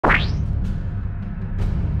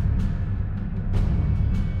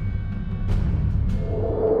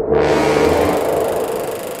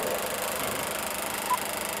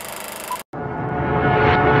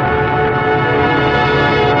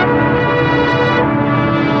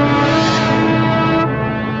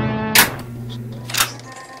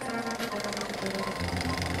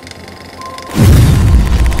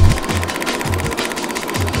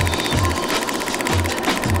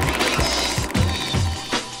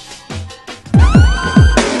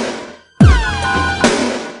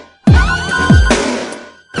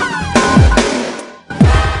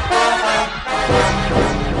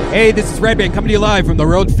Hey, this is Redban coming to you live from the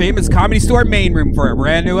world-famous Comedy Store main room for a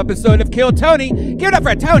brand new episode of Kill Tony. Give it up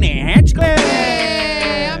for Tony Hinchcliffe.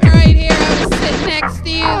 Hey, I'm right here. I was sitting next to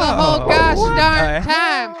you the whole gosh darn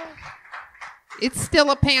time. It's still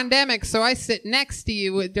a pandemic, so I sit next to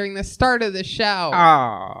you during the start of the show.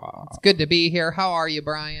 Oh. It's good to be here. How are you,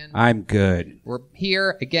 Brian? I'm good. We're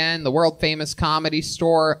here again, the world-famous Comedy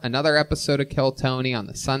Store. Another episode of Kill Tony on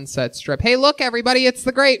the Sunset Strip. Hey, look, everybody, it's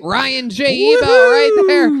the great Ryan J Ebelt right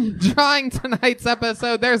there, drawing tonight's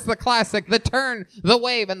episode. There's the classic, the turn, the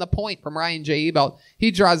wave, and the point from Ryan J Ebelt. He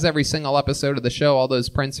draws every single episode of the show. All those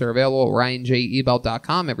prints are available at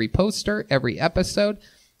ryanjebelt.com. Every poster, every episode.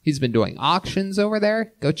 He's been doing auctions over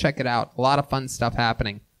there. Go check it out. A lot of fun stuff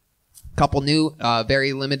happening. Couple new,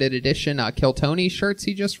 very limited edition Kill Tony shirts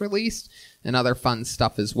he just released, and other fun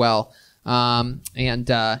stuff as well.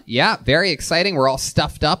 Yeah, very exciting. We're all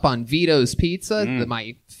stuffed up on Vito's Pizza,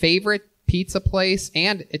 my favorite pizza place,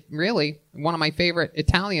 and really one of my favorite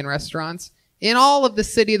Italian restaurants in all of the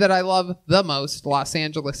city that I love the most, Los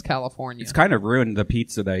Angeles, California. It's kind of ruined the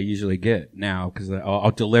pizza that I usually get now because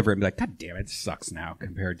I'll deliver it and be like, God damn it, sucks now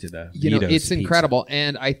compared to the Vito's it's pizza. incredible.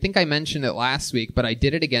 And I think I mentioned it last week, but I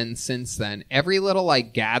did it again since then. Every little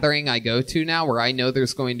gathering I go to now where I know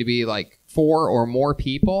there's going to be 4 or more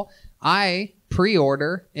people, I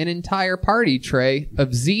pre-order an entire party tray of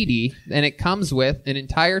ziti, and it comes with an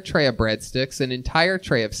entire tray of breadsticks, an entire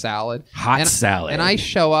tray of salad. Hot salad. And I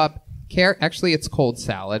show up. Actually, it's cold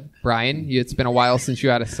salad. Brian, it's been a while since you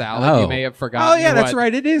had a salad. Oh. You may have forgotten. Oh, yeah, that's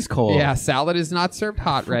right. It is cold. Yeah, salad is not served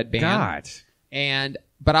hot, Redban. God.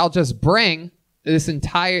 But I'll just bring these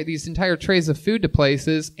entire trays of food to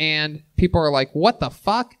places, and people are like, what the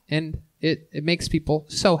fuck? And it makes people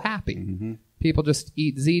so happy. Mm-hmm. People just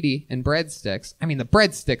eat ziti and breadsticks. I mean, the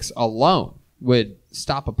breadsticks alone would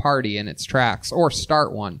stop a party in its tracks, or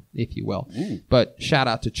start one, if you will. But shout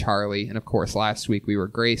out to Charlie. And of course, last week we were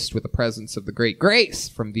graced with the presence of the great Grace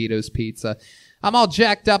from Vito's Pizza. I'm all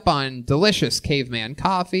jacked up on delicious Caveman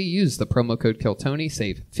coffee. Use the promo code KillTony,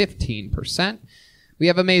 save 15%. We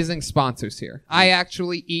have amazing sponsors here. I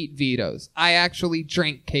actually eat Vito's. I actually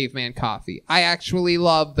drink Caveman coffee. I actually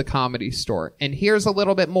love the Comedy Store. And here's a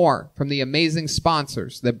little bit more from the amazing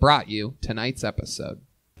sponsors that brought you tonight's episode.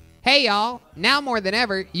 Hey, y'all. Now more than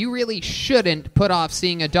ever, you really shouldn't put off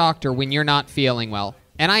seeing a doctor when you're not feeling well.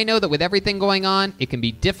 And I know that with everything going on, it can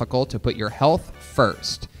be difficult to put your health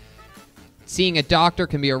first. Seeing a doctor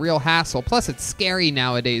can be a real hassle. Plus, it's scary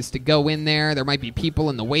nowadays to go in there. There might be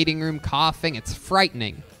people in the waiting room coughing. It's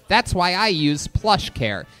frightening. That's why I use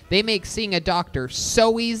PlushCare. They make seeing a doctor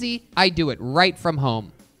so easy, I do it right from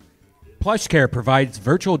home. PlushCare provides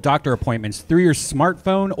virtual doctor appointments through your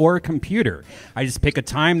smartphone or computer. I just pick a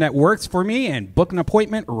time that works for me and book an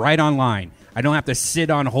appointment right online. I don't have to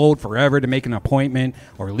sit on hold forever to make an appointment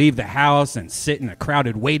or leave the house and sit in a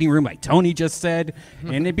crowded waiting room like Tony just said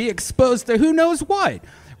and to be exposed to who knows what.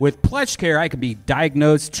 With PlushCare, I can be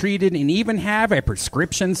diagnosed, treated, and even have a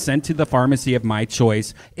prescription sent to the pharmacy of my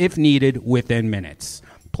choice if needed within minutes.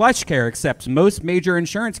 PlushCare accepts most major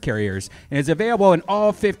insurance carriers and is available in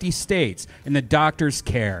all 50 states in the doctor's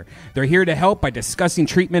care. They're here to help by discussing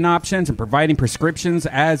treatment options and providing prescriptions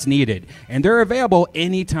as needed. And they're available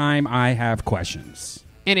anytime I have questions.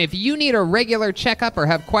 And if you need a regular checkup or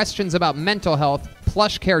have questions about mental health,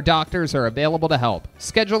 PlushCare doctors are available to help.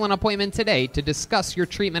 Schedule an appointment today to discuss your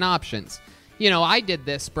treatment options. You know, I did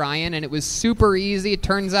this, Brian, and it was super easy. It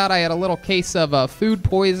turns out I had a little case of food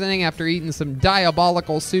poisoning after eating some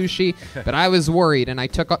diabolical sushi, but I was worried, and I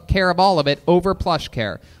took care of all of it over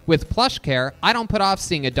PlushCare. With PlushCare, I don't put off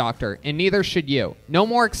seeing a doctor, and neither should you. No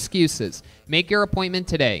more excuses. Make your appointment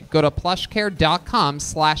today. Go to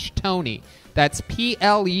plushcare.com/Tony. That's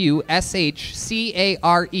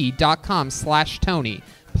plushcare.com/Tony.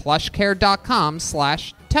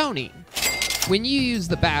 plushcare.com/Tony. When you use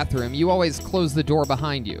the bathroom, you always close the door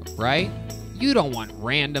behind you, right? You don't want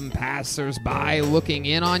random passers-by looking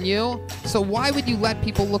in on you. So why would you let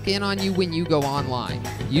people look in on you when you go online?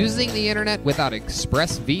 Using the internet without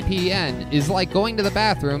ExpressVPN is like going to the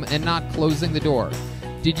bathroom and not closing the door.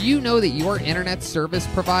 Did you know that your internet service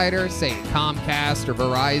provider, say Comcast or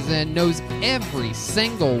Verizon, knows every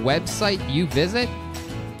single website you visit?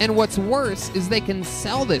 And what's worse is they can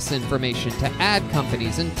sell this information to ad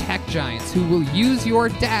companies and tech giants who will use your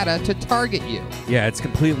data to target you. Yeah, it's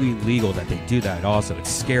completely legal that they do that also. It's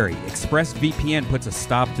scary. ExpressVPN puts a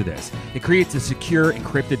stop to this. It creates a secure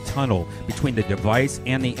encrypted tunnel between the device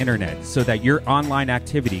and the internet so that your online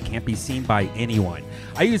activity can't be seen by anyone.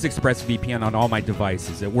 I use ExpressVPN on all my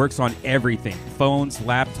devices. It works on everything, phones,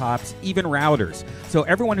 laptops, even routers. So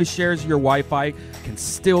everyone who shares your Wi-Fi can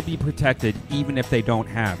still be protected even if they don't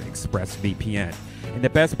have have ExpressVPN. And the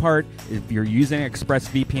best part, if you're using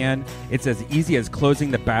ExpressVPN, it's as easy as closing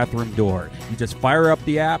the bathroom door. You just fire up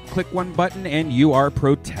the app, click one button, and you are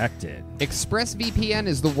protected. ExpressVPN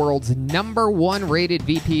is the world's #1 rated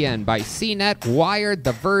VPN by CNET, Wired,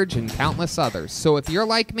 The Verge, and countless others. So if you're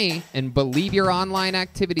like me and believe your online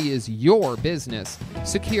activity is your business,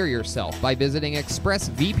 secure yourself by visiting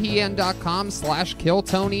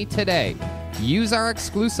expressvpn.com/killtony today. Use our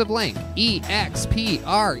exclusive link,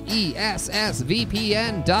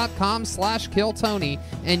 expressvpn.com/killtony,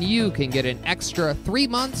 and you can get an extra 3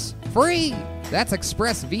 months free. That's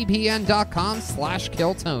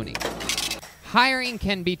expressvpn.com/killtony. Hiring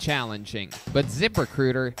can be challenging, but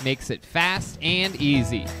ZipRecruiter makes it fast and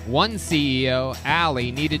easy. One CEO,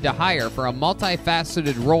 Ali, needed to hire for a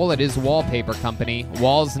multifaceted role at his wallpaper company,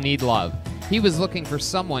 Walls Need Love. He was looking for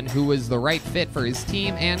someone who was the right fit for his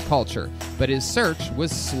team and culture, but his search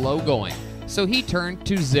was slow going. So he turned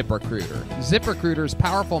to ZipRecruiter. ZipRecruiter's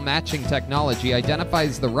powerful matching technology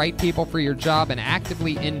identifies the right people for your job and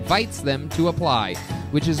actively invites them to apply,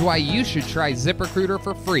 which is why you should try ZipRecruiter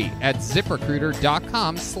for free at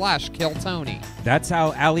ZipRecruiter.com/killtony. That's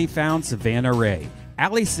how Allie found Savannah Ray.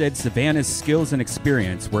 Allie said Savannah's skills and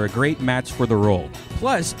experience were a great match for the role.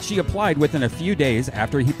 Plus, she applied within a few days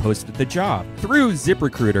after he posted the job. Through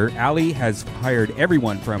ZipRecruiter, Allie has hired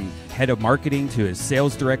everyone from head of marketing to his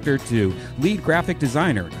sales director to lead graphic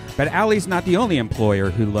designer. But Allie's not the only employer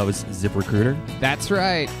who loves ZipRecruiter. That's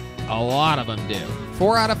right. A lot of them do.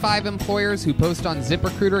 4 out of 5 employers who post on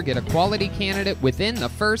ZipRecruiter get a quality candidate within the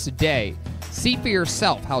first day. See for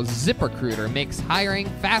yourself how ZipRecruiter makes hiring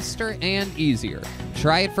faster and easier.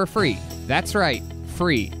 Try it for free. That's right,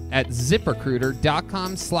 free at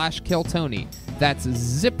ZipRecruiter.com/killtony. That's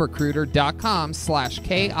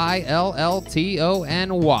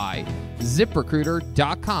ZipRecruiter.com/KILLTONY.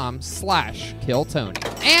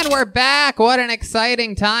 ZipRecruiter.com/killtony. And we're back. What an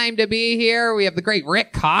exciting time to be here. We have the great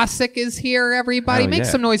Rick Cossack is here, everybody. Make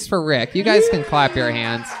some noise for Rick. You guys can clap your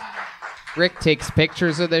hands. Rick takes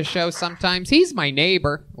pictures of this show sometimes. He's my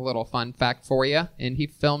neighbor. A little fun fact for you. And he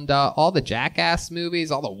filmed all the Jackass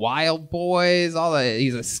movies, all the Wild Boys,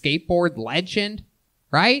 he's a skateboard legend,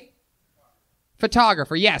 right?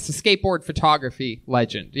 Photographer. Yes, a skateboard photography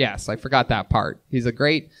legend. Yes, I forgot that part. He's a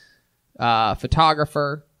great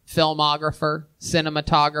photographer, filmographer,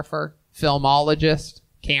 cinematographer, filmologist,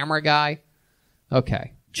 camera guy.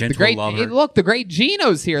 Okay. Gentle lover. Look, the great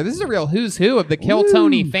Gino's here. This is a real who's who of the Kill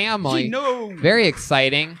Tony family. Gino. Very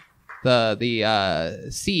exciting. The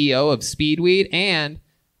CEO of Speedweed, and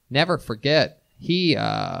never forget, he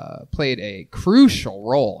played a crucial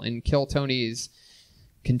role in Kill Tony's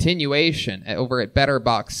continuation over at Better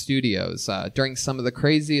Box Studios during some of the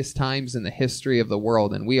craziest times in the history of the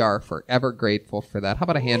world, and we are forever grateful for that. How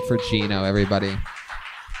about a hand for Gino, everybody?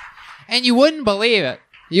 And you wouldn't believe it.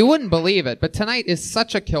 You wouldn't believe it, but tonight is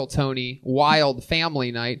such a Kill Tony wild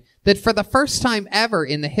family night that for the first time ever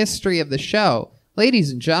in the history of the show,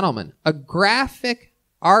 ladies and gentlemen, a graphic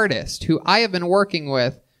artist who I have been working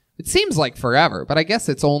with, it seems like forever, but I guess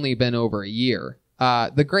it's only been over a year.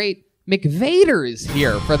 The great McVader is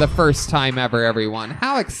here for the first time ever, everyone.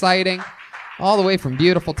 How exciting. All the way from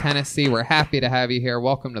beautiful Tennessee. We're happy to have you here.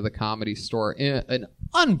 Welcome to the Comedy Store. An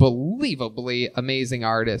unbelievably amazing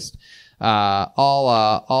artist.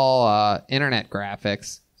 All internet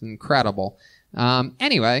graphics. It's incredible.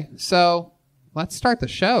 Anyway, so let's start the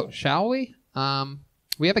show, shall we?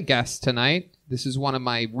 We have a guest tonight. This is one of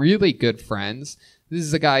my really good friends. This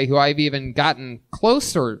is a guy who I've even gotten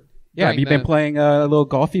closer. Yeah, have you been playing a little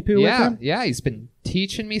golfy poo with him? Yeah, he's been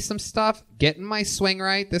teaching me some stuff, getting my swing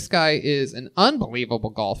right. This guy is an unbelievable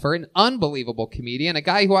golfer, an unbelievable comedian, a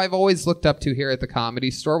guy who I've always looked up to here at the Comedy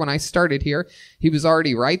Store. When I started here, he was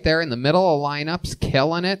already right there in the middle of lineups,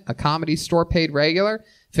 killing it, a Comedy Store paid regular,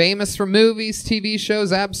 famous for movies, TV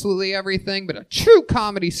shows, absolutely everything, but a true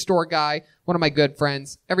Comedy Store guy, one of my good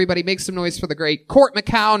friends. Everybody make some noise for the great Cort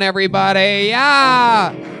McCown, everybody.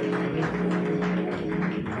 Yeah!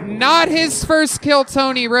 Not his first Kill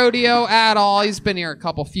Tony rodeo at all. He's been here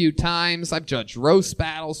a few times. I've judged roast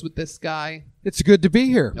battles with this guy. It's good to be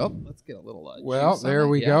here. Oh, let's get a little well, there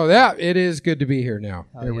we go. Yeah, it is good to be here now.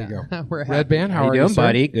 There we go. Redban, how are you doing,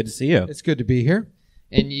 buddy? Good to see you. It's good to be here.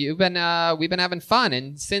 And we've been having fun.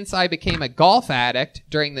 And since I became a golf addict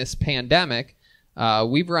during this pandemic,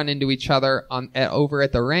 We've run into each other over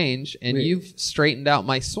at the range, and you've straightened out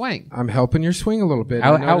my swing. I'm helping your swing a little bit.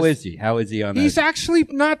 How is he? How is he on that? He's actually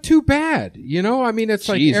not too bad. You know, I mean, it's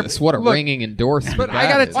Jesus, what a ringing endorsement. But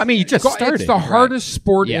I mean, you just started. It's the hardest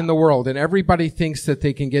sport in the world, and everybody thinks that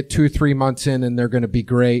they can get 2-3 months in and they're going to be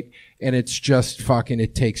great, and it's just fucking,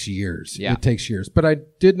 it takes years. Yeah. It takes years. But I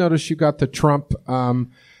did notice you got the Trump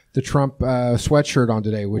sweatshirt on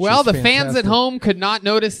today, which well, is the fantastic. fans at home could not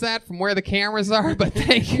notice that from where the cameras are, but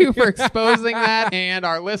thank you for exposing that, and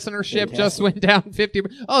our listenership just went down 50.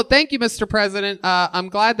 Oh, thank you, Mr. President. I'm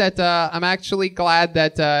actually glad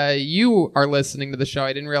that you are listening to the show.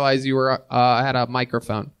 I didn't realize you were had a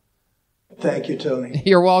microphone. Thank you, Tony.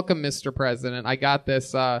 You're welcome, Mr. President. I got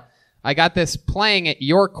this playing at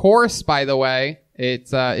your course, by the way.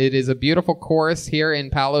 It is a beautiful course here in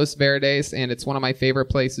Palos Verdes, and it's one of my favorite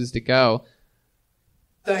places to go.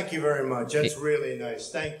 Thank you very much. That's really nice.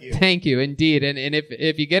 Thank you. Thank you, indeed. And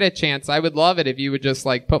if you get a chance, I would love it if you would just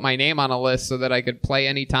put my name on a list so that I could play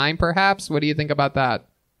any time, perhaps. What do you think about that?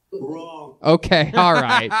 Wrong. Okay, all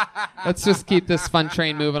right. Let's just keep this fun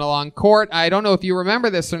train moving along. Cort, I don't know if you remember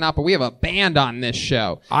this or not, but we have a band on this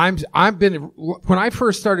show. When I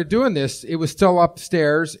first started doing this, it was still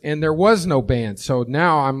upstairs and there was no band. So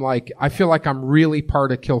now I feel like I'm really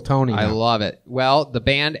part of Kiltony. I love it. Well, the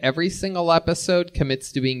band, every single episode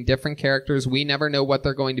commits to being different characters. We never know what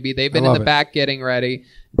they're going to be. They've been in the back getting ready.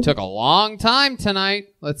 It took a long time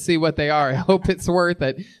tonight. Let's see what they are. I hope it's worth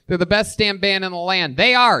it. They're the best damn band in the land.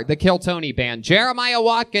 They are the Kiltony Band. Jeremiah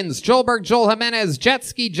Watkins, Joelberg, Joel Jimenez, Jet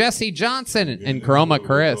Ski, Jessie Johnston, and Chroma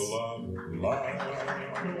Chris.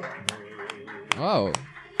 Whoa.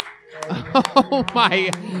 Oh my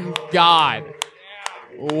God.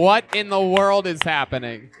 What in the world is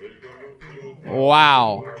happening?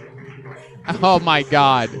 Wow. Oh my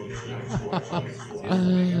God.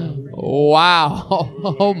 Wow.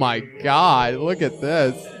 Oh my God. Look at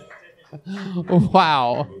this.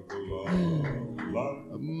 Wow.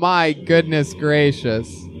 My goodness gracious.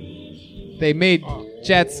 They made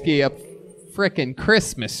Jet Ski a frickin'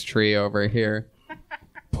 Christmas tree over here.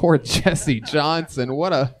 Poor Jessie Johnston.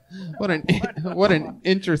 What an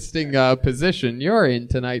interesting position you're in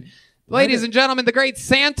tonight. Ladies and gentlemen, the great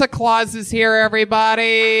Santa Claus is here,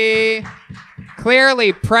 everybody.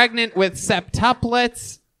 Clearly pregnant with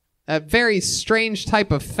septuplets. A very strange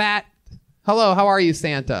type of fat. Hello, how are you,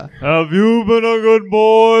 Santa? Have you been a good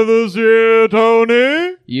boy this year,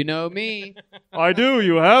 Tony? You know me. I do,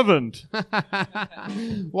 you haven't.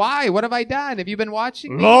 Why? What have I done? Have you been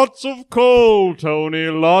watching me? Lots of coal, Tony.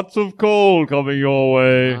 Lots of coal coming your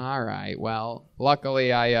way. All right, well, luckily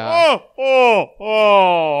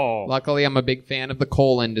luckily I'm a big fan of the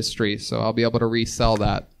coal industry, so I'll be able to resell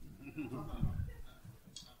that.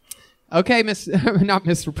 Okay, not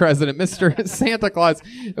Mr. President, Mr. Santa Claus.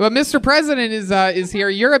 But Mr. President is here.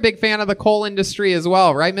 You're a big fan of the coal industry as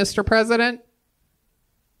well, right, Mr. President?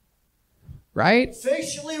 Right?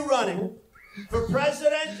 Officially running for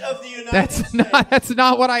President of the United States. That's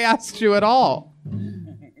not what I asked you at all.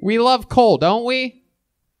 We love coal, don't we?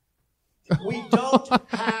 We don't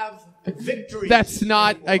have victories. That's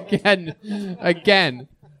not, again.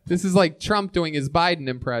 This is like Trump doing his Biden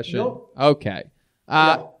impression. Nope. Okay.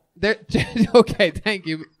 Okay, thank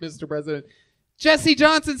you, Mr. President. Jessie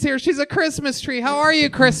Johnston's here. She's a Christmas tree. How are you,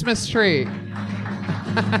 Christmas tree?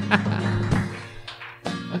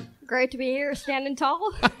 Great to be here, standing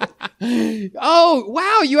tall. Oh,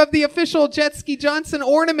 wow, you have the official Jessie Johnston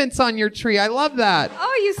ornaments on your tree. I love that.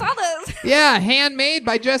 Oh, you saw those. Yeah, handmade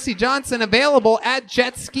by Jessie Johnston, available at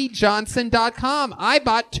jetskijohnston.com. I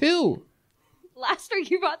bought 2. Last week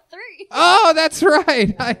you bought 3. Oh, that's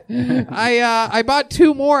right. I bought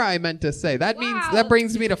 2 more, I meant to say. That means that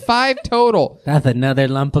brings me to 5 total. That's another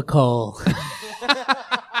lump of coal.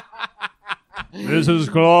 Mrs.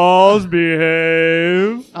 Claus,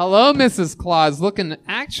 behave. Hello, Mrs. Claus. Looking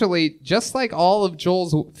actually just like all of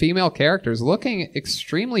Joel's female characters, looking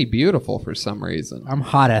extremely beautiful for some reason. I'm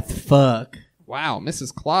hot as fuck. Wow,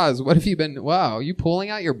 Mrs. Claus, what have you been... Wow, are you pulling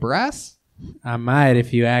out your breasts? I might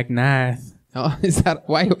if you act nice. Oh, is that...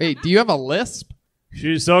 Wait, do you have a lisp?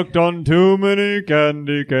 She sucked on too many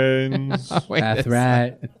candy canes. That's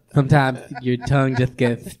right. Sometimes your tongue just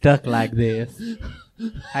gets stuck like this.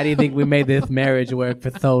 How do you think we made this marriage work for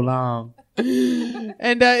so long?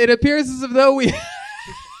 And it appears as though we...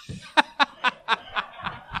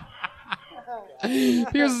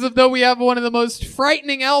 appears as though we have one of the most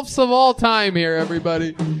frightening elves of all time here,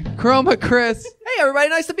 everybody. Chroma Chris. Hey, everybody,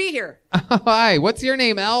 nice to be here. Hi, what's your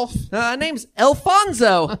name, Elf? Name's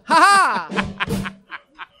Alfonso. Ha ha!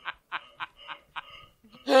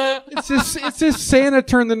 It's just Santa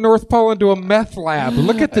turned the North Pole into a meth lab.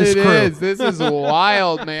 Look at this crew. This is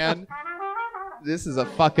wild, man. This is a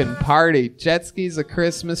fucking party. Jet skis, a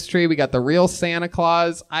Christmas tree. We got the real Santa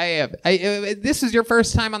Claus. This is your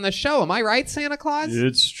first time on the show. Am I right, Santa Claus?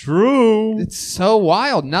 It's true. It's so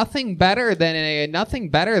wild. Nothing better than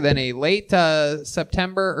a late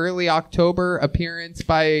September, early October appearance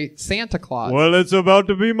by Santa Claus. Well, it's about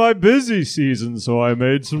to be my busy season, so I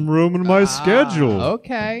made some room in my schedule.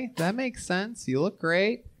 Okay, that makes sense. You look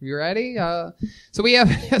great. You ready? So we have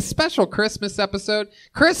a special Christmas episode.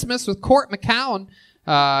 Christmas with Cort McCown.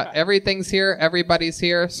 Everything's here. Everybody's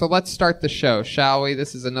here. So let's start the show, shall we?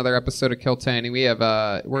 This is another episode of Kiltany.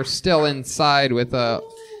 We're still inside with a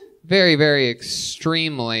very, very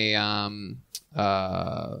extremely,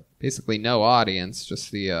 basically no audience,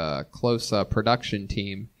 just the close production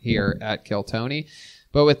team here at Kiltany.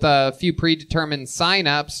 But with a few predetermined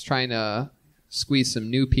sign-ups, trying to squeeze some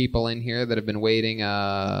new people in here that have been waiting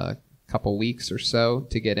a couple weeks or so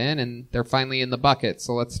to get in, and they're finally in the bucket.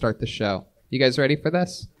 So let's start the show. You guys ready for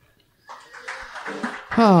this?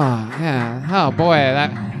 Oh, yeah. Oh, boy.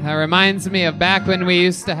 That reminds me of back when we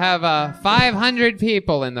used to have 500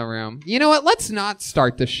 people in the room. You know what? Let's not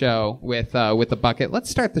start the show with the bucket. Let's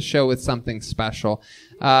start the show with something special.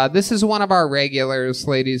 This is one of our regulars,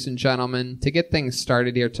 ladies and gentlemen. To get things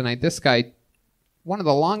started here tonight, this guy, one of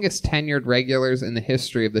the longest tenured regulars in the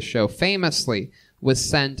history of the show, famously was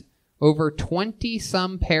sent over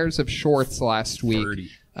 20-some pairs of shorts last week.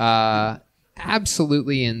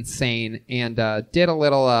 Absolutely insane, and did a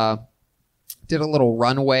little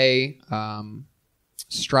runway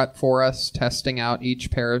strut for us, testing out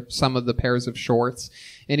some of the pairs of shorts.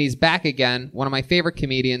 And he's back again, one of my favorite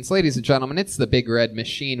comedians. Ladies and gentlemen, it's the Big Red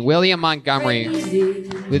Machine, William Montgomery,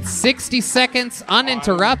 with 60 seconds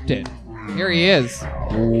uninterrupted. Here he is,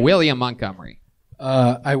 William Montgomery.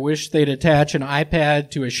 I wish they'd attach an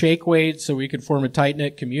iPad to a shake weight so we could form a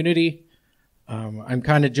tight-knit community. I'm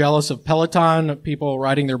kind of jealous of Peloton, people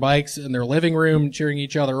riding their bikes in their living room, cheering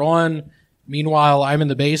each other on. Meanwhile, I'm in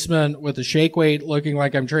the basement with a shake weight looking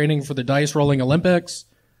like I'm training for the dice rolling Olympics.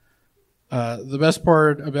 The best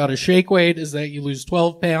part about a shake weight is that you lose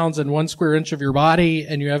 12 pounds in 1 square inch of your body,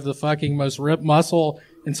 and you have the fucking most ripped muscle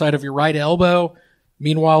inside of your right elbow.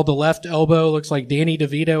 Meanwhile, the left elbow looks like Danny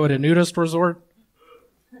DeVito at a nudist resort.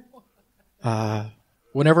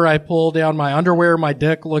 Whenever I pull down my underwear, my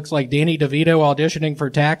dick looks like Danny DeVito auditioning for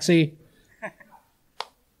Taxi.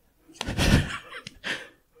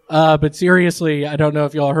 But seriously, I don't know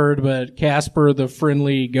if y'all heard, but Casper the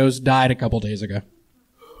Friendly Ghost died a couple days ago.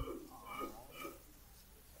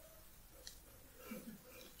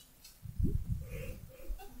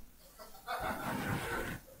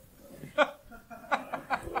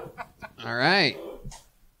 All right.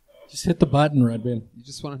 Just hit the button, Redban. You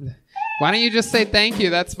just wanted to... Why don't you just say thank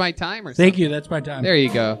you? That's my time or something. Thank you. That's my time. There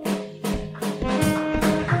you go.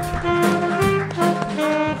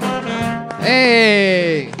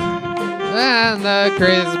 Hey! And the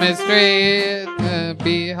Christmas tree,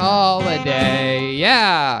 happy holiday.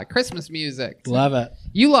 Yeah, Christmas music. Love it.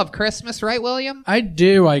 You love Christmas, right, William? I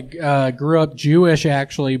do. I grew up Jewish,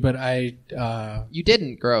 actually, but You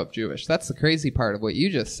didn't grow up Jewish. That's the crazy part of what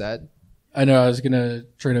you just said. I know I was going to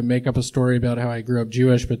try to make up a story about how I grew up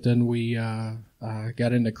Jewish, but then we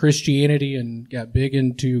got into Christianity and got big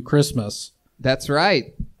into Christmas. That's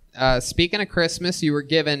right. Speaking of Christmas, you were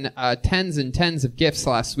given tens and tens of gifts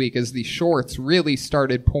last week as the shorts really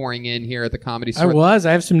started pouring in here at the Comedy Store. I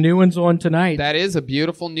have some new ones on tonight. That is a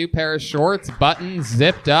beautiful new pair of shorts, buttons,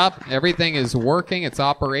 zipped up. Everything is working. It's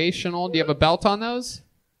operational. Do you have a belt on those?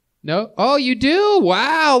 No? Oh, you do?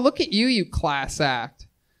 Wow. Look at you, you class act.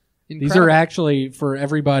 Incredible. These are actually, for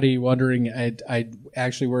everybody wondering, I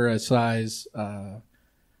actually wear a size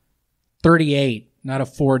 38, not a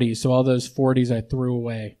 40. So all those 40s I threw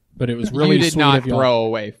away. But it was really sweet of y'all. You did not throw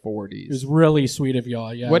away 40s. It was really sweet of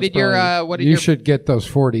y'all. Yeah. You should get those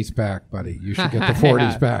 40s back, buddy. You should get the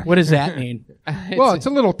 40s back. What does that mean?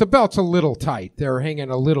 The belt's a little tight. They're hanging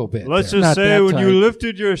a little bit. Let's just say when you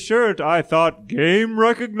lifted your shirt, I thought, game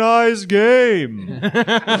recognized game.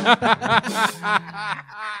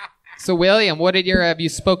 So, William, have you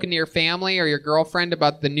spoken to your family or your girlfriend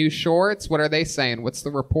about the new shorts? What are they saying? What's the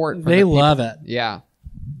report? They love it. Yeah.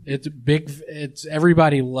 It's big.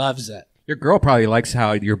 Everybody loves it. Your girl probably likes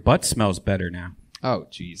how your butt smells better now. Oh,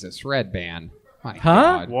 Jesus. Redban. My huh?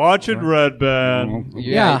 God. Watch it, Redban.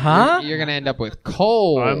 You're going to end up with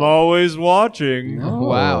coal. I'm always watching. Oh,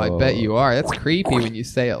 wow, I bet you are. That's creepy when you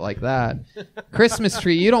say it like that. Christmas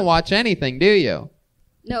tree, you don't watch anything, do you?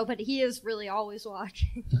 No, but he is really always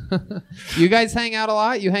watching. You guys hang out a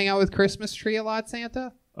lot? You hang out with Christmas tree a lot,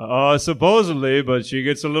 Santa? Supposedly, but she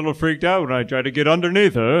gets a little freaked out when I try to get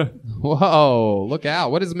underneath her. Whoa, look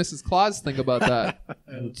out. What does Mrs. Claus think about that?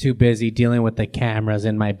 I'm too busy dealing with the cameras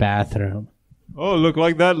in my bathroom. Oh, look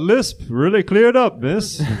like that lisp really cleared up,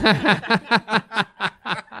 miss. Oh,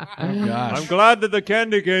 gosh. I'm glad that the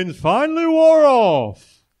candy canes finally wore off.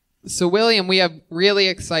 So, William, we have really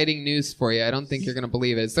exciting news for you. I don't think you're going to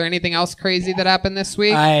believe it. Is there anything else crazy that happened this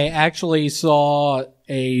week? I actually saw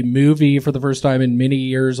a movie for the first time in many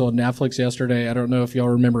years on Netflix yesterday. I don't know if y'all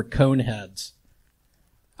remember Coneheads.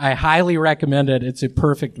 I highly recommend it. It's a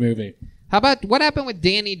perfect movie. How about what happened with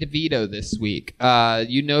Danny DeVito this week?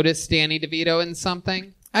 You noticed Danny DeVito in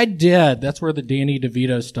something? I did. That's where the Danny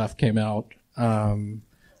DeVito stuff came out.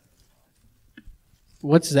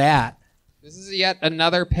 What's that? This is yet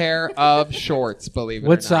another pair of shorts, believe it or not.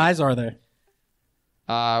 What size are they?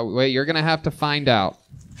 Wait, you're going to have to find out.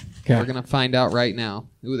 Okay. We're going to find out right now.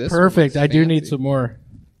 Ooh, this Perfect. one I looks do need fancy. some more.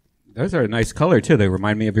 Those are a nice color, too. They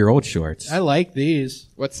remind me of your old shorts. I like these.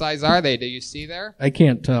 What size are they? Do you see there? I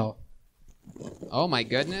can't tell. Oh, my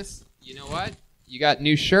goodness. You know what? You got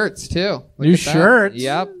new shirts, too. Look New at that. shirts?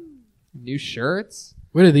 Yep. New shirts?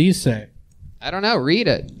 What do these say? I don't know. Read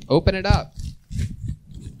it. Open it up.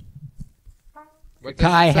 What does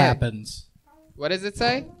Kai it say? happens. What does it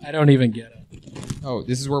say? I don't even get it. Oh,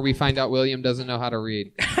 this is where we find out William doesn't know how to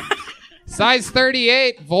read. Size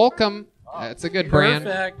 38, Volcom. That's a good brand.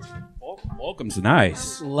 Perfect. Welcome's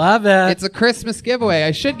nice. Love it. It's a Christmas giveaway.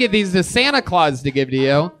 I should give these to Santa Claus to give to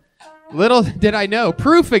you. Little did I know.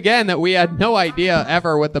 Proof again that we had no idea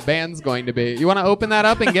ever what the band's going to be. You want to open that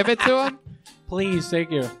up and give it to him? Please,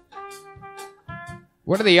 thank you.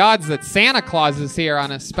 What are the odds that Santa Claus is here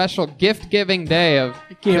on a special gift-giving day of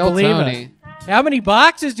I can't Kill believe Tony? it. How many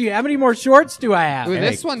boxes do you? How many more shorts do I have? Ooh,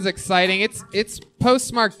 this one's exciting. It's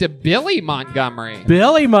postmarked to Billy Montgomery.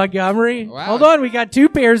 Billy Montgomery. Wow. Hold on, we got 2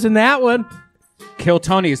 pairs in that one. Kill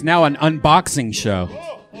Tony is now an unboxing show.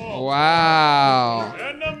 Wow.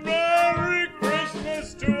 And a Merry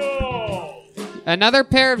Christmas to all. Another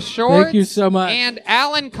pair of shorts. Thank you so much. And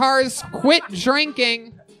Alan Carr's Quit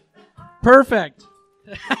Drinking. Perfect.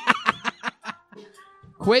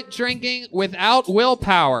 Quit drinking without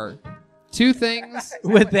willpower. 2 things.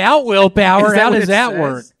 Without willpower, Is that how what does it that says?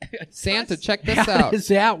 work? Santa, check this How out. does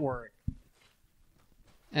that work?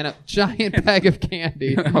 And a giant bag of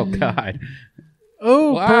candy. Oh, God.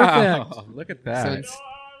 Oh, Wow. perfect. Look at So that. I like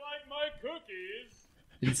my cookies.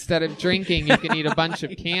 instead of drinking, you can eat a bunch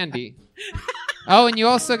of candy. Oh, and you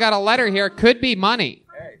also got a letter here. Could be money.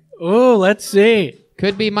 Oh, let's see.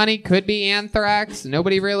 Could be money. Could be anthrax.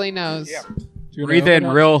 Nobody really knows. Breathe in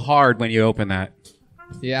real hard when you open that.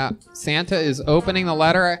 Yeah. Santa is opening the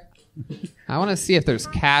letter. I want to see if there's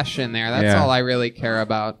cash in there. That's Yeah. all I really care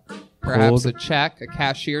about. Perhaps Gold. a check, a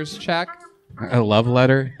cashier's check. A love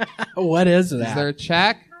letter. What is Is that? there a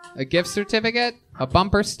check? A gift certificate? A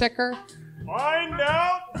bumper sticker? Find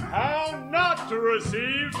out how not to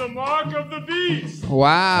receive the mark of the beast.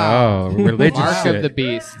 Wow. Oh, religious Mark shit. of the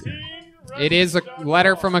beast. It is a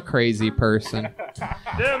letter from a crazy person.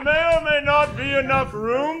 There may or may not be enough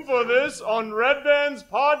room for this on Redban's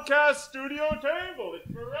podcast studio table. It's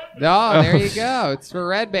for Redban. Oh, there you go. It's for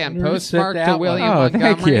Redban. Never Postmarked said to that William one. Oh,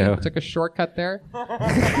 thank Montgomery. you. Took a shortcut there.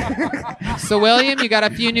 So, William, you got a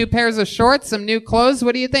few new pairs of shorts, some new clothes.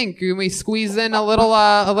 What do you think? Can we squeeze in a little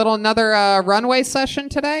another runway session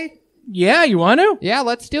today? Yeah, you want to? Yeah,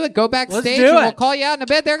 let's do it. Go backstage do and it. we'll call you out in a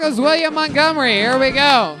bit. There goes William Montgomery. Here we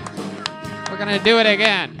go. We're going to do it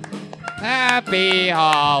again. Happy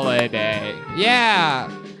holiday.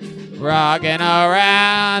 Yeah. Rocking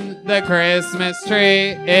around the Christmas tree.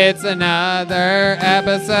 It's another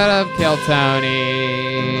episode of Kill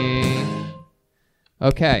Tony.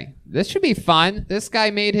 Okay. This should be fun. This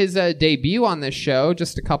guy made his debut on this show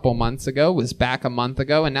just a couple months ago, was back a month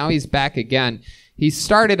ago, and now he's back again. He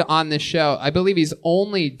started on this show. I believe he's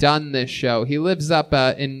only done this show. He lives up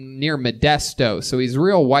in near Modesto, so he's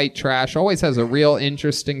real white trash. Always has a real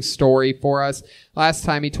interesting story for us. Last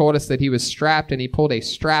time he told us that he was strapped, and he pulled a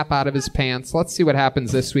strap out of his pants. Let's see what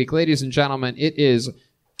happens this week. Ladies and gentlemen, it is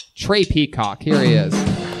Trey Peacock. Here he is.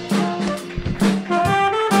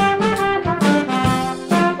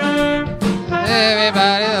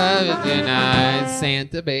 Everybody loves you tonight.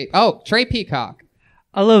 Santa bait. Oh, Trey Peacock.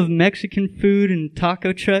 I love Mexican food and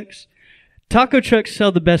taco trucks. Taco trucks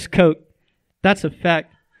sell the best Coke. That's a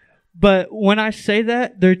fact. But when I say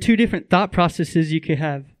that, there are two different thought processes you could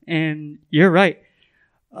have. And you're right.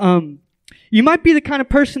 You might be the kind of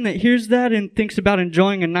person that hears that and thinks about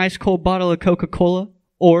enjoying a nice cold bottle of Coca-Cola.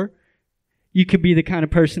 Or you could be the kind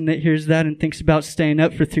of person that hears that and thinks about staying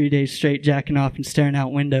up for 3 days straight, jacking off and staring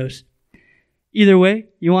out windows. Either way,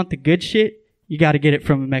 you want the good shit, you got to get it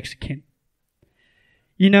from a Mexican.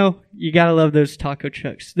 You know, you got to love those taco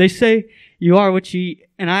trucks. They say you are what you eat,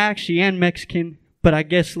 and I actually am Mexican, but I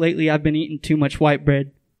guess lately I've been eating too much white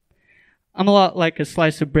bread. I'm a lot like a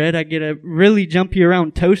slice of bread. I get a really jumpy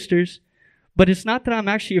around toasters, but it's not that I'm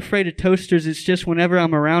actually afraid of toasters. It's just whenever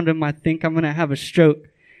I'm around them, I think I'm going to have a stroke,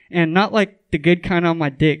 and not like the good kind on my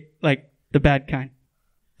dick, like the bad kind.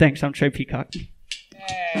 Thanks, I'm Trey Peacock.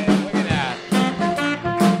 Hey, look at that.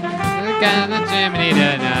 Look at the chimney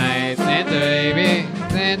tonight. Santa baby.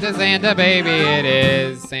 Santa baby it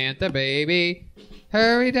is. Santa baby.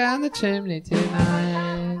 Hurry down the chimney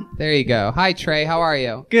tonight. There you go. Hi, Trey. How are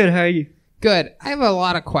you? Good, how are you? Good. I have a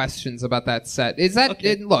lot of questions about that set. Is that...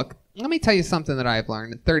 Okay. Look, let me tell you something that I've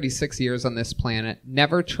learned in 36 years on this planet,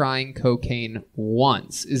 never trying cocaine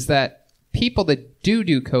once, is that people that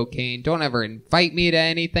do cocaine don't ever invite me to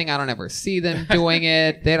anything. I don't ever see them doing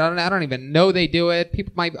it. I don't even know they do it.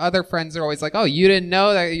 People, my other friends are always like, "Oh, you didn't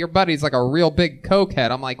know that your buddy's like a real big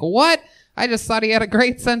cokehead." I'm like, "What? I just thought he had a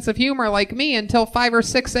great sense of humor like me until 5 or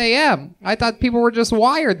 6 a.m. I thought people were just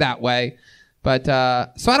wired that way." But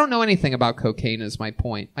so I don't know anything about cocaine is my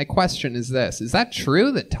point. My question is this. Is that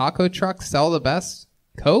true that taco trucks sell the best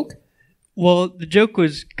coke? Well, the joke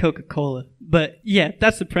was Coca-Cola, but yeah,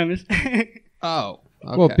 that's the premise. Oh,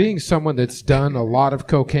 okay. Well, being someone that's done a lot of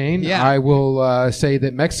cocaine, Yeah. I will say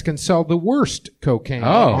that Mexicans sell the worst cocaine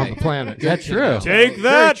on the planet. That's true. Take Very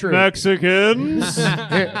that, true. Mexicans.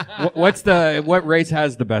 What race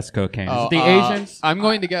has the best cocaine? Is it the Asians? I'm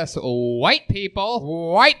going to guess white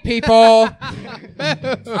people. White people.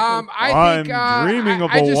 I think I'm dreaming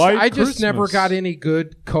of a white I just never Christmas. got any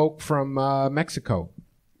good Coke from Mexico.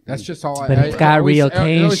 That's just all. But it's got real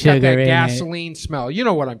cane always got sugar that in it. gasoline smell. You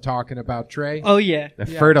know what I'm talking about, Trey? Oh, yeah. The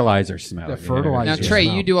fertilizer smell. The fertilizer. Now, Trey,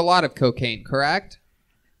 smell. you do a lot of cocaine, correct?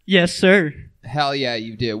 Yes, sir. Hell yeah,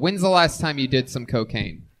 you do. When's the last time you did some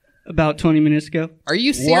cocaine? About 20 minutes ago. Are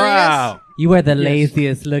you serious? Wow. You are the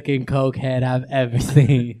laziest looking cokehead I've ever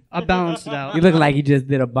seen. I balanced it out. You look like you just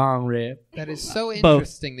did a bong rip. That is so Both.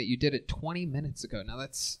 interesting that you did it 20 minutes ago. Now,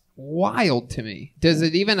 that's wild to me. Does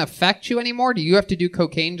it even affect you anymore? Do you have to do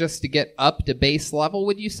cocaine just to get up to base level,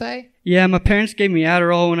 would you say? Yeah, my parents gave me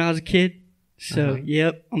Adderall when I was a kid. So,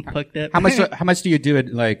 yep, I'm fucked up. How much do you do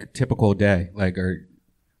it like typical day? Like, are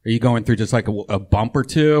you going through just like a bump or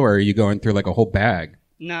two, or are you going through like a whole bag?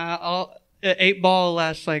 Nah, an 8-ball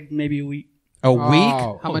lasts like maybe a week. A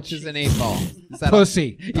week? How much is an 8-ball? Is that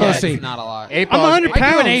Pussy. Yeah, Pussy. it's not a lot. I'm 100 I do an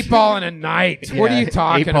pounds. 8-ball in a night. What are you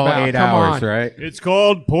talking 8 ball, about? 8 Come hours, on. right? It's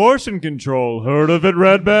called portion control. Heard of it,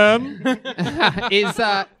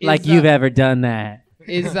 Redban? Like you've ever done that.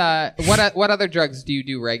 What other drugs do you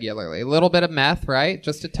do regularly? A little bit of meth, right?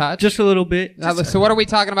 Just a touch? Just a little bit. So what are we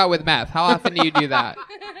talking about with meth? How often do you do that?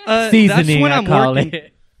 Seasoning, that's when I I'm call working.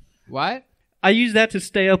 it. What? I use that to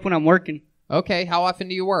stay up when I'm working. Okay, how often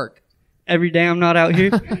do you work? Every day I'm not out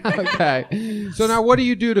here. Okay. So now what do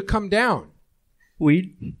you do to come down?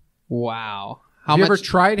 Weed. Wow. Have you ever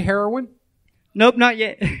tried heroin? Nope, not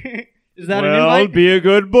yet. Is that an Well, invite? be a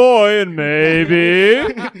good boy and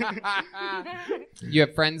maybe. You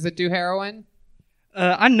have friends that do heroin?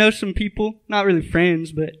 I know some people. Not really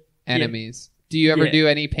friends, but Enemies. Do you ever Yeah. do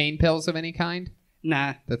any pain pills of any kind?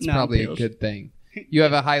 nah. That's no probably pills. a good thing. You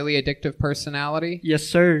have a highly addictive personality? Yes,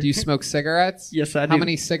 sir. Do you smoke cigarettes? Yes, I do. How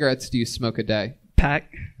many cigarettes do you smoke a day?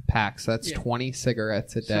 Pack? Packs. That's Yeah. 20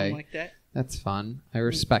 cigarettes a day. Something like that. That's fun. I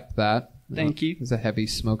respect that. Thank you. I was a heavy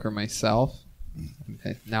smoker myself.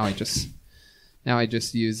 Okay, now I just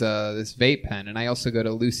use this vape pen, and I also go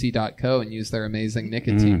to Lucy.co and use their amazing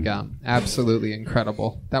nicotine gum. Absolutely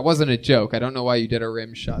incredible. That wasn't a joke. I don't know why you did a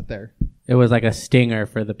rim shot there. It was like a stinger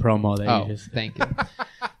for the promo that Oh, you just... thank you.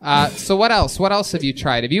 So what else? What else have you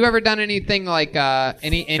tried? Have you ever done anything like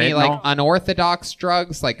any like Fentanyl? unorthodox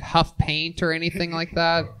drugs, like huff paint or anything like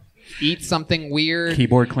that? Eat something weird?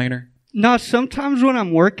 Keyboard cleaner? No, sometimes when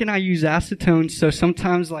I'm working, I use acetone. So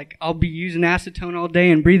sometimes, like, I'll be using acetone all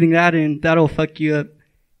day and breathing that in. That'll fuck you up.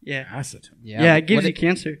 Yeah. Acetone. Yeah, it gives What you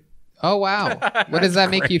cancer. Oh wow! What does that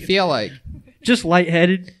make you feel like? Just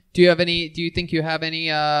lightheaded. Do you think you have any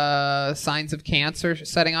signs of cancer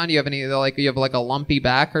setting on? Do you have like a lumpy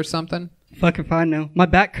back or something? Fuck if I know. My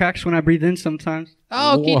back cracks when I breathe in sometimes.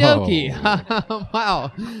 Okie dokie.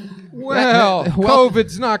 Wow. Well,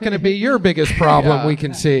 COVID's not going to be your biggest problem, we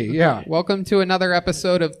can see. Yeah. Welcome to another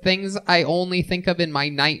episode of Things I Only Think of in My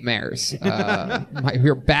Nightmares.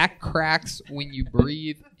 Your back cracks when you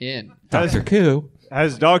breathe in. Dr. Koo.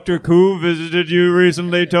 Has Dr. Koo visited you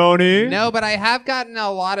recently, Tony? No, but I have gotten a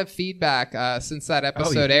lot of feedback since that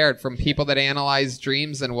episode aired from people that analyze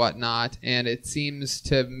dreams and whatnot, and it seems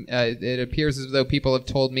to, it appears as though people have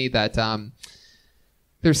told me that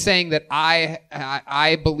they're saying that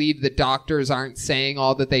I believe that doctors aren't saying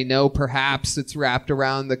all that they know. Perhaps it's wrapped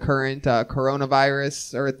around the current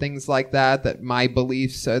coronavirus or things like that, that my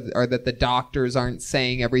beliefs are that the doctors aren't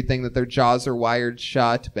saying everything, that their jaws are wired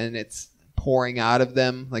shut, and it's pouring out of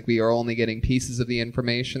them, like we are only getting pieces of the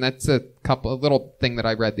information. That's a little thing that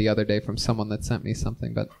I read the other day from someone that sent me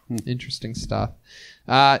something, but interesting stuff.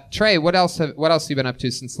 Trey, what else have you been up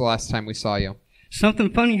to since the last time we saw you?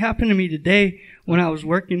 Something funny happened to me today when I was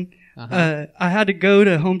working. I had to go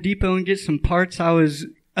to Home Depot and get some parts. I was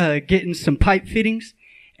getting some pipe fittings,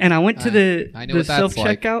 and I went to the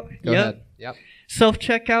self-checkout. Like. Go ahead. Yep.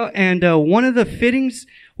 Self-checkout, and one of the fittings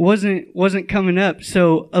wasn't coming up,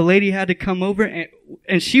 so a lady had to come over,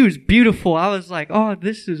 and she was beautiful. I was like, oh,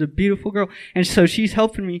 this is a beautiful girl. And so she's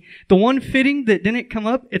helping me. The one fitting that didn't come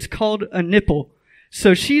up, it's called a nipple.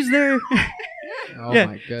 So she's there. Oh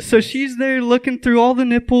my goodness. So she's there looking through all the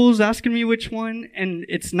nipples, asking me which one, and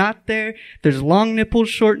it's not there. There's long nipples,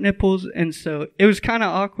 short nipples, and so it was kind of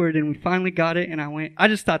awkward, and we finally got it, and I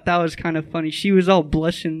just thought that was kind of funny. She was all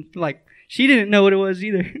blushing, like she didn't know what it was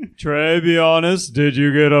either. Trey, be honest, did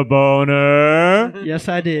you get a boner? Yes,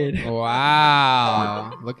 I did.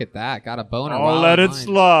 Wow. Look at that. Got a boner. I'll let it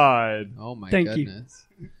slide. Oh my Thank goodness.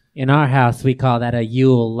 You. In our house, we call that a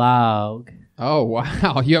Yule log. Oh,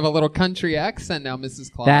 wow. You have a little country accent now,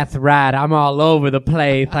 Mrs. Claus. That's right. I'm all over the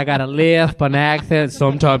place. I got a lisp, an accent.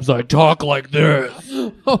 Sometimes I talk like this.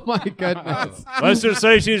 Oh, my goodness. Let's just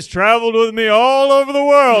say she's traveled with me all over the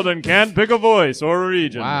world and can't pick a voice or a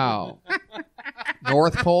region. Wow.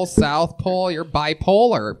 North Pole, South Pole, you're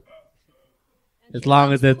bipolar. As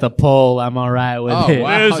long as it's a pole, I'm all right with it.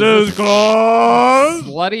 Wow. Mrs. Claus!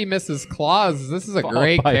 Slutty Mrs. Claus. This is a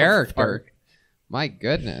great character. My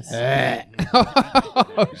goodness.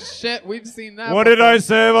 Oh, shit. We've seen that What before. did I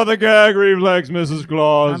say about the gag reflex, Mrs.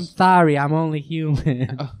 Claus? I'm sorry. I'm only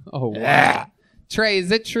human. Oh, wow. Trey,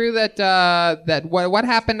 is it true that what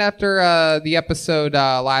happened after the episode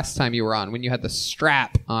last time you were on, when you had the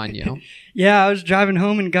strap on you? Yeah, I was driving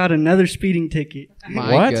home and got another speeding ticket.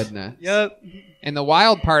 My goodness. Yep. And the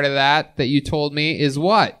wild part of that you told me is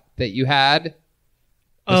what? That you had...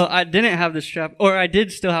 I didn't have the strap, or I did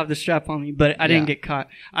still have the strap on me, but I didn't get caught.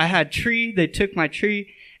 I had tree. They took my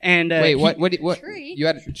tree, and wait, what? Tree? You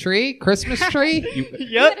had a tree? Christmas tree?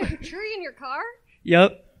 You had a tree in your car?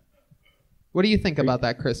 Yep. What do you think about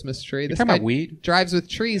that Christmas tree? This talking guy about weed? drives with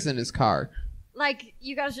trees in his car. Like,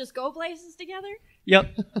 you guys just go places together?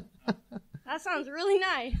 Yep. That sounds really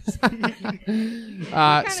nice.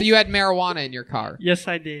 So you had marijuana in your car, Yes,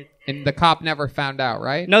 I did. and the cop never found out,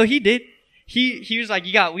 right? No, he did. He was like,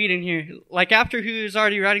 you got weed in here. Like, after he was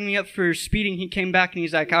already writing me up for speeding, he came back and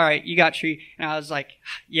he's like, all right, you got tree. And I was like,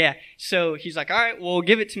 yeah. So he's like, all right, well,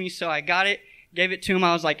 give it to me. So I got it, gave it to him.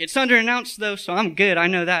 I was like, it's under an ounce though, so I'm good. I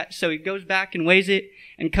know that. So he goes back and weighs it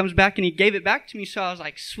and comes back and he gave it back to me. So I was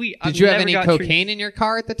like, sweet. Did you have any cocaine in your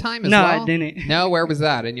car at the time as well? well? No, I didn't. No, where was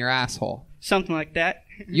that? In your asshole? Something like that.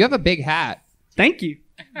 You have a big hat. Thank you.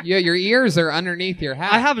 Yeah, your ears are underneath your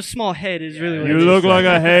hat. I have a small head is really what You it is. look like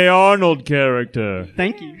a Hey Arnold character.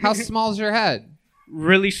 Thank you. How small's your head?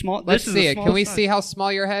 Really small. Let's see it. Can we see how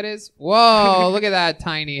small your head is? Whoa, look at that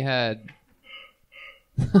tiny head.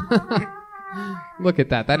 Look at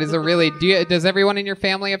that. That is a really... does everyone in your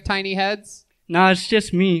family have tiny heads? No, it's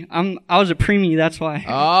just me. I was a preemie, that's why.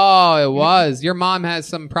 Oh, it was. Your mom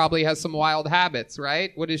probably has some wild habits,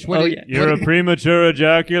 right? Yeah. You're a premature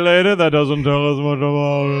ejaculator? That doesn't tell us much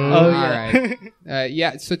about it. Oh, All yeah. right.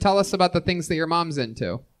 Yeah, so tell us about the things that your mom's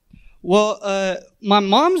into. Well, my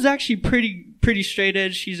mom's actually pretty straight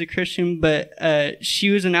edge. She's a Christian, but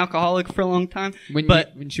she was an alcoholic for a long time.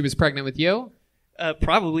 When she was pregnant with you?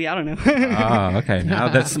 Probably, I don't know. Oh, okay. Now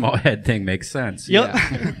that small head thing makes sense. Yep.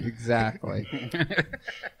 Yeah, exactly.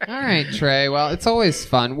 All right, Trey. Well, it's always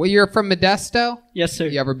fun. Well, you're from Modesto? Yes, sir.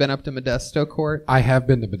 You ever been up to Modesto, Court? I have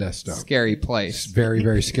been to Modesto. Scary It's place. a very,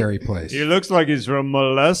 very scary place. He looks like he's from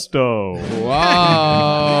Molesto.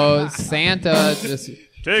 Whoa, Santa just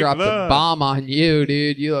Take dropped that. a bomb on you,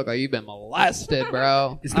 dude. You look like you've been molested,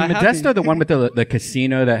 bro. Is the Modesto the one with the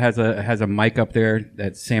casino that has a mic up there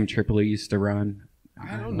that Sam Tripoli used to run?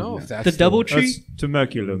 I don't know if that's the double tree. That's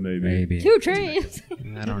Temecula, maybe. 2 trees.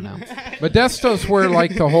 I don't know. Modesto's where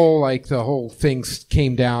the whole thing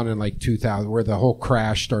came down in 2000, where the whole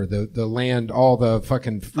crash started. The land, all the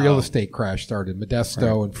fucking real estate crash started.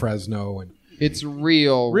 Modesto and Fresno, and It's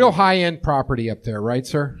real high end property up there, right,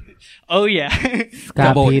 sir? Oh yeah.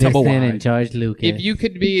 Scott Peterson and George Lucas. If you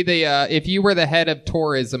could be if you were the head of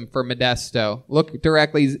tourism for Modesto, look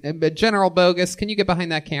directly, General Bogus, can you get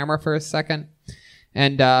behind that camera for a second?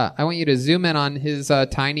 And I want you to zoom in on his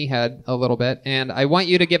tiny head a little bit, and I want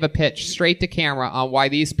you to give a pitch straight to camera on why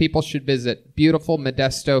these people should visit beautiful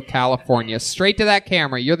Modesto, California. Straight to that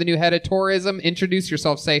camera. You're the new head of tourism. Introduce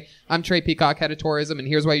yourself. Say, I'm Trey Peacock, head of tourism, and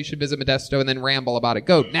here's why you should visit Modesto, and then ramble about it.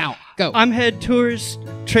 Go, now, go. I'm head tourist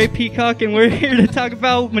Trey Peacock, and we're here to talk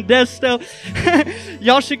about Modesto.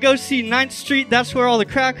 Y'all should go see 9th Street. That's where all the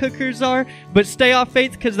crack hookers are. But stay off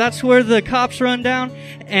 8th because that's where the cops run down.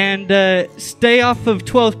 And stay off of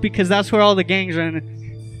 12th because that's where all the gangs run.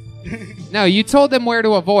 No, you told them where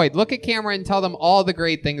to avoid. Look at camera and tell them all the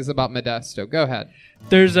great things about Modesto. Go ahead.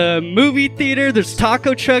 There's a movie theater. There's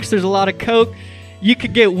taco trucks. There's a lot of coke. You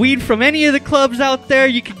could get weed from any of the clubs out there.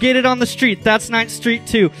 You could get it on the street. That's 9th Street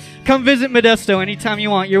too. Come visit Modesto anytime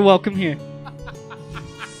you want. You're welcome here.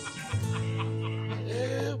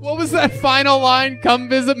 What was that final line? Come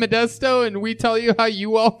visit Modesto and we tell you how you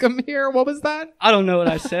welcome here. What was that? I don't know what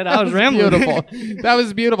I said. I was rambling. Beautiful. That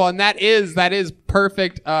was beautiful. And that is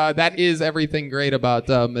perfect. That is everything great about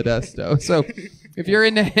Modesto. So if you're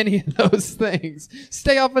into any of those things,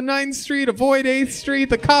 stay off of 9th Street, avoid 8th Street.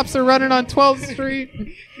 The cops are running on 12th Street.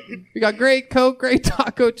 We got great coke, great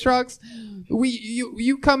taco trucks.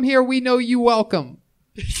 You come here, we know you welcome.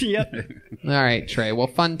 Yep. All right, Trey. Well,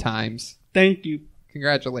 fun times. Thank you.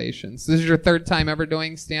 Congratulations. This is your 3rd time ever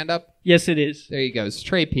doing stand-up? Yes, it is. There you go. It's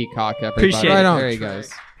Trey Peacock, everybody. Appreciate it. Right on, there he goes.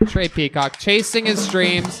 Trey Peacock, chasing his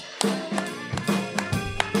dreams.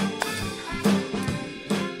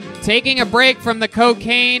 Taking a break from the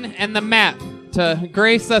cocaine and the meth to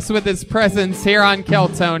grace us with his presence here on Kill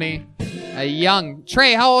Tony. A young...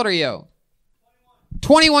 Trey, how old are you?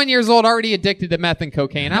 21 years old, already addicted to meth and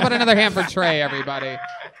cocaine. How about another hand for Trey, everybody?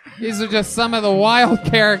 These are just some of the wild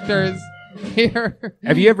characters here.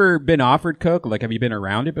 Have you ever been offered coke? Like, have you been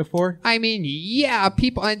around it before? I mean, yeah,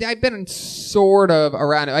 people. I've been sort of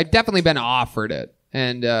around it. I've definitely been offered it,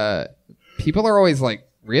 and people are always like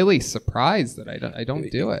really surprised that I don't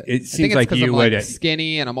do it. It I seems think it's like 'cause you I'm would. like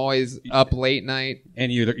skinny, and I'm always up late night. And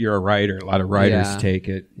you're a writer. A lot of writers Yeah. take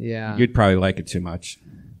it. Yeah. You'd probably like it too much.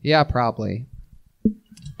 Yeah, probably.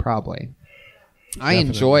 I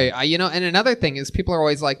enjoy. And another thing is, people are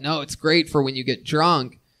always like, "No, it's great for when you get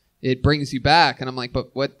drunk. It brings you back." And I'm like,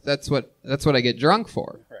 "But what? That's what I get drunk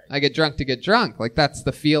for. Right. I get drunk to get drunk. Like that's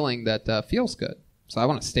the feeling that feels good. So I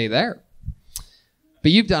want to stay there."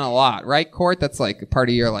 But you've done a lot, right, Cort? That's like part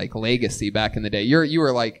of your like legacy back in the day. You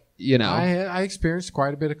were like, I experienced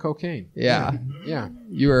quite a bit of cocaine. Yeah. Yeah.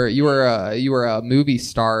 You were a movie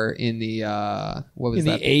star in the what was in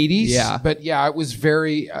that? the 80s. Yeah. But yeah, it was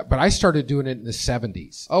very. But I started doing it in the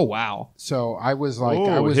 70s. Oh wow. So I was like, Oh,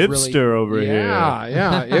 I was hipster really, over here.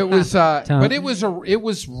 Yeah. It was, but it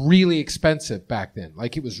was really expensive back then.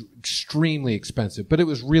 Like it was extremely expensive, but it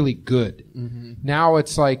was really good. Mm-hmm. Now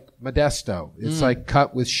it's like Modesto. It's like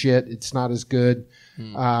cut with shit. It's not as good.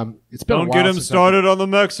 It's been a Don't while get him since started on the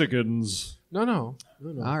Mexicans. No.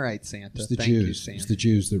 All right, Santa. It's the Thank you, Jews. Santa. It's the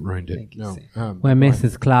Jews that ruined it. Thank you, No. Santa. When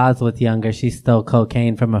Mrs. Claus was younger, she stole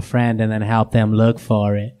cocaine from a friend and then helped them look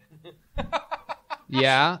for it.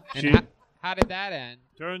 Yeah. And She- how did that end?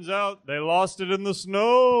 Turns out they lost it in the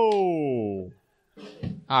snow.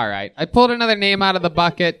 All right. I pulled another name out of the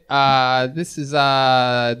bucket. This is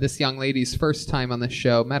this young lady's first time on the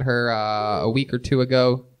show. Met her a week or two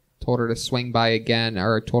ago. Told her to swing by again,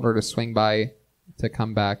 or told her to swing by to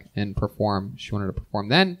come back and perform. She wanted to perform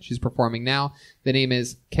then. She's performing now. The name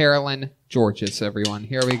is Carolyn Georges, everyone.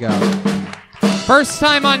 Here we go. First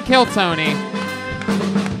time on Kill Tony.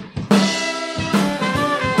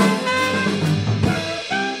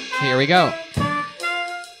 Here we go.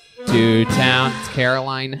 To town. It's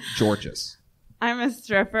Caroline Georges. I'm a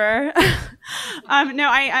stripper.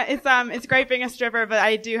 It's great being a stripper, but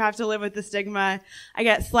I do have to live with the stigma. I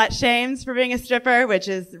get slut shamed for being a stripper, which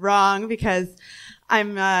is wrong because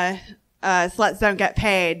sluts don't get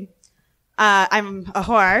paid. I'm a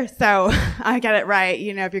whore, so I get it right.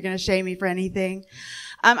 If you're going to shame me for anything.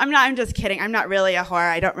 I'm just kidding. I'm not really a whore.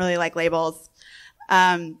 I don't really like labels.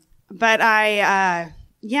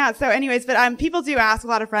 People do ask, a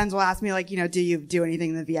lot of friends will ask me, like, do you do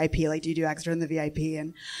anything in the VIP? Like, do you do extra in the VIP?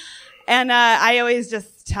 And And I always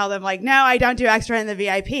just tell them like, no, I don't do extra in the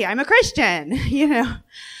VIP. I'm a Christian, you know.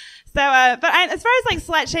 So, as far as like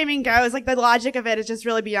slut shaming goes, like the logic of it is just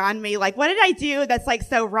really beyond me. Like, what did I do that's like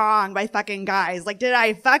so wrong by fucking guys? Like, did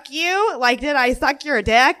I fuck you? Like, did I suck your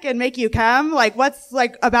dick and make you come? Like, what's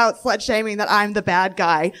like about slut shaming that I'm the bad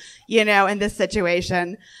guy, you know, in this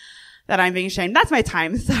situation that I'm being shamed? That's my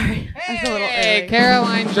time. Sorry. That's a little early.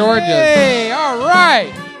 Caroline Georges. Hey, all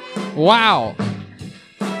right. Wow.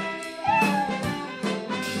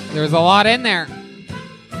 There's a lot in there.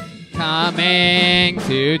 Coming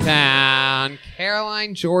to town.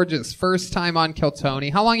 Caroline Georges, first time on Kill Tony.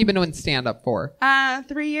 How long have you been doing stand-up for?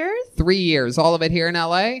 3 years. 3 years. All of it here in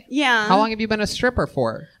L.A.? Yeah. How long have you been a stripper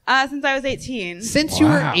for? Since I was 18. Since you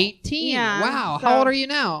were 18? Yeah. Wow. So How old are you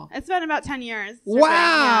now? It's been about 10 years.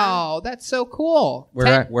 Wow. That's so cool. Where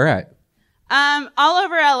at? All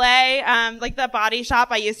over LA, like the body shop.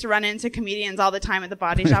 I used to run into comedians all the time at the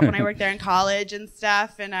body shop when I worked there in college and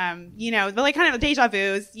stuff. And, you know, but like kind of deja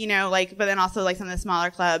vus, you know, like, but then also like some of the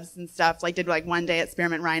smaller clubs and stuff. Like did like one day at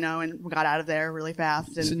Spearmint Rhino and got out of there really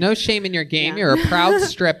fast. And So no shame in your game. You're a proud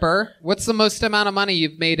stripper. What's the most amount of money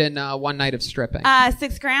you've made in one night of stripping?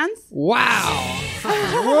 $6,000. Wow.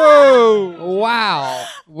 Whoa. Wow.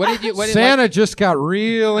 What did you? Santa just got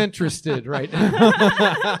real interested right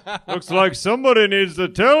now. Looks like somebody needs to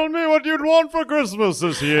tell me what you'd want for Christmas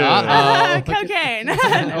this year. Cocaine.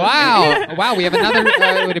 Wow. Wow. We have another,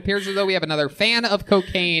 it appears as though we have another fan of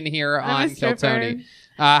cocaine here on Kill Tony.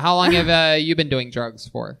 How long have you been doing drugs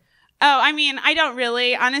for? Oh, I mean, I don't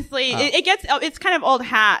really. Honestly, it's kind of old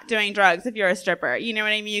hat doing drugs if you're a stripper. You know what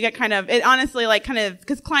I mean? You get kind of, it honestly like kind of,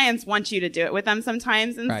 because clients want you to do it with them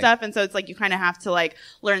sometimes and stuff. And so it's like you kind of have to like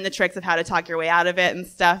learn the tricks of how to talk your way out of it and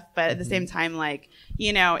stuff. But at the same time, like,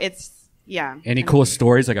 you know, it's, yeah. Any cool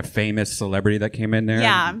stories, like a famous celebrity that came in there?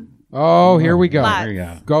 Yeah. Oh, here we go. Lots. Here you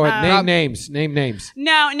go. Go ahead. Name names. Name names.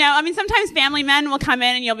 No. I mean, sometimes family men will come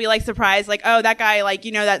in and you'll be like surprised, like, oh, that guy, like,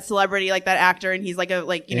 you know, that celebrity, like that actor, and he's like has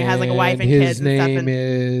like a wife and kids and stuff. His name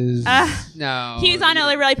is. No. He's on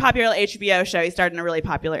a really popular HBO show. He started in a really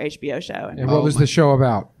popular HBO show. And what was the show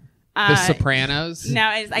about? The Sopranos. No,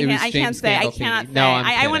 I can't say. I cannot say. No,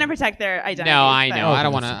 I want to protect their identity. No, I know. I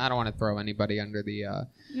don't want to throw anybody under the.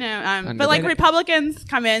 But like Republicans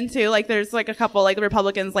come in too. Like there's like a couple like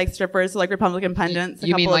Republicans like strippers, so like Republican pundits.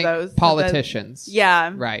 You mean of like those, politicians?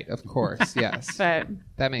 Yeah. Right. Of course. Yes. But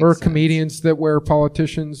that makes or sense. comedians that wear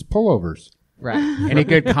politicians' pullovers. Right. Any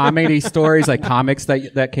good comedy stories, like comics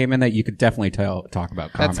that came in that you could definitely talk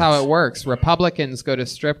about? Comics. That's how it works. Republicans go to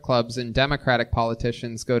strip clubs, and Democratic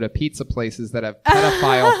politicians go to pizza places that have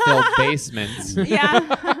pedophile-filled basements.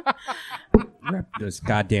 Yeah. Those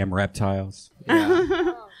goddamn reptiles.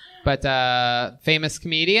 Yeah. But famous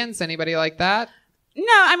comedians, anybody like that? No,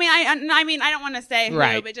 I mean, I don't want to say who,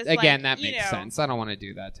 Right. but just Again, like, that makes sense. I don't want to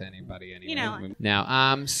do that to anybody anyway. You know.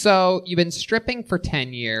 Now, so you've been stripping for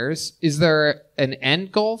 10 years. Is there an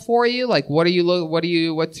end goal for you? Like, what are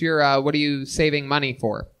you saving money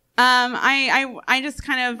for? I just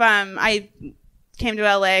kind of, I came to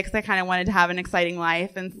LA because I kind of wanted to have an exciting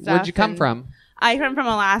life and stuff. Where'd you come from? I come from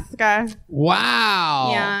Alaska. Wow.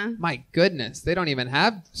 Yeah. My goodness. They don't even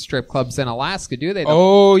have strip clubs in Alaska, do they?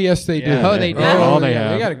 Oh, yes, they do. Yeah. Oh, they do. Oh, they yeah.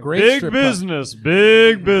 have. They got a great Big strip business.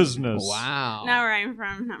 Big business. Wow. Not where I'm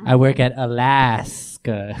from. No. I work at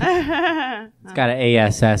Alaska. It's got an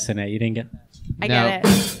ASS in it. You didn't get that? I get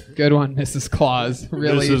it. Good one, Mrs. Claus.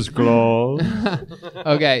 Really? Mrs. Claus.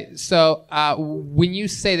 Okay, so when you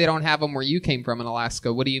say they don't have them where you came from in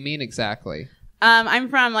Alaska, what do you mean exactly? I'm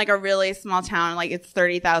from like a really small town, like it's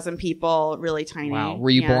 30,000 people, really tiny. Wow. Were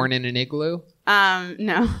you born in an igloo? No,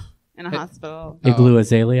 in a hospital. Igloo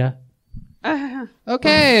azalea.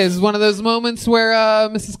 Okay, it's one of those moments where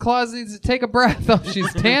Mrs. Claus needs to take a breath. Oh,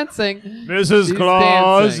 she's dancing. Mrs.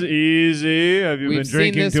 Claus, dancing. Easy. Have you We've been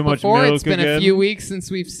drinking seen this too much before. milk It's been again? a few weeks since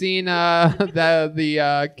we've seen that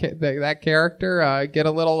character get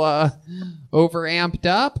a little overamped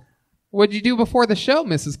up. What'd you do before the show,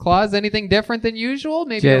 Mrs. Claus? Anything different than usual?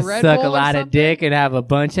 Maybe Just a Red suck Bull a or lot something? of dick and have a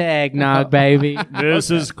bunch of eggnog, baby.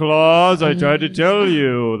 Mrs. Claus, I tried to tell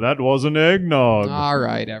you that wasn't eggnog. All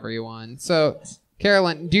right, everyone. So,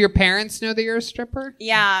 Carolyn, do your parents know that you're a stripper?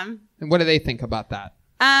 Yeah. And what do they think about that?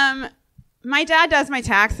 My dad does my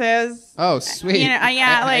taxes. Oh, sweet. You know,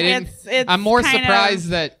 yeah, like it's. I'm more kind surprised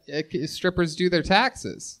that strippers do their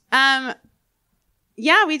taxes.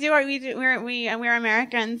 Yeah, we do. We're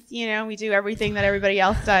Americans. You know, we do everything that everybody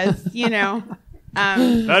else does. You know.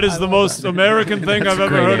 That is the most American thing I've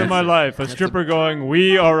ever heard in my life. A stripper going,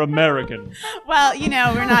 "We are American." Well,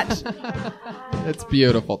 we're not. That's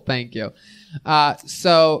beautiful. Thank you.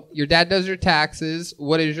 So your dad does your taxes.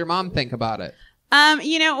 What does your mom think about it?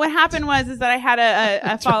 What happened is that I had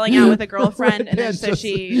a falling out with a girlfriend, and then so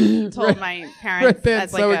she told my parents.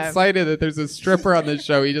 Redban's so excited that there's a stripper on the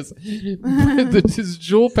show. He just his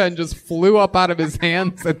jewel pen just flew up out of his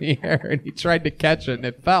hands in the air, and he tried to catch it, and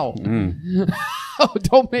it fell. Oh,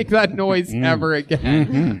 don't make that noise ever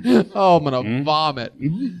again. Oh, I'm gonna vomit.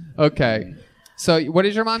 Okay. So what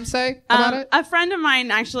did your mom say about it? A friend of mine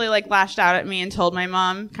actually lashed out at me and told my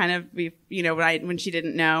mom kind of when she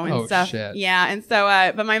didn't know and stuff. Shit. Yeah, and so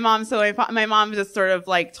but my mom my mom just sort of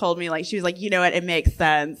told me she was like, you know what, it makes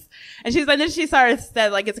sense. And she's like, then she sort of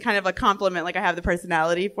said it's kind of a compliment, I have the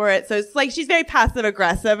personality for it. So it's she's very passive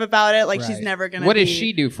aggressive about it. She's never gonna. What does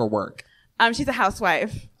she do for work? She's a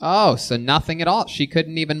housewife. Oh, so nothing at all. She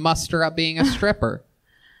couldn't even muster up being a stripper.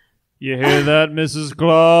 You hear that, Mrs.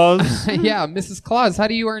 Claus? Yeah, Mrs. Claus, how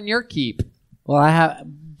do you earn your keep? Well,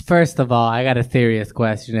 first of all, I got a serious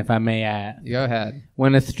question, if I may ask. Go ahead.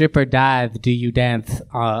 When a stripper dies, do you dance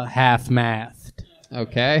half-mast?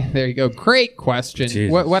 Okay, there you go. Great question.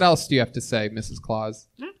 What else do you have to say, Mrs. Claus?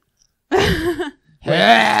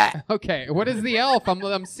 Okay, what is the elf?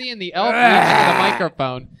 I'm seeing the elf reaching for the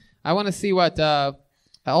microphone. I want to see what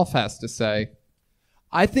elf has to say.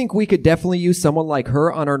 I think we could definitely use someone like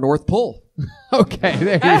her on our North Pole. Okay,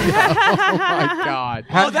 there you go. Oh, my God.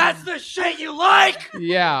 Oh, that's the shit you like?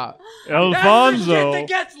 Yeah. Alfonso. That's the shit that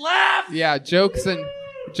gets laughed? Yeah, jokes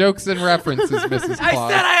and references, Mrs. Claus. I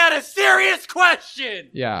said I had a serious question.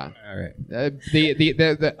 Yeah. All right.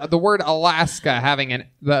 The word Alaska having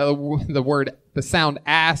the sound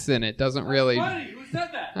ass in it doesn't really. Funny. Who said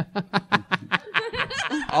that?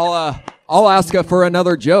 I'll ask her for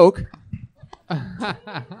another joke.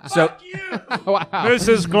 So, wow.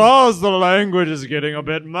 Mrs. Claus, the language is getting a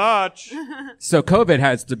bit much. So COVID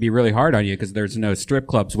has to be really hard on you because there's no strip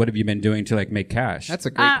clubs. What have you been doing to make cash? That's a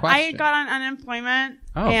great question. I got on unemployment,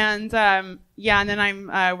 and and then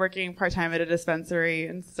I'm working part time at a dispensary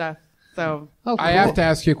and stuff. So cool. I have to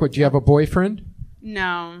ask you a question. Do you have a boyfriend?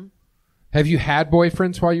 No. Have you had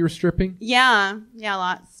boyfriends while you were stripping? Yeah,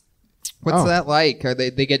 lots. What's that like? Are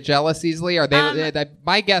they get jealous easily? Are they?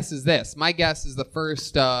 My guess is this. My guess is the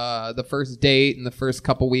first date and the first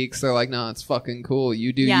couple weeks they're like, no, it's fucking cool.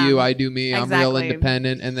 You do you, I do me. Exactly. I'm real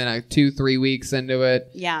independent. And then 2-3 weeks into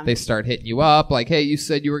it, they start hitting you up like, hey, you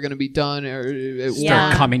said you were going to be done. Or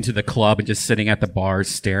start coming to the club and just sitting at the bar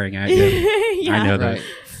staring at you. I know that.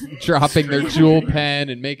 Dropping their jewel pen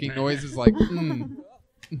and making noises like,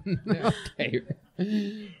 Okay.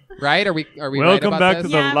 Right? Are we Welcome right about back this? to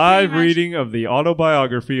the live reading of the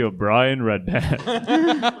autobiography of Brian Redban.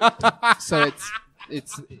 So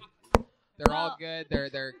it's they're all good.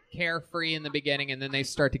 They're carefree in the beginning, and then they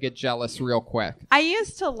start to get jealous real quick. I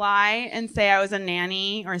used to lie and say I was a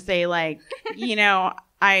nanny, or say I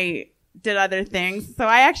did other things. So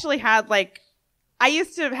I actually had I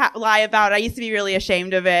used to lie about it. I used to be really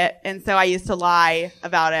ashamed of it, and so I used to lie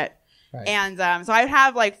about it. Right. And so I would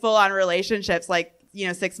have full on relationships,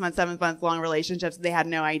 6 months, 7 months long relationships. They had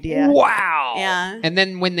no idea. Wow. Yeah. And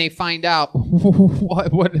then when they find out,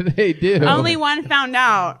 what do they do? Only one found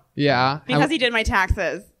out. Yeah. Because he did my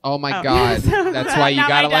taxes. Oh my God. That's why you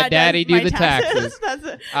gotta let Daddy do the taxes.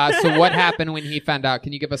 So what happened when he found out?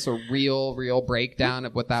 Can you give us a real breakdown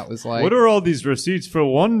of what that was like? What are all these receipts for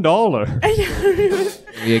 $1?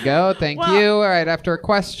 There you go. Thank you. All right. After a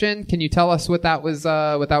question, can you tell us what that was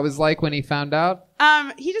like when he found out?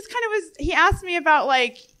 He just kind of he asked me about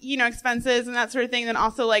expenses and that sort of thing. Then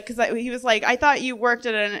also cause he was like, I thought you worked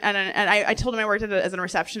and I told him I worked as a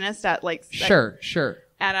receptionist at Sure.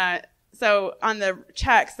 And so on the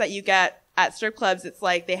checks that you get at strip clubs, it's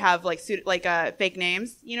they have fake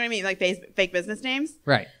names. You know what I mean? Fake business names.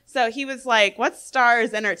 Right. So he was like, what's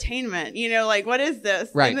Stars Entertainment? What is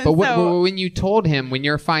this? Right. But when you told him, when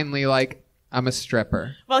you're finally I'm a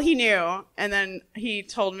stripper. Well, he knew, and then he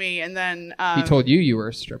told me, and then he told you were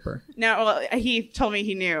a stripper. No, well, he told me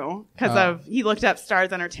he knew because he looked up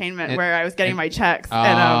Stars Entertainment where I was getting my checks,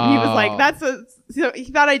 and he was like, so he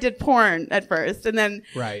thought I did porn at first, and then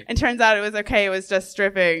it turns out it was okay, it was just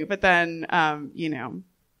stripping, but then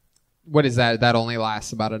What is that? That only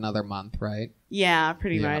lasts about another month, right? Yeah,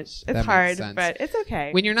 pretty much. It's hard, but it's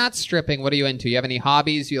okay. When you're not stripping, what are you into? You have any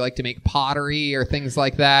hobbies? You like to make pottery or things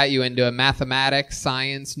like that? You into mathematics,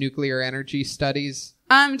 science, nuclear energy studies?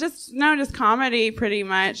 Just comedy pretty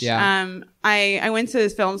much. Yeah. I went to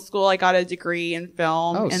film school. I got a degree in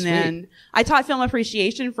film. Oh, and sweet. then I taught film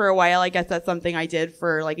appreciation for a while. I guess that's something I did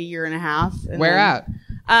for like a year and a half. And Where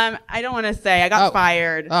then, at? I don't want to say. I got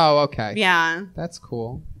fired. Oh, okay. Yeah. That's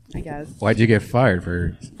cool. I guess. Why'd you get fired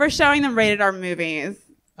for? For showing them rated R movies.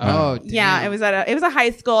 Oh, Yeah, damn. it was a high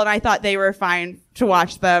school, and I thought they were fine to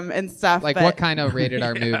watch them and stuff. Like, but what kind of rated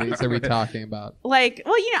R movies are we talking about? Like,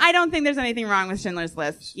 well, I don't think there's anything wrong with Schindler's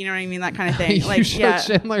List. You know what I mean? That kind of thing. You Like, showed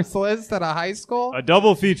Schindler's List at a high school? A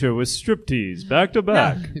double feature with striptease back to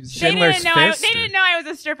back. They didn't know I was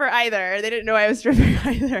a stripper either. They didn't know I was stripping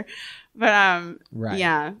either. But Right.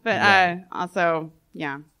 yeah. But Right. also,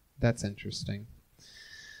 yeah. That's interesting.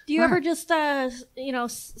 Do you ever just,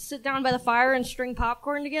 sit down by the fire and string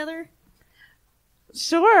popcorn together?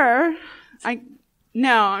 Sure.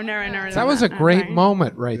 No, I've never done That was a great Okay.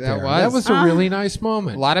 moment right That there. was. That was a really nice A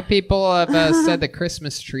moment. lot of people have said that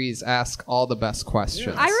Christmas trees ask all the best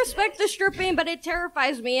questions. I respect the stripping, but it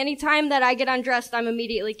terrifies me. Anytime that I get undressed, I'm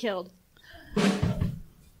immediately killed.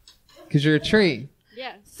 Because you're a tree.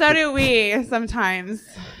 Yeah. So do we sometimes.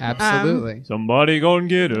 Absolutely. Somebody gonna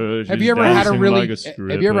get her. Have She's you ever had a dancing really like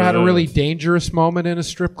a Have you ever had a stripper. really dangerous moment in a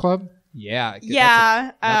strip club? Yeah.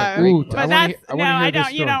 Yeah. another great Ooh, But I wanna that's hear- I no, wanna hear I this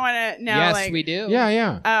don't. You story. don't want to. No. Yes, like, we do. Yeah,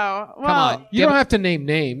 yeah. Oh well. Come on. You don't have to name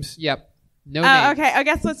names. Yep. No Oh, names. okay. I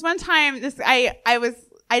guess this one time,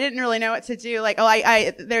 I didn't really know what to do. Like,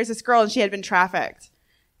 there's this girl and she had been trafficked,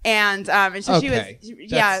 and so she was, Okay.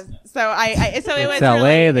 yeah. So so it was It's LA.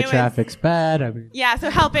 really, The it was- traffic's bad. I mean, yeah. So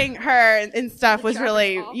helping her and stuff was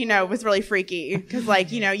really, was really freaky because,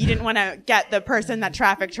 like, you didn't want to get the person that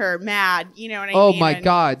trafficked her mad. You know what I Oh mean? my And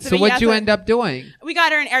God. So yeah, what'd you end up doing? We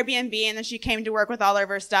got her an Airbnb, and then she came to work with all of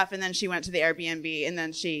her stuff, and then she went to the Airbnb, and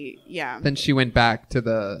then Then she went back to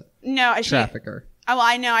the trafficker. Oh, well,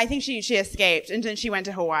 I know. I think she escaped, and then she went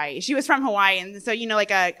to Hawaii. She was from Hawaii, and so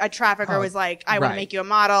like a trafficker was like, "I want right. to make you a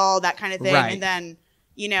model," that kind of thing, Right. and then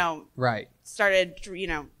Right. started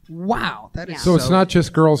Wow, that is So it's not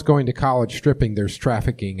just girls going to college stripping. There's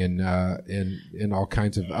trafficking and all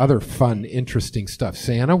kinds of other fun, interesting stuff.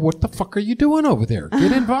 Santa, what the fuck are you doing over there?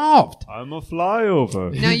 Get involved. I'm a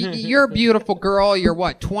flyover. Now you're a beautiful girl. You're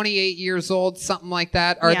what, 28 years old, something like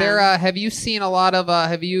that. Are Yeah. there? Have you seen a lot of?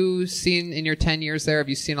 Have you seen in your 10 years there? Have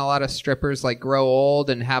you seen a lot of strippers like grow old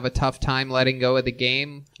and have a tough time letting go of the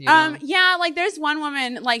game? You know? Yeah, like there's one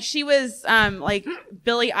woman, like she was like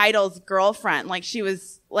Billy Idol's girlfriend. Like she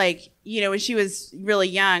was like, when she was really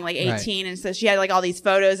young, like 18, and so she had like all these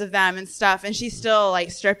photos of them and stuff, and she's still like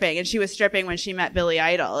stripping, and she was stripping when she met Billy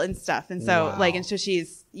Idol and stuff, and so Wow. and so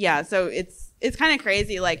she's so it's kind of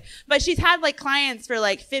crazy, like, but she's had like clients for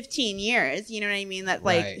like 15 years, you know what I mean? That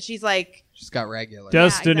like Right. she's like, She's got regular.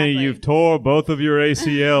 Destiny, exactly. you've tore both of your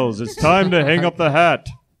ACLs. It's time to hang up the hat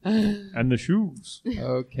and the shoes.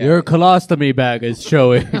 Okay. your colostomy bag is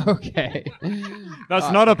showing. Okay. That's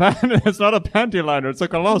not a It's not a panty liner. It's a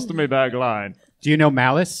colostomy bag line. Do you know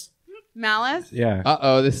Malice? Malice. Yeah.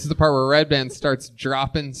 Uh-oh, this is the part where Redban starts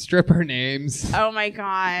dropping stripper names. Oh my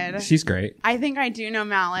god, She's great. I think I do know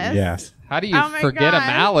Malice. Yes. How do you Oh my forget God. a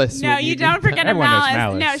Malice? No, when you meet don't forget a Everyone knows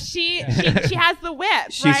Malice. Malice. No, she has the whip.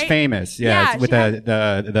 She's right? famous. Yeah, with she has-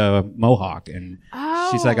 the mohawk, and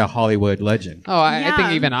she's like a Hollywood legend. Oh, I think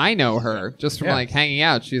Yeah. even I know her just from Yeah. like hanging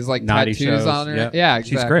out. She's like Naughty tattoos shows, on her. yep. Yeah,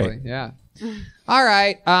 She's exactly. great. Yeah. All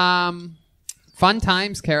right. Fun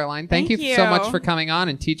times, Caroline. Thank Thank you so much you. for coming on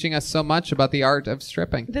and teaching us so much about the art of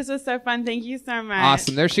stripping. This was so fun. Thank you so much.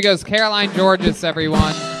 Awesome. There she goes, Caroline Georges,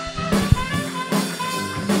 everyone.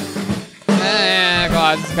 Santa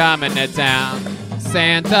Claus is coming to town.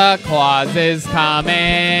 Santa Claus is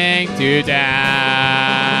coming to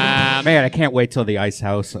town. Man, I can't wait till the ice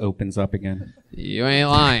house opens up again. You ain't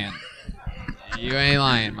lying. You ain't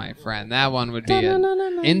lying, my friend. That one would be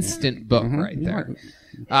an instant book right there.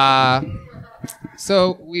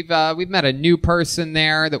 So we've met a new person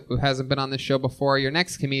there that hasn't been on the show before. Your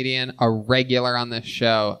next comedian, a regular on this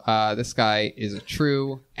show. This guy is a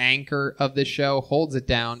true anchor of the show, holds it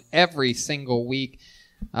down every single week.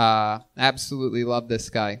 Absolutely love this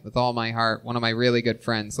guy with all my heart. One of my really good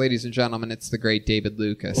friends. Ladies and gentlemen, it's the great David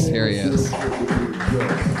Lucas. Here he is.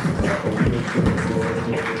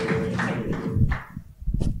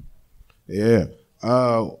 Yeah.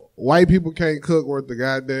 White people can't cook worth the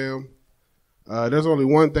goddamn. There's only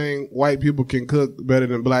one thing white people can cook better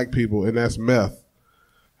than black people, and that's meth.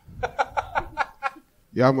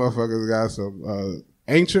 Y'all motherfuckers got some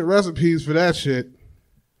ancient recipes for that shit.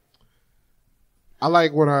 I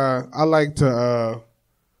like to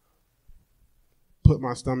put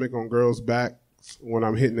my stomach on girls' backs when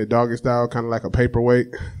I'm hitting the doggy style, kind of like a paperweight.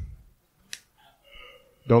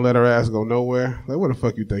 Don't let her ass go nowhere. Like, where the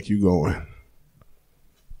fuck you think you going?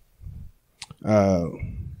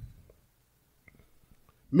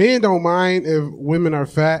 Men don't mind if women are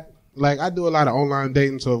fat. Like, I do a lot of online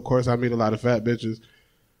dating, so of course I meet a lot of fat bitches.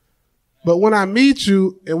 But when I meet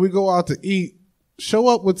you and we go out to eat, show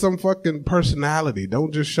up with some fucking personality.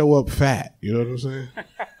 Don't just show up fat. You know what I'm saying?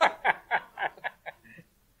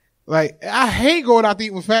 Like, I hate going out to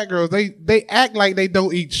eat with fat girls. They act like they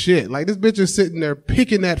don't eat shit. Like, this bitch is sitting there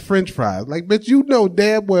picking at french fries. Like, bitch, you know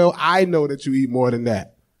damn well I know that you eat more than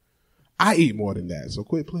that. I eat more than that, so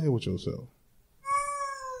quit playing with yourself.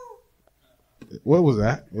 What was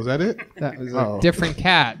that? Was that it? That was a different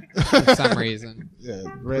cat for some reason. Yeah,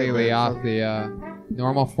 completely off the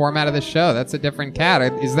normal format of the show. That's a different cat.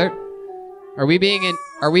 Is there? Are we being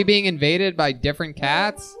invaded by different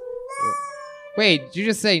cats? Wait, did you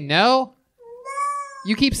just say no?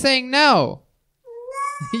 You keep saying no.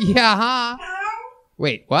 Yeah, huh?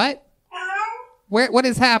 Wait, what? What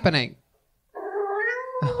is happening?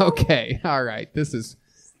 Okay, all right. This is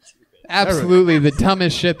absolutely the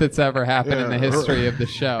dumbest shit that's ever happened in the history of the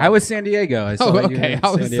show. I was San Diego. I saw okay. I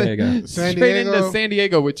was San Diego. Straight into San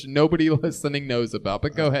Diego, which nobody listening knows about.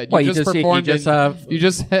 But go ahead. What, you just performed. You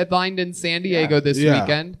just headlined in San Diego this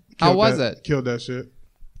weekend. How was it? Killed that shit.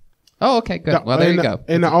 Oh, okay, good. Well, there you go.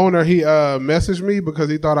 And the owner, he messaged me because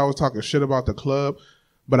he thought I was talking shit about the club,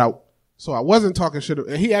 but I wasn't talking shit.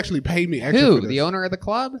 And he actually paid me extra. Who? For this. The owner of the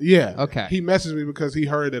club? Yeah. Okay. He messaged me because he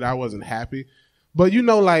heard that I wasn't happy, but you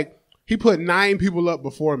know, like, he put 9 people up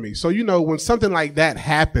before me. So, you know, when something like that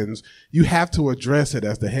happens, you have to address it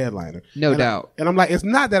as the headliner. No doubt. And I'm like, it's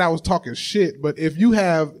not that I was talking shit, but if you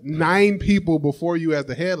have 9 people before you as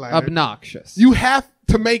the headliner. Obnoxious. You have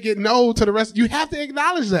to make it known to the rest. You have to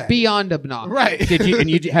acknowledge that. Beyond obnoxious. Right. And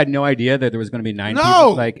you had no idea that there was going to be 9 No.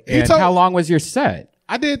 people? Like, and how long was your set?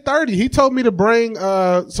 I did 30. He told me to bring,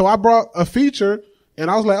 so I brought a feature,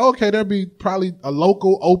 and I was like, okay, there'll be probably a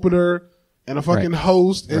local opener and a fucking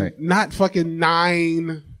host, and not fucking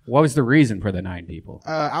 9. What was the reason for the 9 people?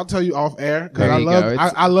 I'll tell you off air because There I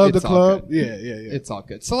love the it's all club. good. Yeah. It's all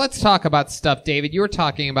good. So let's talk about stuff, David. You were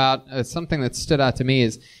talking about something that stood out to me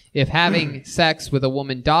is if having sex with a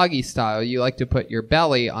woman doggy style, you like to put your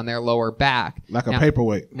belly on their lower back. Like a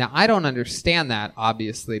paperweight. Now, I don't understand that,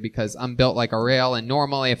 obviously, because I'm built like a rail, and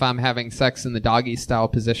normally if I'm having sex in the doggy style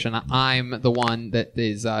position, I'm the one that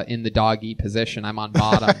is in the doggy position. I'm on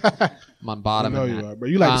bottom. I'm on bottom. We know you are, but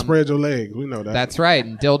you like to spread your legs. We know that. That's right.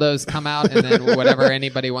 And dildos come out, and then whatever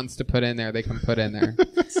anybody wants to put in there, they can put in there.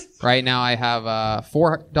 Right now, I have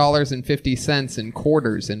 $4.50 in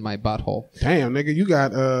quarters in my butthole. Damn, nigga, you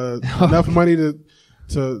got enough money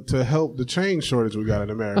to help the chain shortage we got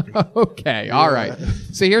in America. Okay, all right.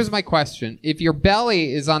 So here's my question. If your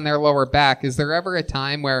belly is on their lower back, is there ever a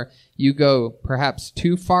time where you go perhaps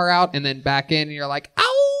too far out and then back in and you're like,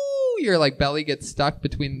 ow! Your like belly gets stuck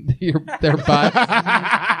between their butts?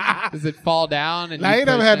 Does it fall down? And Nah, you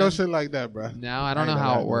never had no in? shit like that, bro. No, I don't know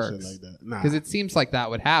how it works. Because it seems like that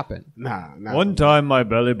would happen. Nah. One time my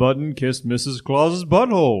belly button kissed Mrs. Claus's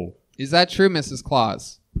butthole. Is that true, Mrs.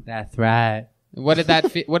 Claus? That's right. What did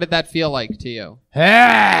that feel like to you?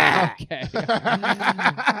 Okay.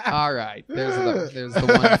 All right. There's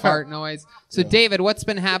the one fart noise. So, David, what's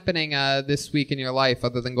been happening this week in your life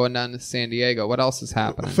other than going down to San Diego? What else is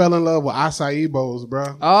happening? I fell in love with acai bowls,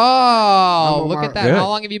 bro. Oh, look at that. Good. How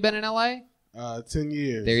long have you been in LA? 10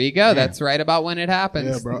 years. There you go. Yeah. That's right about when it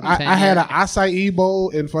happens. Yeah, bro. I had an acai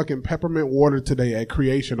bowl and fucking peppermint water today at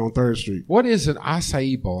Creation on 3rd Street. What is an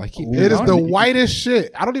acai bowl? It is the whitest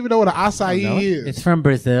shit. I don't even know what an acai is. It's from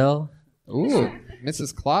Brazil. Ooh.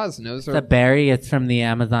 Mrs. Claus knows her. It's a berry. It's from the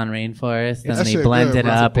Amazon rainforest, and they blend it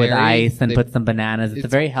up with ice and put some bananas. It's a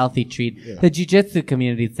very healthy treat. Yeah. The jiu-jitsu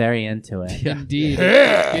community is very into it. Indeed.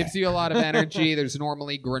 Yeah. It gives you a lot of energy. There's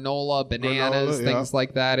normally granola, bananas, things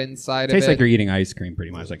like that inside of it. Tastes like you're eating ice cream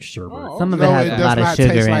pretty much, like sherbet. Some of it has a lot of sugar in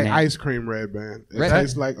it. It does not taste like ice cream, Redban. It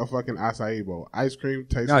tastes like a fucking acai bowl. Ice cream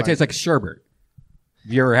tastes No, it tastes like sherbet.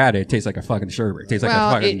 If you ever had it, it tastes like a fucking sherbet. It tastes like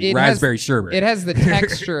a fucking raspberry sherbet. It has the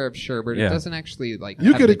texture of sherbet. It doesn't actually like.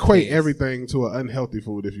 You could equate everything to an unhealthy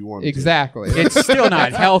food if you wanted exactly. to. It's still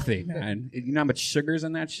not healthy, man. You know how much sugar's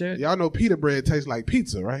in that shit? Y'all know pita bread tastes like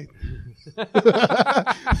pizza, right?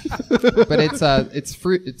 But it's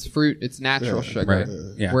fruit. It's natural sugar. Right.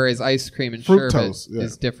 Yeah. Whereas ice cream and Fructose, sherbet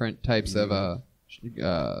is different types of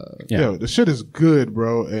Yo, the shit is good,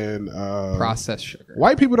 bro. And processed sugar.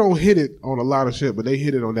 White people don't hit it on a lot of shit, but they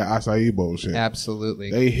hit it on that acai bowl shit.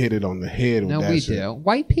 Absolutely. They hit it on the head with No, that we shit. do.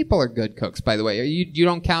 White people are good cooks, by the way. You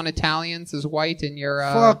don't count Italians as white in your...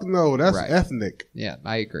 Fuck no, that's right. ethnic. Yeah,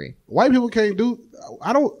 I agree. White people can't do...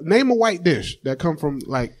 I don't... Name a white dish that come from,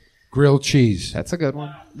 like... Grilled cheese. That's a good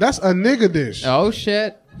one. That's a nigga dish. Oh,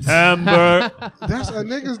 shit. Hamburger. That's a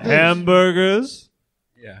nigga's dish. Hamburgers.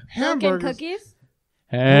 Milk and Hamburgers. cookies.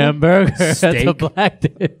 Hamburger. That's a Steak. black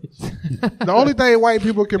dish. The only thing white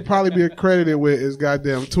people can probably be accredited with is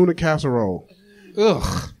goddamn tuna casserole.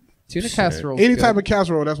 Ugh. Tuna casserole. Any type of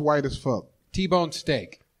casserole, that's white as fuck. T-bone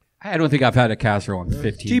steak. I don't think I've had a casserole in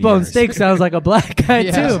 15 T-bone years. steak sounds like a black guy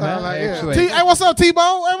Yeah, too, sounds man. like- Yeah. Actually. Hey, what's up,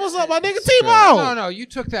 T-Bone? Hey, what's up, my nigga T-Bone? No, you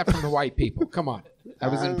took that from the white people. Come on. I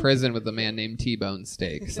was in prison with a man named T-Bone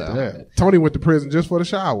Steak. So Yeah. Tony went to prison just for the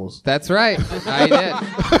showers. that's right. I did.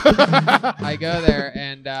 I go there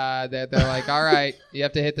and they're like, all right, you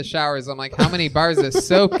have to hit the showers. I'm like, how many bars of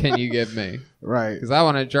soap can you give me? Right. Because I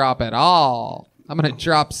want to drop it all. I'm going to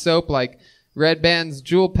drop soap like Redban's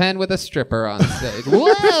jewel pen with a stripper on stage.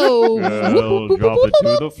 Whoa! Well, drop it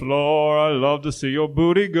to the floor. I love to see your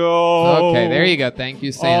booty go. Okay, there you go. Thank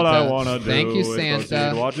you, Santa. All I wanna do Thank you, is Santa.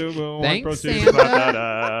 proceed, watch you move, and Thanks, proceed Santa. to clap that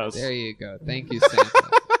ass. There you go. Thank you, Santa.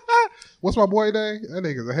 What's my boy name? That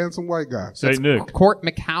nigga's a handsome white guy. Say Nick. Cort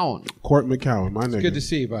McCown. Cort McCown, my nigga. Good to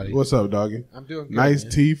see you, buddy. What's up, doggy? I'm doing good. Nice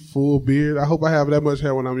man. teeth, full beard. I hope I have that much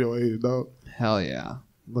hair when I'm your age, dog. Hell yeah.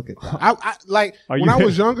 Look at that. I like Are when you- I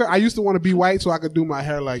was younger, I used to want to be white so I could do my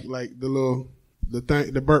hair like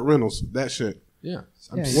the Burt Reynolds, that shit. Yeah.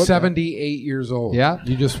 I'm Yeah, 78 years old. Yeah.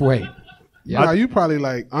 You just wait. Yeah. Nah, you probably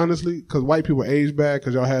like, honestly, because white people age bad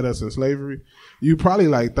because y'all had us in slavery. You probably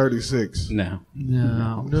like 36. No.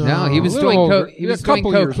 No, he was A little doing older. he was A doing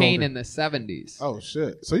couple years cocaine older. in the 70s. Oh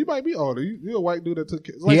shit! So you might be older. You're a white dude that took.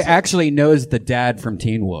 He actually knows the dad from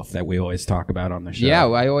Teen Wolf that we always talk about on the show. Yeah,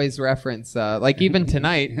 I always reference like even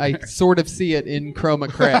tonight I sort of see it in Chroma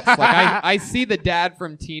Chris. Like I see the dad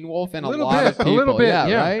from Teen Wolf in a lot of people. A little bit. Yeah,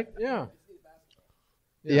 Yeah. right? Yeah.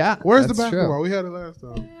 Yeah. Where's the that's basketball? true. We had it last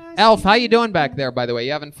time. Elf, how you doing back there, by the way?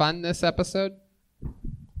 You having fun this episode?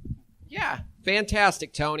 Yeah,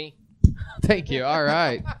 fantastic, Tony. Thank you. All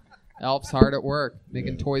right. Elf's hard at work,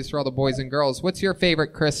 making toys for all the boys and girls. What's your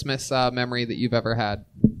favorite Christmas memory that you've ever had?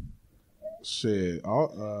 Shit.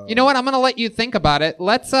 You know what? I'm going to let you think about it.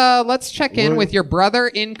 Let's check in with your brother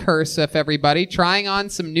in cursive, everybody, trying on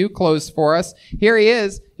some new clothes for us. Here he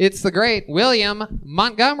is. It's the great William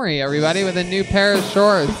Montgomery, everybody, with a new pair of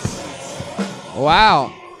shorts.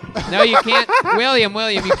 Wow. No, you can't. William,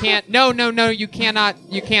 you can't. No, you cannot.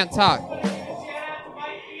 You can't talk.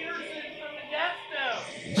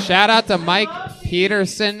 Shout out to Mike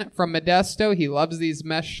Peterson from Modesto. He loves these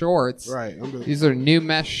mesh shorts. Right. These are new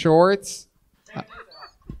mesh shorts.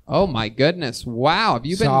 Oh my goodness! Wow, have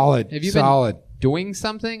you been Solid. Have you Solid. been doing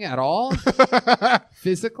something at all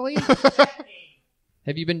physically?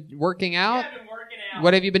 Have you been working out?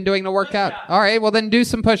 What have you been doing to work out? All right, well then do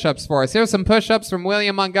some push-ups for us. Here's some push-ups from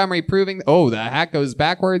William Montgomery proving. The hat goes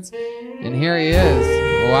backwards, and here he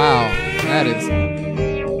is. Wow,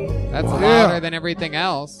 that's louder than everything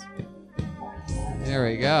else. There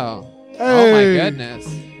we go. Oh my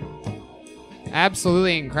goodness.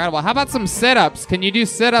 Absolutely incredible. How about some sit-ups? Can you do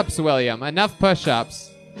sit-ups, William? Enough push-ups.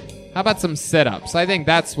 How about some sit-ups? I think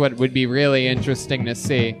that's what would be really interesting to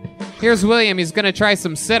see. Here's William. He's going to try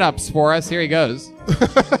some sit-ups for us. Here he goes.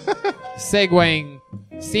 Segueing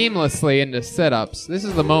seamlessly into sit-ups. This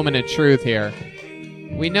is the moment of truth here.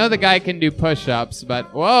 We know the guy can do push-ups,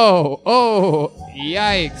 but whoa, oh,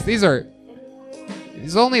 yikes.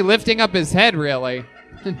 He's only lifting up his head, really.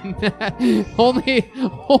 Hold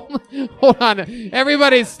on.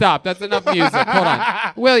 Everybody stop. That's enough music. Hold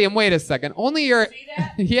on. William, wait a second. Only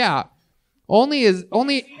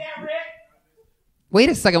Wait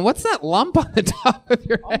a second. What's that lump on the top of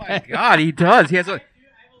your head? Oh my God, he does. He has a.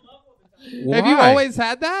 Have you always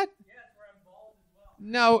had that?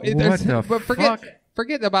 No, What the fuck?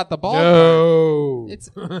 Forget about the ball. No. It's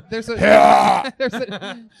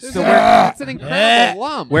an incredible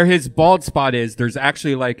lump. Where his bald spot is, there's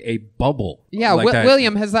actually like a bubble. Yeah, like that.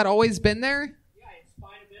 William, has that always been there? Yeah, it's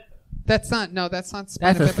spina bifida. That's not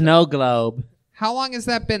spina That's a bifida. snow globe. How long has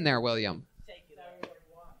that been there, William?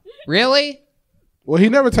 Really? Well, he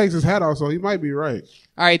never takes his hat off, so he might be right.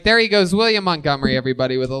 All right, there he goes, William Montgomery,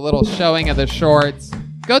 everybody, with a little showing of the shorts.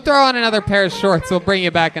 Go throw on another pair of shorts. We'll bring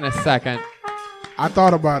you back in a second. I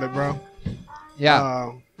thought about it, bro.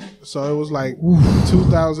 Yeah. So it was like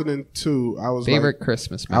 2002. I was Favorite like,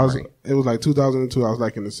 Christmas memory. It was like 2002. I was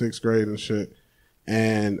like in the 6th grade and shit.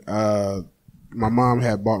 And my mom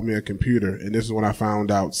had bought me a computer, and this is when I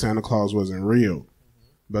found out Santa Claus wasn't real.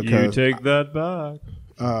 Because you take that back.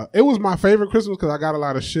 It was my favorite Christmas because I got a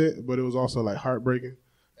lot of shit, but it was also like heartbreaking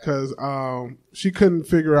because she couldn't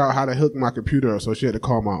figure out how to hook my computer up, so she had to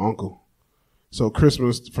call my uncle. So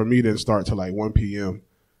Christmas for me didn't start till like 1 p.m.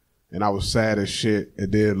 and I was sad as shit.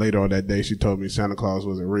 And then later on that day, she told me Santa Claus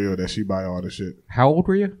wasn't real, that she buy all the shit. How old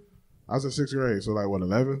were you? I was in 6th grade, so like what,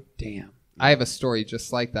 11? Damn. I have a story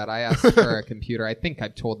just like that. I asked for a computer. I think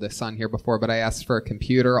I've told this on here before, but I asked for a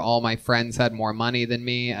computer. All my friends had more money than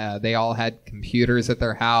me. They all had computers at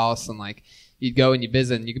their house, and like you'd go and you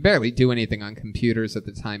visit, and you could barely do anything on computers at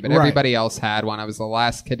the time, but everybody else had one. I was the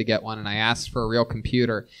last kid to get one, and I asked for a real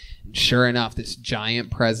computer. And sure enough, this giant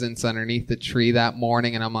presence underneath the tree that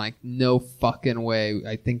morning, and I'm like, no fucking way.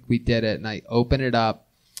 I think we did it. And I open it up,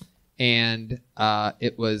 and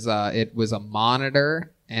it was a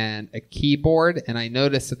monitor and a keyboard, and I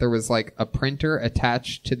noticed that there was like a printer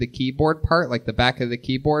attached to the keyboard part, like the back of the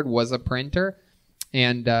keyboard was a printer,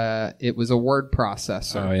 and it was a word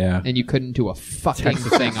processor. Oh, yeah. And you couldn't do a fucking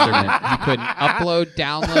thing on it. You couldn't upload,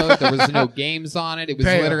 download. There was no games on it. It was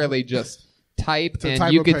literally just type,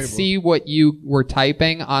 and you could see what you were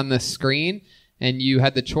typing on the screen, and you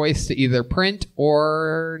had the choice to either print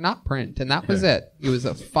or not print, and that was it. It was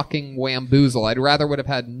a fucking whamboozle. I'd rather would have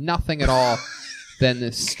had nothing at all than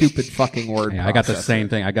this stupid fucking word processor. I got the same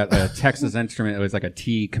thing. I got the Texas Instrument. It was like a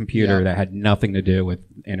T computer that had nothing to do with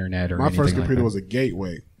internet or anything. My first computer like was a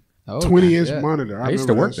Gateway. Oh, 20-inch monitor. I used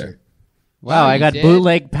to work there. Wow, I got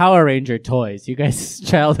bootleg Power Ranger toys. You guys'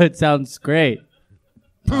 childhood sounds great.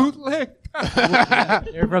 Bootleg.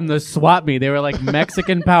 They're from the swap meet. They were like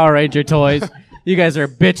Mexican Power Ranger toys. You guys are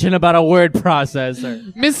bitching about a word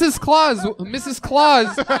processor. Mrs.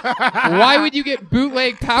 Claus, why would you get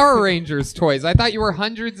bootleg Power Rangers toys? I thought you were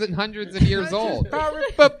hundreds and hundreds of years old.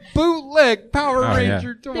 But bootleg Power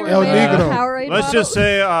Ranger toys. Let's just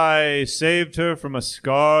say I saved her from a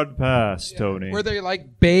scarred past, Tony. Were they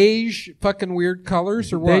like beige, fucking weird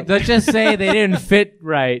colors or what? Let's just say they didn't fit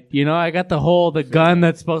right. You know, I got the gun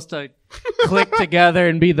that's supposed to click together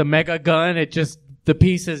and be the mega gun. It just... the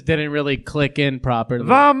pieces didn't really click in properly.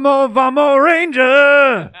 Vamos,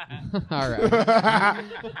 Ranger! All right.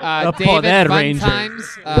 David, fun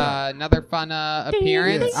times. Another fun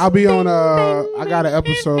appearance. I'll be on. I got an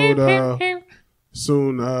episode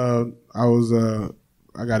soon. I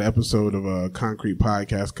got an episode of a Concrete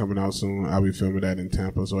Podcast coming out soon. I'll be filming that in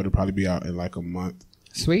Tampa, so it'll probably be out in like a month.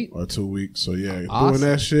 Sweet. Or 2 weeks. So yeah, awesome.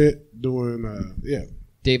 doing that shit.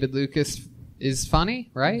 David Lucas is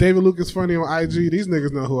funny, right? David Lucas funny on IG. These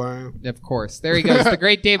niggas know who I am. Of course. There he goes. The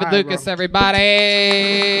great David Lucas,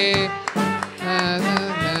 everybody.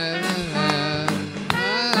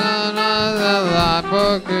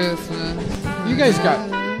 You guys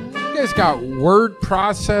got word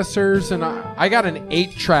processors, and I got an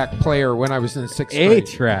 8-track player when I was in 6th grade.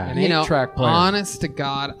 8-track. An 8-track player. Honest to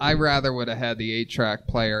God, I rather would have had the 8-track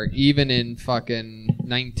player, even in fucking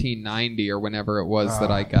 1990 or whenever it was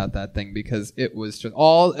that I got that thing, because it was just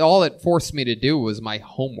all it forced me to do was my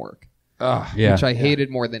homework, which I hated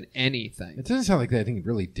more than anything. It doesn't sound like that thing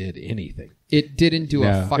really did anything. It didn't do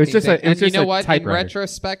a fucking thing. And you know what? In typewriter.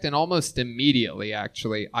 retrospect, and almost immediately,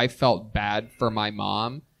 actually, I felt bad for my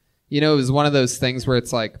mom. You know, it was one of those things where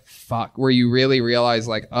it's like, fuck, where you really realize,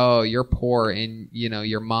 like, oh, you're poor, and, you know,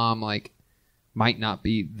 your mom, like, might not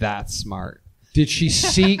be that smart. Could she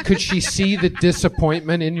see the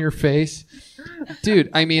disappointment in your face? Dude,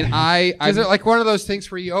 I mean, Is it like one of those things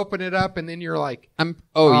where you open it up and then you're like,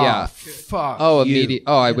 yeah. Fuck. Oh, immediate.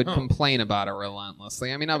 Oh, I would complain about it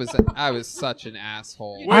relentlessly. I mean, I was such an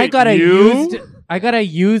asshole. I got a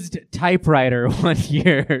used typewriter one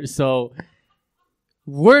year, so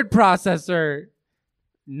word processor,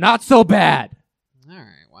 not so bad. All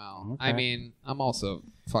right, well, okay. I mean, I'm also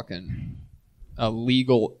fucking a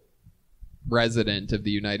legal resident of the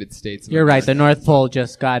United States. You're right. The North Pole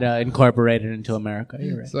just got incorporated into America.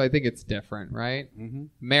 You're right. So I think it's different, right? Mm-hmm.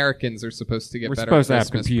 Americans are supposed to get better Christmas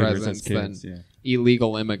presents than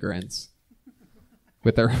illegal immigrants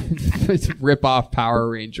with their rip-off Power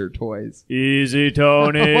Ranger toys. Easy,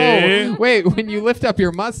 Tony. Oh, wait, when you lift up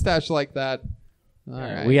your mustache like that. All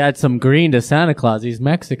right. We add some green to Santa Claus. He's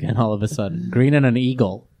Mexican all of a sudden. Green and an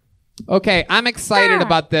eagle. Okay, I'm excited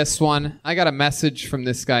about this one. I got a message from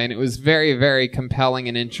this guy, and it was very, very compelling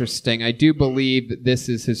and interesting. I do believe that this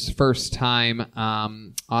is his first time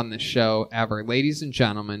on the show ever. Ladies and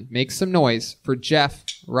gentlemen, make some noise for Jeff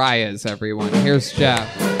Reyes, everyone. Here's Jeff.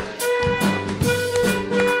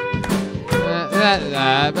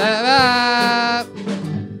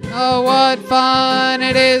 Oh, what fun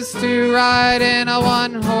it is to ride in a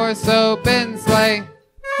one-horse open sleigh.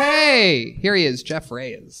 Hey, here he is, Jeff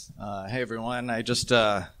Reyes. Hey everyone, I just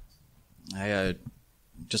got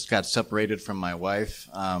separated from my wife.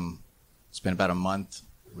 It's been about a month.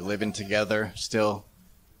 We're living together still.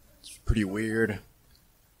 It's pretty weird.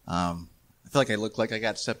 I feel like I look like I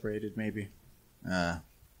got separated. Maybe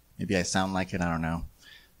I sound like it. I don't know.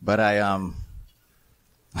 But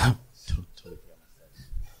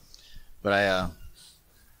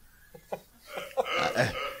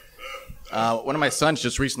one of my sons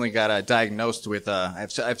just recently got diagnosed with. I have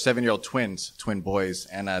 7-year-old twins, twin boys,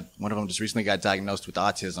 and one of them just recently got diagnosed with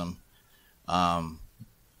autism.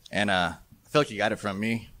 And I feel like he got it from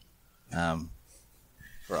me,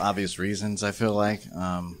 for obvious reasons. I feel like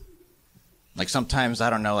sometimes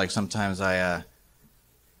I don't know. Like sometimes I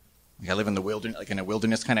live in the wilderness, like in a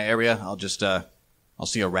wilderness kind of area. I'll just I'll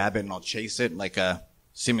see a rabbit and I'll chase it, like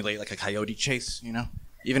simulate like a coyote chase, you know.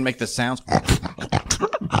 Even make the sounds.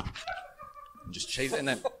 Just chase it,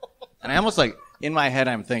 and I almost like in my head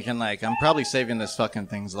I'm thinking like I'm probably saving this fucking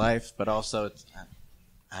thing's life, but also it's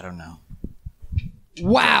I don't know.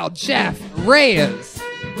 Wow, Jeff Reyes.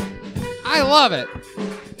 I love it.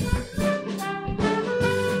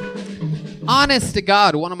 Honest to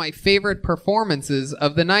God, one of my favorite performances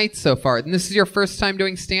of the night so far. And this is your first time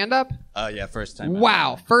doing stand-up? Yeah, first time.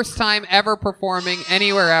 Wow, first time ever performing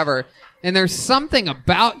anywhere ever. And there's something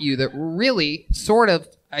about you that really sort of,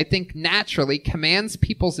 I think, naturally commands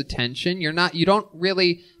people's attention. You don't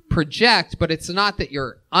really project, but it's not that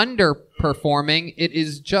you're underperforming. It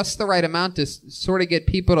is just the right amount to sort of get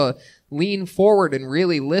people to lean forward and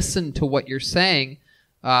really listen to what you're saying.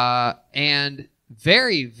 And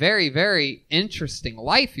very, very, very interesting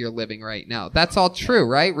life you're living right now. That's all true,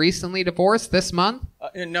 right? Recently divorced this month?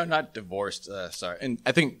 No, not divorced. Sorry. And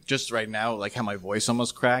I think just right now, like how my voice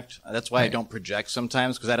almost cracked. That's why I don't project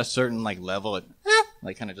sometimes, because at a certain like level, it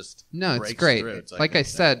like kind of just it's great. Through. It's like I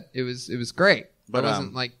said, it was great. But I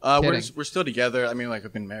wasn't like kidding. we're still together. I mean, like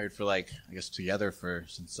we've been married for like I guess together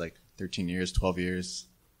since like 13 years, 12 years.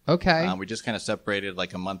 Okay. We just kind of separated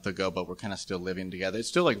like a month ago, but we're kind of still living together. It's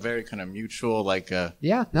still like very kind of mutual, like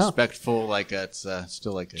respectful, like it's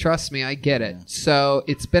still like. Trust me, I get it. So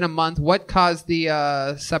it's been a month. What caused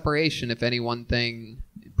the separation, if any one thing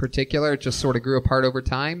in particular? It just sort of grew apart over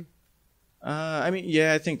time? I mean,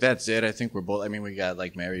 yeah, I think that's it. I think we're both. I mean, we got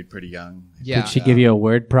like married pretty young. Yeah. Did she give you a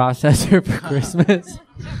word processor for Christmas?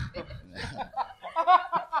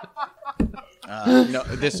 No,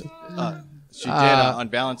 this. She did on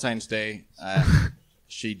Valentine's Day.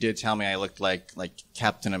 She did tell me I looked like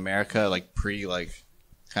Captain America, like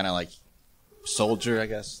kind of like soldier, I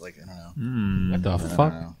guess. Like I don't know. What the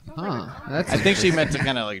fuck? That's I think she meant to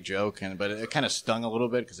kind of like joke, but it kind of stung a little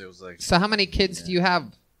bit because it was like. So how many kids do you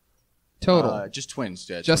have total? Just twins.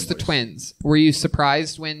 Yeah, just the twins. Were you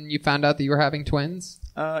surprised when you found out that you were having twins?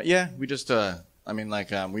 Yeah, we just. I mean,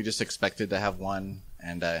 like we just expected to have one,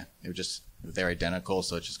 and they're identical,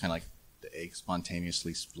 so it's just kind of like. Egg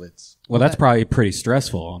spontaneously splits. Well, that's probably pretty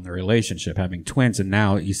stressful on the relationship, having twins, and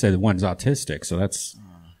now you said one's autistic, so that's...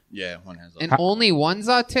 yeah, one has... And only one's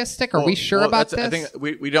autistic? Are we sure about this? I think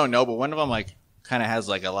we don't know, but one of them like kind of has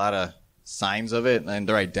like a lot of signs of it, and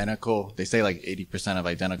they're identical. They say like 80% of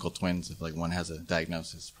identical twins, if like one has a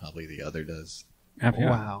diagnosis, probably the other does.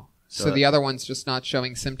 Wow. So the other one's just not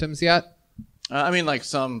showing symptoms yet? I mean, like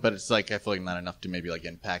some, but it's like I feel like not enough to maybe like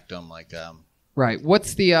impact them, like... Right.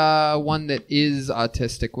 What's the one that is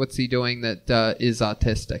autistic? What's he doing that is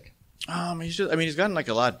autistic? He's gotten like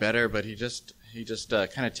a lot better, but he just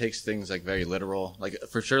kind of takes things like very literal. Like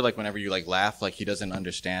for sure, like whenever you like laugh, like he doesn't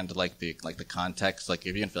understand like the context. Like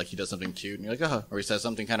if you feel like he does something cute and you're like, or he says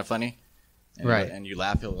something kind of funny, and you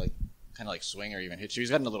laugh, he'll like kind of like swing or even hit you.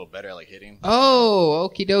 He's gotten a little better at like hitting. Oh,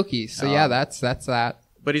 okie dokie. So yeah, that's that.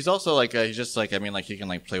 But he's also like he's just like he can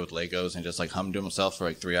like play with Legos and just like hum to himself for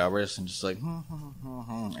like 3 hours and just like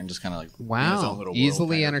and just kind of like wow, his own little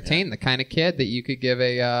easily entertained. The kind of kid that you could give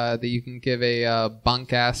a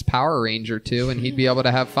bunk ass Power Ranger to, and he'd be able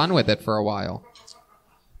to have fun with it for a while.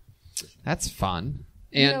 That's fun.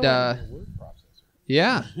 And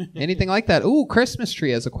yeah, anything like that. Ooh, Christmas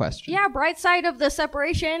tree has a question. Yeah, bright side of the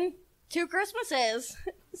separation, 2 Christmases.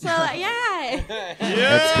 So yeah.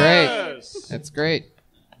 That's great. That's great.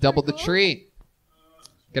 Double the tree.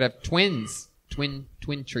 Could have twins. Twin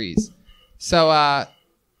trees. So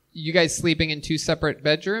you guys sleeping in 2 separate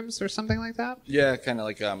bedrooms or something like that? Yeah, kind of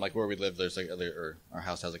like where we live. There's like our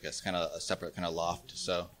house has like a kind of a separate kind of loft.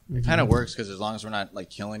 So it kind of works because as long as we're not like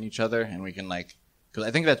killing each other and we can like, because I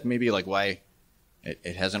think that's maybe like why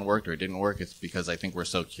it hasn't worked or it didn't work, it's because I think we're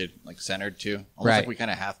so centered too. Almost Right. like we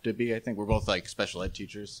kind of have to be. I think we're both like special ed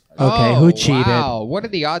teachers. Okay, who cheated? Wow, what are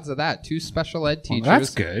the odds of that? 2 special ed teachers. Well,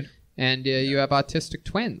 that's good. And you have autistic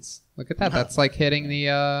twins. Look at that. That's like hitting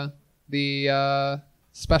the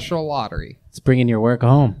special lottery. It's bringing your work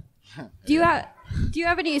home. Do you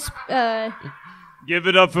have any? Give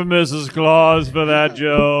it up for Mrs. Claus for that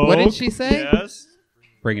joke. What did she say? Yes.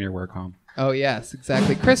 Bringing your work home. Oh, yes,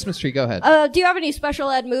 exactly. Christmas tree, go ahead. Do you have any special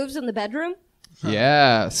ed moves in the bedroom?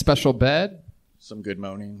 Yeah, special bed. Some good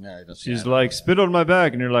moaning. Yeah, She's like, spit on my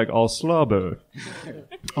back, and you're like, I'll slobber.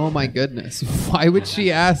 Oh my goodness! Why would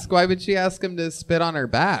she ask him to spit on her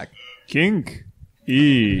back? Kink.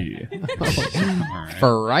 E.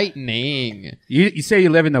 Frightening. You say you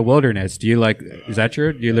live in the wilderness. Do you like? Is that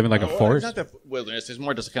true? Do you live in like a forest? It's not the wilderness. It's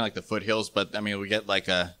more just kind of like the foothills. But I mean, we get like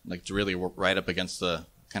really right up against the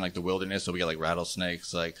kind of like the wilderness. So we get like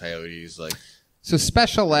rattlesnakes, like coyotes, like. So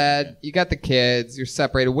special ed, you got the kids, you're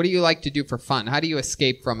separated. What do you like to do for fun? How do you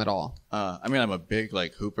escape from it all? I mean, I'm a big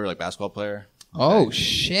like hooper, like basketball player. Oh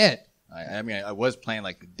shit! I mean, I was playing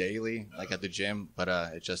like daily, like at the gym, but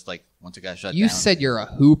it's just like once it got shut down. You said you're a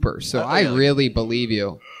hooper, so I yeah, really believe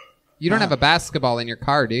you. You don't have a basketball in your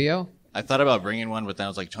car, do you? I thought about bringing one, but then I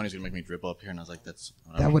was like, Tony's gonna make me dribble up here, and I was like,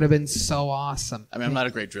 That would have been so awesome. I mean, I'm not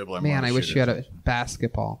a great dribbler. I'm Man, more of a I wish shooter. you had a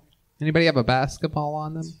basketball. Anybody have a basketball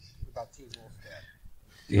on them? But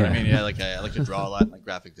I mean, yeah, like I like to draw a lot, like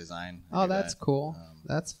graphic design. Oh, that's cool.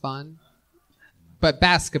 That's fun. But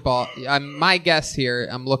basketball, my guess here,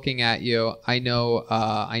 I'm looking at you. I know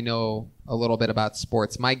a little bit about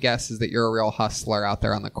sports. My guess is that you're a real hustler out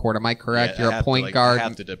there on the court. Am I correct? Yeah, you're a point guard. I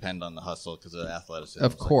have to depend on the hustle because of athleticism.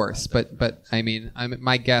 Of course, but I mean,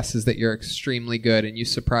 my guess is that you're extremely good and you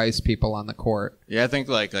surprise people on the court. Yeah, I think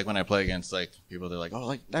like when I play against like people, they're like, oh,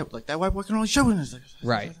 like that white boy can only show in this.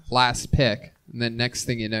 Right, last pick, and then next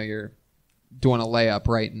thing you know, you're doing a layup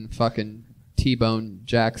right in fucking T-Bone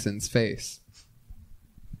Jackson's face.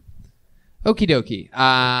 Okie dokie.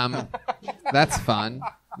 That's fun.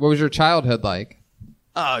 What was your childhood like?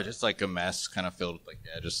 Oh, just like a mess, kind of filled with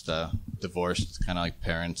just divorced, kind of like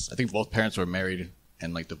parents. I think both parents were married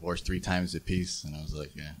and like divorced 3 times apiece, and I was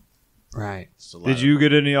like, yeah. Right. Did you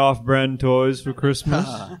get any off-brand toys for Christmas?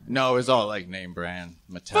 No, it was all like name brand,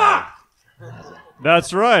 Mattel.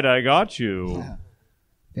 That's right, I got you.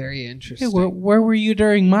 Very interesting. Hey, where were you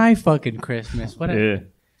during my fucking Christmas? What? Yeah.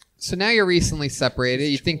 So now you're recently separated.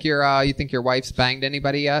 You think your wife's banged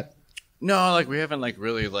anybody yet? No, like we haven't like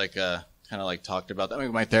really like kind of like talked about that. I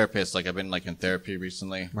mean, my therapist, like I've been like in therapy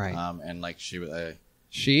recently, right? And like she. What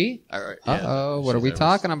are we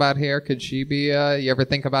talking about here? Could she be? You ever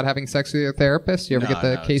think about having sex with your therapist? You ever get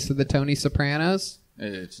the case of the Tony Sopranos?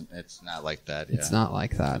 It's not like that. Yeah. It's not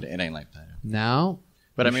like that. It ain't like that. No.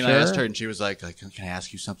 But I mean, sure? I asked her, and she was like, "Can I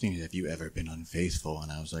ask you something? Have you ever been unfaithful?"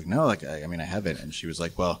 And I was like, "No, like I mean, I haven't." And she was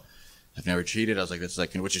like, "Well, I've never cheated." I was like, "That's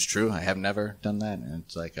like," which is true. I have never done that, and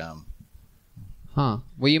it's like, Huh.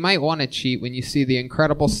 Well, you might want to cheat when you see the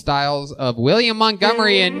incredible styles of William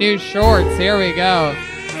Montgomery in new shorts. Here we go.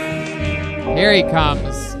 Here he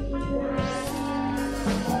comes.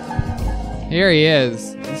 Here he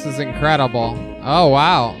is. This is incredible. Oh,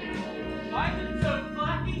 wow.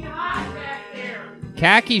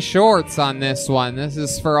 Khaki shorts on this one. This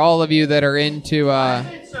is for all of you that are into...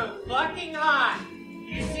 It's so fucking hot.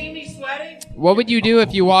 You see me sweating? What would you do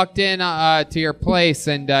if you walked in to your place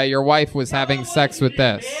and your wife was having sex with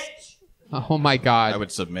this? Oh, my God. I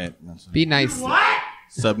would submit. Be nice. What?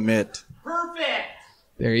 Submit. Perfect.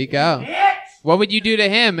 There you go. What would you do to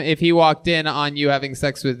him if he walked in on you having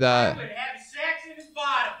sex with... I would have sex in his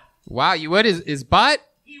bottom. Wow, you would? His butt?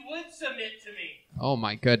 He would submit to me. Oh,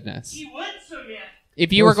 my goodness. He would submit.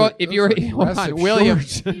 If you were going... Hold on, William.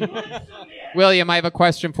 William, I have a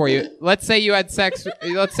question for you. Let's say you had sex...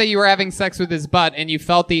 Let's say you were having sex with his butt and you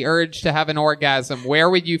felt the urge to have an orgasm. Where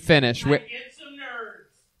would you finish? Get some nerds.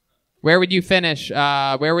 Where would you finish?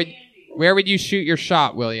 Where would you shoot your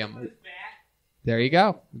shot, William? There you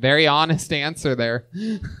go. Very honest answer there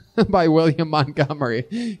by William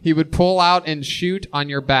Montgomery. He would pull out and shoot on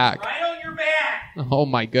your back. Right on your back. Oh,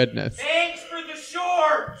 my goodness. Thanks for the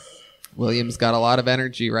shorts. William's got a lot of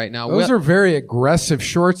energy right now. Those are very aggressive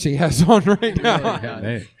shorts he has on right now.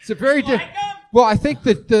 It's a very well. I think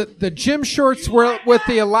that the gym shorts were with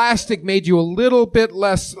the elastic made you a little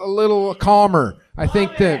calmer. I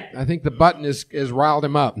think the button is riled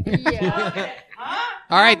him up.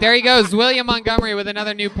 All right, there he goes, William Montgomery with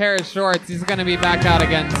another new pair of shorts. He's going to be back out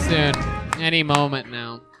again soon, any moment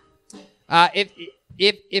now.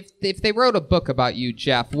 If they wrote a book about you,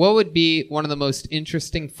 Jeff, what would be one of the most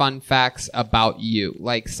interesting fun facts about you?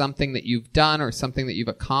 Like something that you've done or something that you've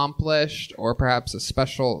accomplished or perhaps a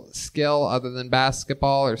special skill other than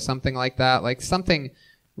basketball or something like that? Like something,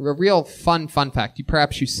 a real fun fact.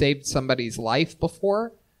 Perhaps you saved somebody's life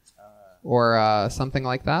before or something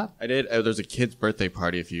like that? I did. There was a kid's birthday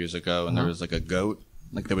party a few years ago, and there was like a goat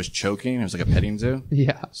that was choking. It was like a petting zoo.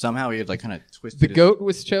 Yeah. Somehow he had like kind of twisted. The goat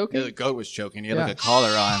was choking? Yeah, the goat was choking. He had like a collar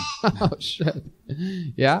on. Oh shit.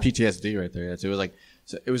 Yeah. PTSD right there. So it was like,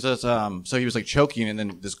 so it was this, so he was like choking, and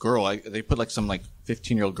then this girl, they put like some like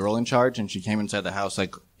 15-year-old girl in charge, and she came inside the house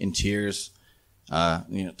like in tears.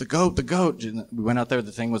 The goat. And we went out there.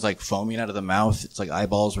 The thing was like foaming out of the mouth. It's like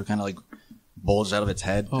eyeballs were kind of like bulged out of its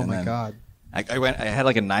head. Oh my God. I had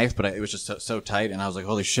like a knife, but it was just so tight, and I was like,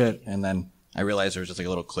 holy shit. And then I realized there was just like a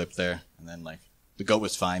little clip there, and then like the goat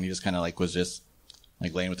was fine. He just kind of like was just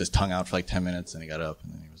like laying with his tongue out for like 10 minutes, and he got up,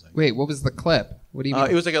 and then he was like, wait, what was the clip? What do you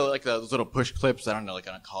mean? It was like those little push clips. I don't know, like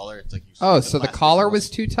on a collar. It's like so the collar was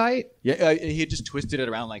too tight? Yeah, he had just twisted it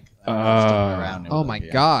around like around. Oh my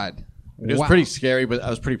God. But it was pretty scary, but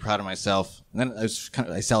I was pretty proud of myself. And then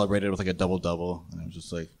I celebrated with like a double, and it was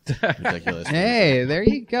just like ridiculous. Hey, there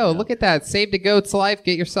you go. Look at that. Saved a goat's life.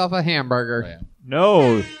 Get yourself a hamburger. Oh, yeah.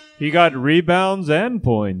 No, he got rebounds and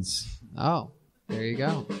points. Oh, there you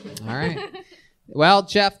go. All right. Well,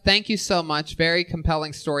 Jeff, thank you so much. Very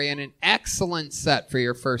compelling story and an excellent set for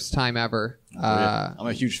your first time ever. I'm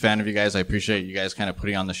a huge fan of you guys. I appreciate you guys kind of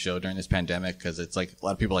putting on the show during this pandemic because it's like a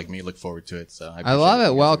lot of people like me look forward to it. So I love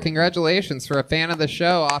it. Well, congratulations for a fan of the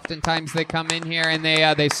show. Oftentimes they come in here and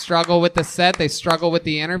they struggle with the set, they struggle with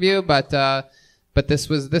the interview, but this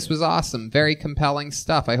was awesome. Very compelling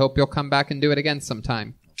stuff. I hope you'll come back and do it again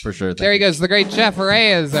sometime. For sure. There he goes, the great Jeff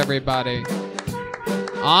Reyes, everybody.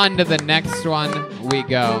 On to the next one we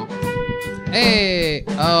go. Hey,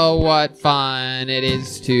 oh, what fun it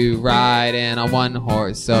is to ride in a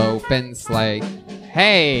one-horse open sleigh.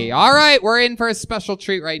 Hey, all right, we're in for a special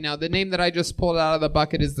treat right now. The name that I just pulled out of the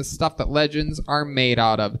bucket is the stuff that legends are made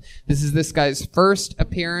out of. This is this guy's first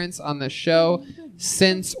appearance on the show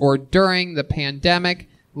since or during the pandemic.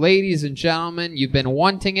 Ladies and gentlemen, you've been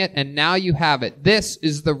wanting it, and now you have it. This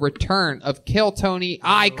is the return of Kill Tony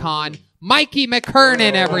icon, Mikey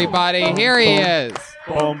McKernan, everybody. Here he is.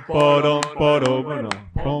 Thank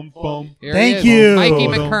you. Mikey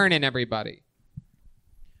McKernan, everybody.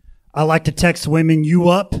 I like to text women you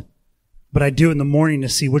up, but I do it in the morning to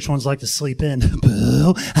see which ones like to sleep in.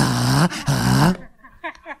 Boo, I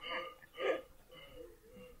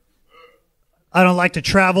don't like to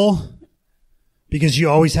travel because you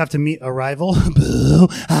always have to meet a rival. Boo,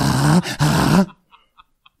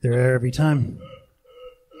 they're there every time.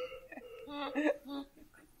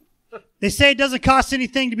 They say it doesn't cost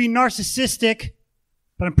anything to be narcissistic,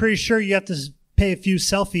 but I'm pretty sure you have to pay a few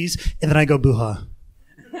selfies, and then I go boo-ha.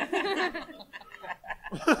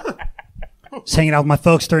 Just hanging out with my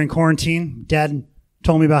folks during quarantine. Dad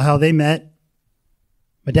told me about how they met.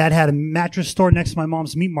 My dad had a mattress store next to my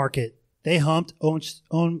mom's meat market. They humped,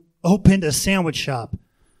 opened a sandwich shop.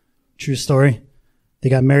 True story. They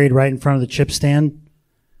got married right in front of the chip stand.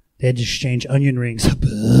 They had to exchange onion rings.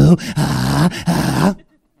 Boo,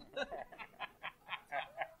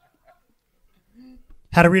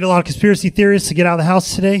 Had to read a lot of conspiracy theories to get out of the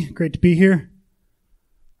house today. Great to be here.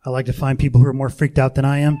 I like to find people who are more freaked out than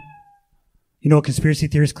I am. You know what conspiracy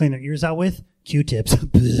theorists clean their ears out with? Q-tips.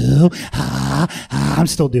 Boo, I'm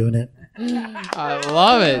still doing it. I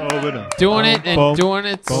love it. Doing it and doing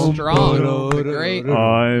it strong. The great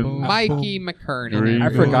Mikey McKernan. I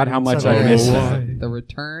forgot how much I missed that. The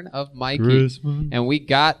return of Mikey. And we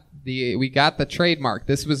got the trademark.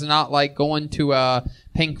 This was not like going to a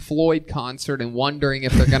Pink Floyd concert and wondering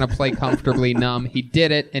if they're going to play Comfortably Numb. He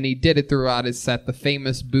did it, and he did it throughout his set. The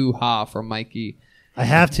famous boo-ha from Mikey. I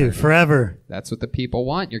have to, forever. That's what the people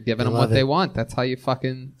want. You're giving them what they want. That's how you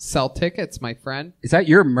fucking sell tickets, my friend. Is that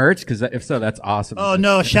your merch? Because if so, that's awesome. Oh,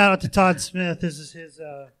 no, shout out to Todd Smith. This is his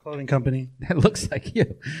clothing company. That looks like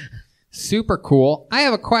you. Super cool. I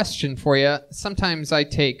have a question for you. Sometimes I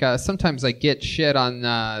get shit on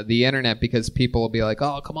the internet because people will be like,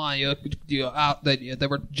 "Oh, come on, they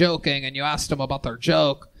were joking, and you asked them about their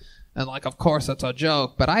joke, and like, of course, it's a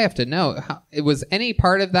joke." But I have to know, was any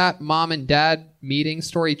part of that mom and dad meeting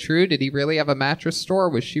story true? Did he really have a mattress store?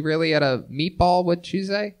 Was she really at a meatball? What'd you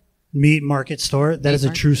say? Meat market store. That is a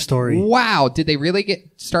true story. Wow. Did they really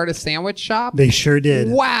start a sandwich shop? They sure did.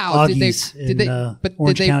 Wow. Augie's in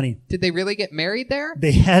Orange County. Did they really get married there?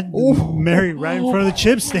 They had married right in front of the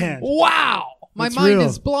chip stand. Wow. My It's mind real.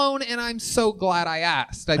 is blown, and I'm so glad I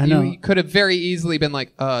asked. I know. You could have very easily been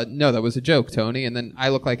like, no, that was a joke, Tony, and then I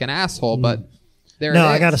look like an asshole, but there No, it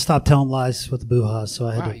is. I got to stop telling lies with the boo-ha, so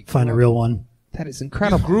I had to find a real one. That is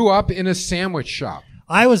incredible. You grew up in a sandwich shop.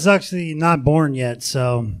 I was actually not born yet,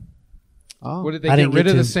 so What did they I get didn't rid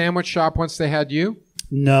get of the to. sandwich shop once they had you?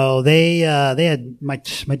 No, they had my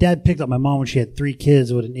dad picked up my mom when she had 3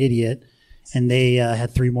 kids with an idiot, and they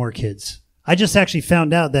had 3 more kids. I just actually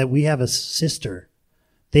found out that we have a sister.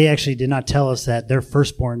 They actually did not tell us that their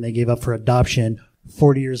firstborn they gave up for adoption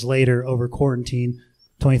 40 years later over quarantine.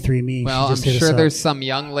 23andMe. Well, she I'm just hit us sure up. there's some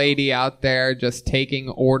young lady out there just taking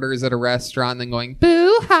orders at a restaurant and going,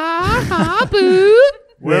 boo, ha, ha, boo.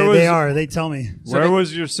 They are. They tell me. Where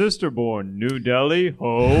was your sister born? New Delhi?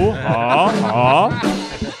 Ho, ha,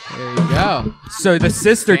 ha. There you go. So the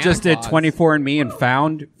sister just did Claus. 24andMe and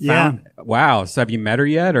found. Wow. So have you met her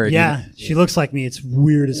yet? Or Yeah, she looks like me. It's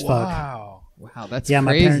weird as fuck. Wow, that's yeah,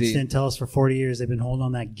 crazy. my parents didn't tell us for 40 years. They've been holding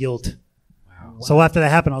on that guilt. So after that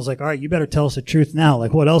happened, I was like, all right, you better tell us the truth now.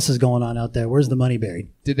 Like, what else is going on out there? Where's the money buried?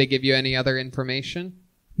 Did they give you any other information?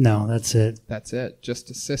 No, that's it. That's it. Just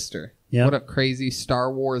a sister. Yep. What a crazy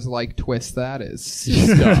Star Wars-like twist that is.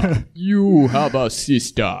 Sister. You have a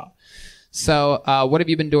sister. So what have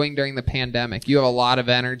you been doing during the pandemic? You have a lot of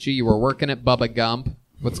energy. You were working at Bubba Gump.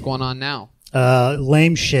 What's going on now?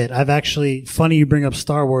 Lame shit. I've actually, funny you bring up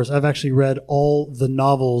Star Wars. I've actually read all the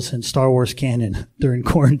novels in Star Wars canon during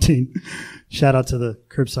quarantine. Shout out to the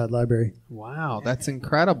Curbside Library. Wow, that's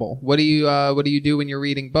incredible. What do you do when you're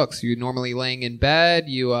reading books? You normally laying in bed?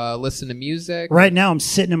 You listen to music? Right now, I'm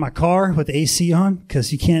sitting in my car with the AC on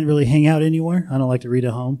because you can't really hang out anywhere. I don't like to read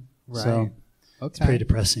at home. Right. So it's Okay. pretty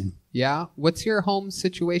depressing. Yeah. What's your home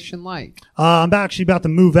situation like? I'm actually about to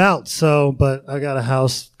move out, but I got a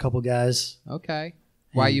house, a couple guys. Okay.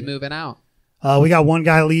 Why are you moving out? We got one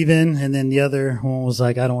guy leaving, and then the other one was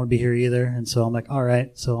like, I don't want to be here either. And so I'm like, all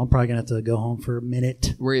right. So I'm probably going to have to go home for a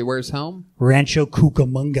minute. Where's home? Rancho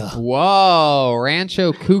Cucamonga. Whoa,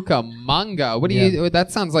 Rancho Cucamonga. What do you?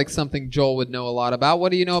 That sounds like something Joel would know a lot about.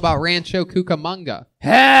 What do you know about Rancho Cucamonga?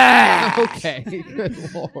 Okay, good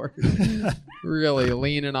lord, really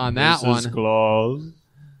leaning on that Mrs. one.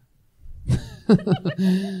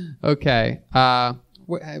 Claus. Okay,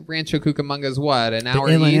 Rancho Cucamonga is what, an hour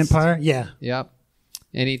Inland east? Empire? Yeah. Yep.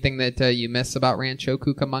 Anything that you miss about Rancho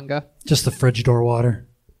Cucamonga? Just the fridge door water.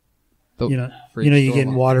 The fridge you door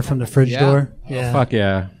getting water from the fridge Yeah. door. Oh, fuck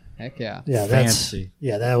yeah. Heck yeah. Yeah, Fancy.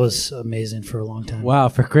 that was amazing for a long time. Wow,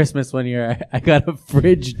 for Christmas one year, I got a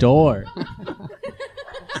fridge door.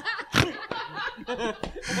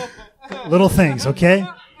 Little things, okay?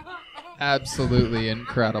 Absolutely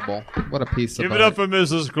incredible. What a piece of Give it up for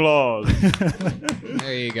Mrs. Claus.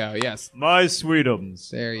 There you go. Yes. My sweetums.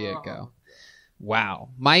 There you go. Wow.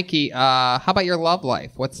 Mikey, how about your love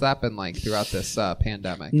life? What's that been like throughout this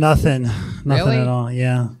pandemic? Nothing Really? at all.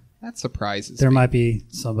 Yeah. That surprises There me. might be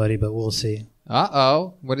somebody, but we'll see.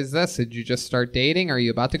 Uh-oh. What is this? Did you just start dating? Are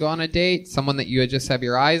you about to go on a date? Someone that you just have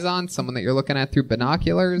your eyes on? Someone that you're looking at through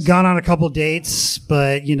binoculars? Gone on a couple dates,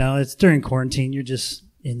 but it's during quarantine. You're just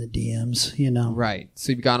in the DMs, Right.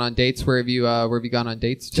 So you've gone on dates. Where have you gone on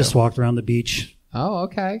dates to? Just walked around the beach. Oh,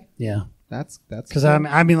 okay. Yeah. That's Because cool.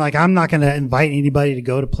 I'm not going to invite anybody to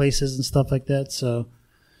go to places and stuff like that. So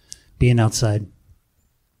being outside.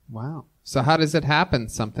 Wow. So how does it happen?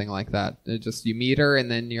 Something like that? Just you meet her and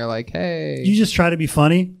then you're like, hey. You just try to be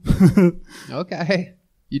funny. Okay.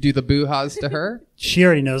 You do the boo-ha's to her? She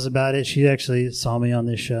already knows about it. She actually saw me on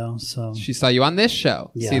this show. So She saw you on this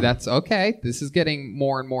show. Yeah. See, that's okay. This is getting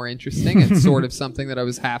more and more interesting. It's sort of something that I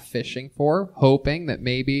was half fishing for, hoping that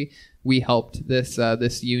maybe we helped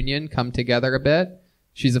this union come together a bit.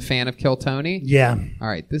 She's a fan of Kill Tony? Yeah. All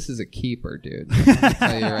right, this is a keeper, dude. I'll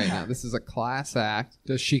tell you right now. This is a class act.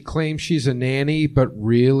 Does she claim she's a nanny but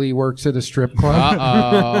really works at a strip club?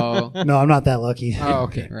 Uh-oh. No, I'm not that lucky. Oh,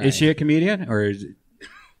 okay. Right. Is she a comedian or is it?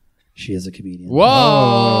 She is a comedian.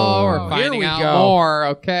 Whoa! We're Here finding we out go. more.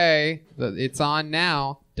 Okay. It's on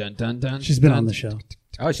now. Dun, dun, dun. She's been dun. on the show.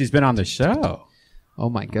 Oh, she's been on the show. Oh,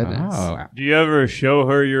 my goodness. Oh. Do you ever show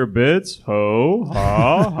her your bits? Ho,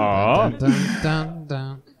 ha, ha. Dun, dun,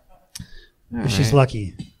 dun, dun. All She's right.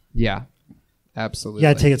 lucky. Yeah. Absolutely. You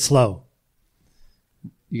got to take it slow.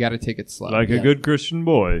 You got to take it slow. Like a good Christian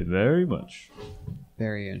boy, very much.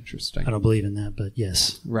 Very interesting. I don't believe in that, but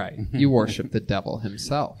yes. Right. You worship the devil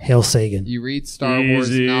himself. Hail Sagan. You read Star Wars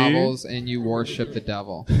Easy. novels and you worship the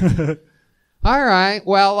devil. All right.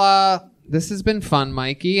 Well, this has been fun,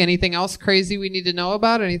 Mikey. Anything else crazy we need to know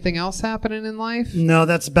about? Anything else happening in life? No,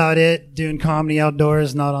 that's about it. Doing comedy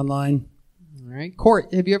outdoors, not online. All right.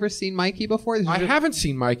 Cort, have you ever seen Mikey before? I haven't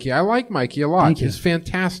seen Mikey. I like Mikey a lot. Thank you. He's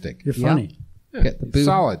fantastic. You're funny. Yeah, Get the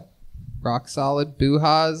solid. Rock solid.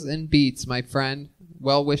 Boo-haws and beats, my friend.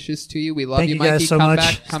 Well wishes to you. We love Thank you, you Mikey. guys so Come much.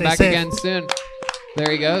 back, come Stay back safe. again soon.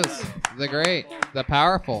 There he goes. The great, the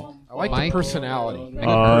powerful. I like Mike. the personality. The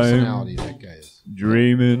I'm personality that guy is.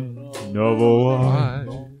 Dreaming of a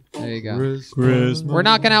white There you go. Christmas. We're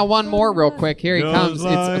knocking out one more real quick. Here he Just comes.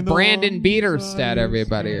 like It's the Brandon Bieterstedt,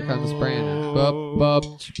 everybody. Here comes Brandon. Bup,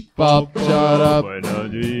 bup, shut up.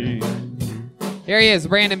 Here he is,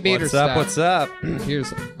 Brandon Bieterstedt. What's up?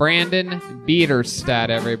 Here's Brandon Bieterstedt,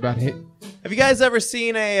 everybody. Have you guys ever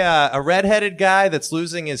seen a redheaded guy that's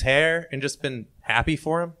losing his hair and just been happy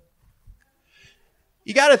for him?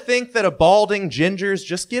 You got to think that a balding ginger's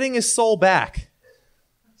just getting his soul back.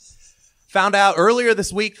 Found out earlier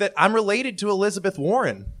this week that I'm related to Elizabeth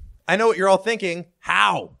Warren. I know what you're all thinking.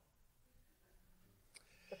 How?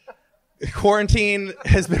 Quarantine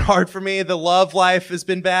has been hard for me. The love life has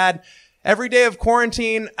been bad. Every day of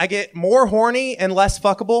quarantine, I get more horny and less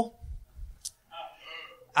fuckable.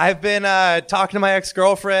 I've been talking to my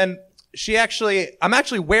ex-girlfriend. I'm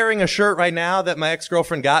actually wearing a shirt right now that my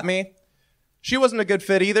ex-girlfriend got me. She wasn't a good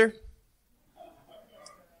fit either.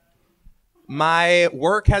 My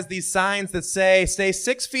work has these signs that say, stay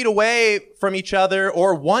 6 feet away from each other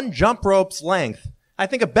or 1 jump rope's length. I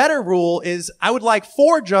think a better rule is I would like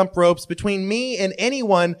 4 jump ropes between me and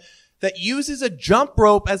anyone that uses a jump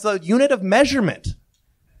rope as a unit of measurement.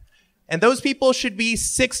 And those people should be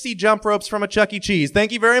 60 jump ropes from a Chuck E. Cheese.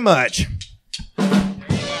 Thank you very much.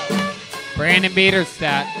 Brandon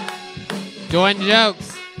Bieterstedt doing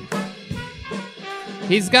jokes.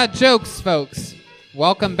 He's got jokes, folks.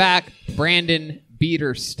 Welcome back, Brandon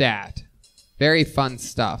Bieterstedt. Very fun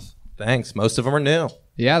stuff. Thanks. Most of them are new.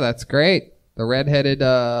 Yeah, that's great. The redheaded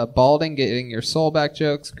balding, getting your soul back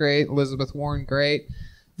jokes, great. Elizabeth Warren, great.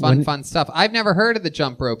 Fun stuff. I've never heard of the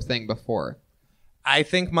jump rope thing before. I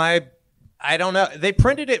think I don't know. They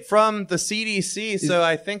printed it from the CDC, so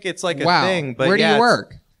I think it's like a thing. But where do you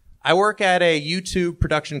work? I work at a YouTube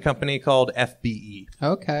production company called FBE.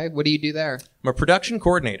 Okay. What do you do there? I'm a production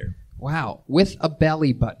coordinator. Wow. With a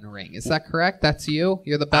belly button ring. Is that correct? That's you?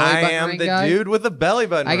 You're the belly button ring guy? I am the dude with the belly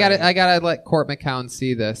button ring. I gotta let Cort McCown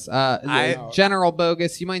see this. General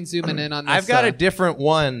Bogus, you mind zooming in on this? I've got a different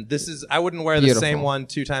one. I wouldn't wear the same one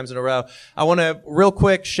 2 times in a row. I want to real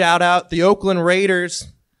quick shout out the Oakland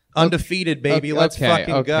Raiders. Undefeated, baby. Let's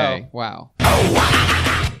fucking go. Wow.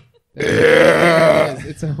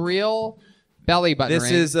 It's a real belly button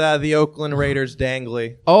ring. This is the Oakland Raiders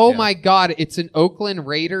dangly. Oh my God. It's an Oakland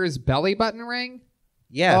Raiders belly button ring?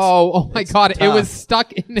 Yes. Oh my God. tough. It was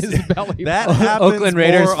stuck in his belly That button. happens Oakland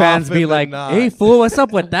Raiders more fans often be than like, not. hey, fool, what's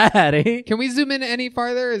up with that, eh? Can we zoom in any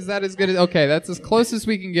farther? Is that as good as... Okay, that's as close as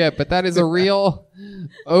we can get, but that is a real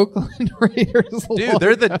Oakland Raiders Dude,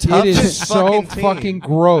 they're the It toughest is so fucking fucking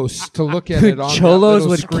gross to look at it on Cholos that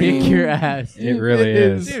would little screen. kick your ass. It really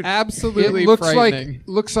is. It's absolutely It looks frightening.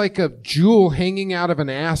 looks like a jewel hanging out of an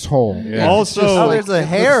asshole. Yeah. Also- there's a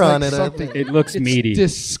hair on it, I something- It looks it's meaty.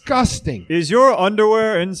 disgusting. Is your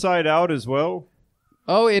underwear inside out as well?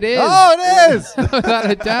 Oh, it is. Oh, it is!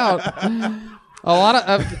 Without a doubt. A lot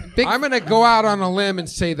of big... I'm going to go out on a limb and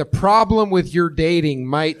say the problem with your dating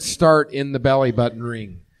might start in the belly button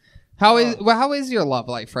ring. How is your love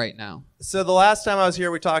life right now? So the last time I was here,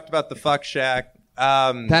 we talked about the fuck shack.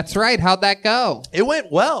 That's right. How'd that go? It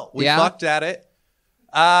went well. We Yeah? fucked at it.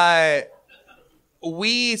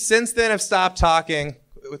 We since then have stopped talking.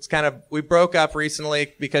 We broke up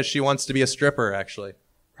recently because she wants to be a stripper, actually.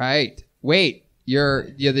 Right. Wait. You're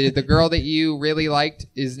the girl that you really liked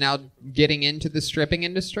is now getting into the stripping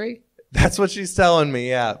industry? That's what she's telling me,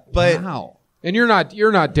 yeah. But wow. And you're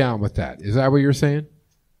not down with that. Is that what you're saying?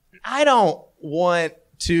 I don't want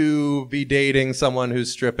to be dating someone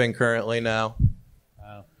who's stripping currently now.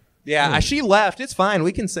 Yeah, she left. It's fine.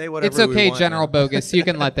 We can say whatever It's okay, we want General now. Bogus. You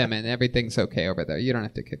can let them in. Everything's okay over there. You don't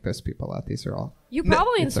have to kick those people out. These are all... You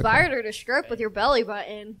probably It's inspired her to strip with your belly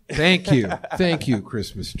button. Thank you. Thank you,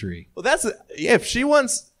 Christmas tree. Well, if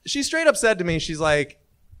she straight up said to me, she's like,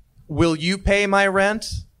 will you pay my rent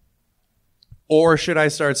or should I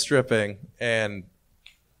start stripping? And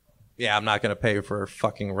yeah, I'm not going to pay for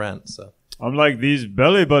fucking rent. So I'm like, these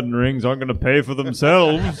belly button rings aren't going to pay for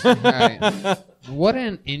themselves. Right. What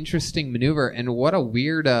an interesting maneuver and what a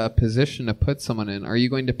weird position to put someone in. Are you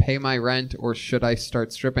going to pay my rent or should I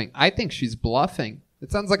start stripping? I think she's bluffing.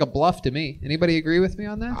 It sounds like a bluff to me. Anybody agree with me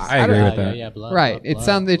on that? I agree with that. Bluff, Right.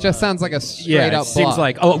 bluff, It just sounds like a straight Yeah, up it seems bluff.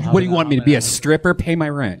 like, oh, what do you want me to be, a stripper? Pay my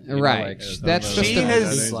rent. You know, Right. like- That's just She's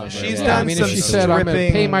Yeah, done I mean, some if she said, I'm going to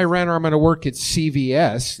stripping. pay my rent or I'm going to work at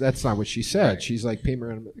CVS, that's not what she said. She's like, pay my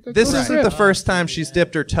rent. This isn't the first time she's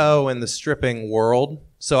dipped her toe in the stripping world,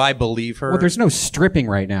 so I believe her. Well, there's no stripping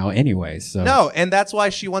right now anyway, so. No, and that's why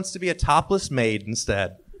she wants to be a topless maid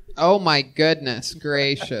instead. Oh my goodness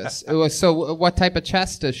gracious! So, what type of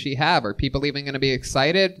chest does she have? Are people even going to be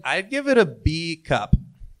excited? I'd give it a B cup.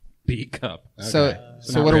 B cup. So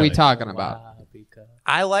what are we talking about?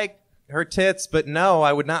 I like her tits, but no,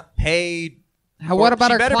 I would not pay. What about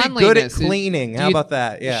she her better be cleanliness? good at cleaning. How about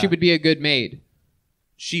that? Yeah, She would be a good maid.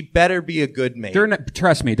 She better be a good maid. They're not,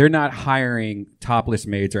 trust me, they're not hiring topless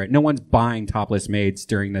maids, right? No one's buying topless maids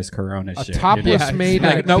during this Corona shit. topless maid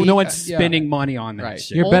Like, at no B- one's yeah. spending money on that Right.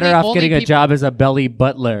 shit. You're better off getting a job as a belly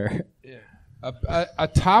butler.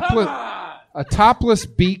 A topless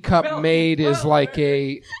B cup maid is like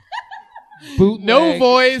a bootleg. No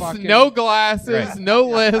voice, fucking- no glasses, Right. no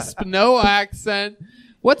lisp, no accent.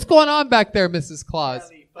 What's going on back there, Mrs. Claus?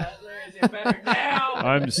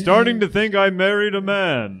 I'm starting to think I married a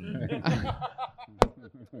man.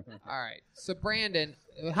 All right. So, Brandon,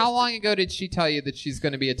 how long ago did she tell you that she's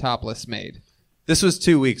going to be a topless maid? This was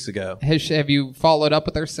 2 weeks ago. Have you followed up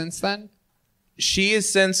with her since then? She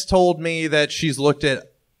has since told me that she's looked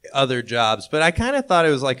at other jobs, but I kind of thought it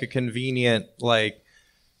was like a convenient, like,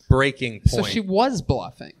 breaking point. So she was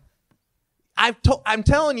bluffing. I'm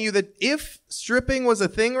telling you that if stripping was a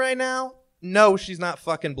thing right now, no, she's not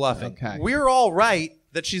fucking bluffing. Okay. We're all right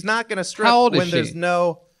that she's not going to strip How old is when she? there's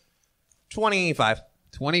no 25.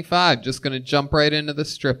 25, just going to jump right into the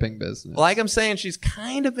stripping business. Like I'm saying, she's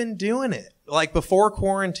kind of been doing it. Like before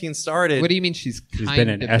quarantine started. What do you mean she's been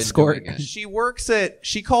an escort? doing it?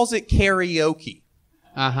 She calls it karaoke.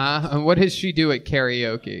 Uh-huh. And what does she do at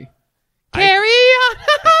karaoke? Carry on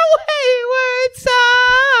a wayward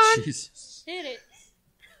son. Jesus. Hit it.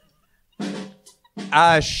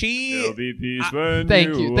 She. Be peace when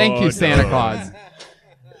Thank you, Santa Claus.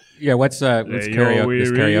 Yeah, what's karaoke,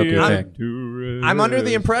 this karaoke thing? I'm under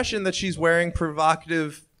the impression that she's wearing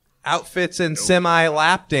provocative outfits and semi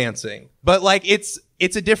lap dancing, but like it's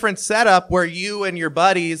a different setup where you and your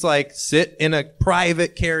buddies like sit in a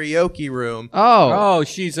private karaoke room. Oh,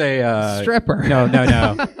 she's a stripper. No.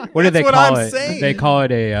 What do they what call I'm it? saying. They call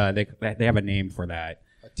it a. They have a name for that.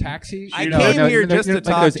 Taxi? I came here just to like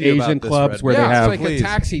talk those to you Asian about this, clubs Red. where Yeah, they have. it's like a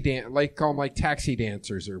taxi dance, like call them like taxi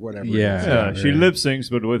dancers or whatever. Yeah. Yeah, she lip syncs,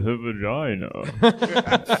 but with her vagina.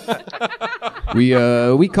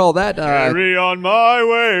 We call that Carry on my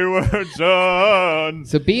wayward son.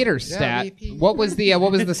 So beat her stat. What was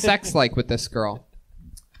the sex like with this girl?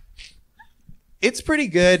 It's pretty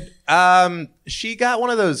good. She got one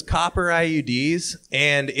of those copper IUDs,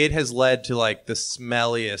 and it has led to like the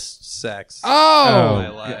smelliest sex. Oh, in my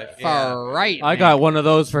life. all right. I got one of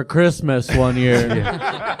those for Christmas one year.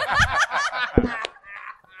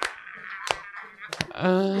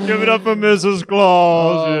 Give it up for Mrs.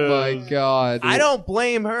 Claus. Oh yes. my God. I don't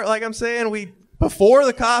blame her. Like I'm saying, before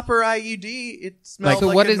the copper IUD, it smelled So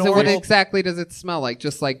like what a is it? normal. What exactly does it smell like?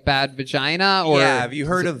 Just like bad vagina, or Yeah, have you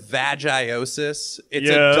heard of vagiosis? It's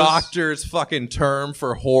Yes. a doctor's fucking term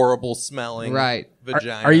for horrible smelling Right.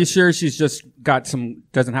 vagina. Are you sure she's just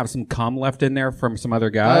doesn't have some cum left in there from some other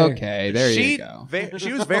guy? Okay, there you go.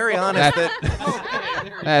 She was very honest that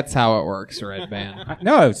That's how it works, Redban.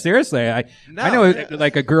 No, seriously. I know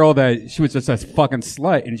like a girl that she was just a fucking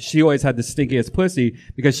slut, and she always had the stinkiest pussy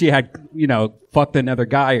because she had, fucked another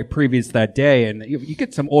guy previous that day, and you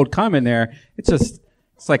get some old cum in there. It's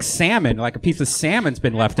like salmon, like a piece of salmon's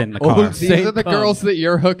been left in the car. These are the girls that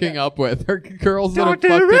you're hooking up with. They're girls that have fucked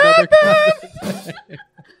another guy.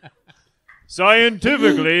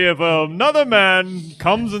 Scientifically, if another man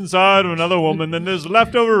comes inside of another woman, then there's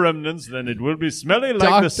leftover remnants, then it will be smelly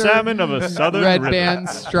like the salmon of a southern Redban river.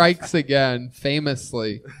 strikes again,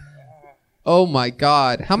 famously. Oh my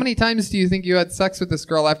God. How many times do you think you had sex with this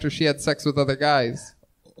girl after she had sex with other guys?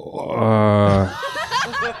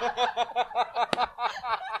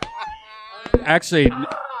 Actually,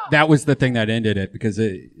 that was the thing that ended it because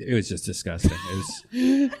it was just disgusting.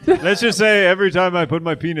 Let's just say every time I put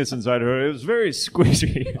my penis inside her, it was very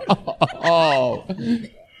squishy. Oh,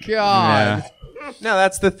 God. No,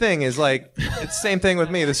 that's the thing. Is like it's the same thing with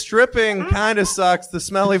me. The stripping kind of sucks. The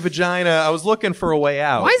smelly vagina. I was looking for a way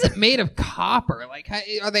out. Why is it made of copper? Like,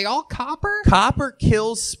 are they all copper? Copper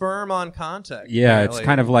kills sperm on contact. Yeah, it's apparently.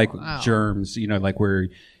 kind of like Wow. germs, like where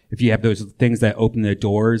if you have those things that open the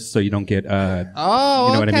doors so you don't get, Oh,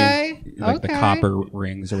 you know what I mean? Like the okay. copper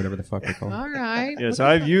rings or whatever the fuck they're called. All right. Yes,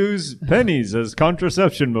 I've used pennies as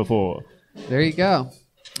contraception before. There you go.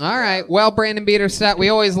 All right. Well, Brandon Bieterstadt, we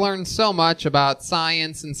always learn so much about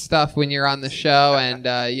science and stuff when you're on the show. And,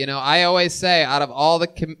 I always say out of all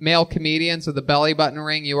the male comedians with a belly button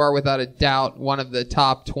ring, you are without a doubt one of the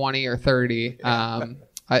top 20 or 30.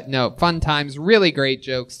 No, fun times. Really great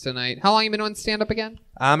jokes tonight. How long have you been doing stand-up again?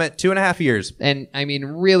 I'm at 2.5 years. And, I mean,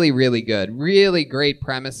 really, really good. Really great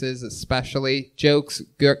premises, especially. Jokes,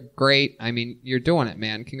 great. I mean, you're doing it,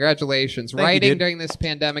 man. Congratulations. Thank you, Writing dude. during this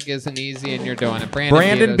pandemic isn't easy, and you're doing it.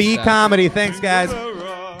 Brandon B. Bieterstadt. Comedy. Thanks, guys.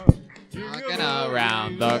 Rocking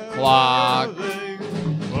around the clock.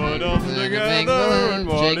 Put them together and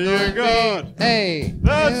what do you got? Hey.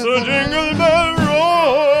 That's a jingle bell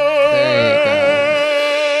rock. There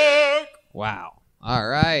you go. Wow. All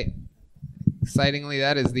right. Excitingly,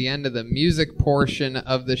 that is the end of the music portion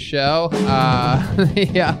of the show.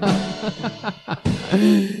 Yeah.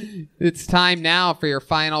 It's time now for your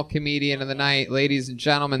final comedian of the night. Ladies and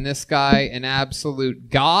gentlemen, this guy, an absolute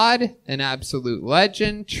god, an absolute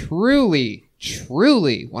legend, truly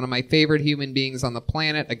one of my favorite human beings on the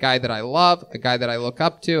planet, a guy that I love, a guy that I look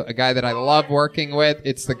up to, a guy that I love working with.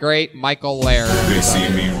 It's the great Michael Lehrer. They see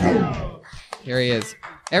me roll. Here he is.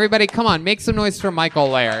 Everybody, come on, make some noise for Michael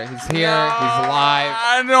Lehrer. He's here, he's live.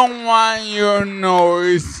 I don't want your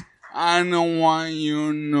noise. I don't want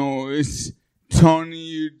your noise. Tony,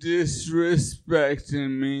 you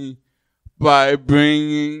disrespecting me by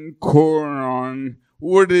bringing Cort on.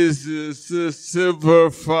 What is this, a silver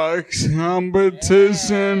fox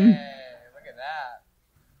competition? Look at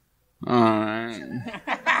that.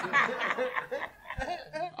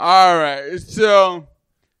 Alright, so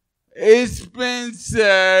it's been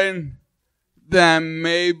said that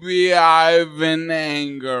maybe I have an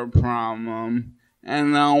anger problem,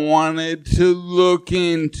 and I wanted to look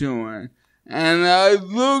into it. And I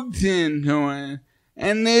looked into it,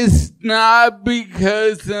 and it's not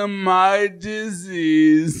because of my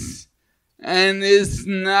disease, and it's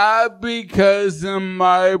not because of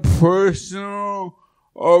my personal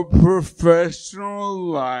or professional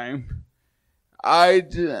life. I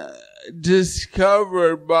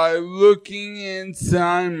discovered by looking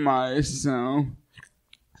inside myself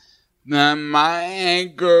that my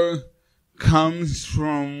anger comes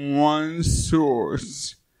from one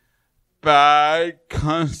source: bad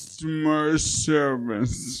customer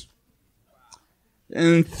service.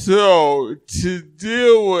 And so, to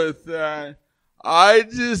deal with that, I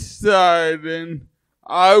decided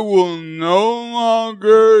I will no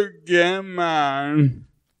longer get mad.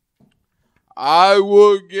 I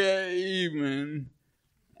will get even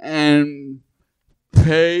and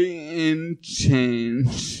pay in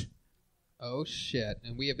change. Oh, shit.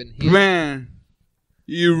 And we have been Man,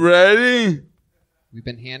 you ready? We've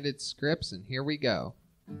been handed scripts, and here we go.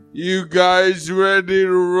 You guys ready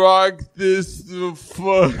to rock this the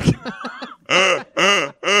fuck?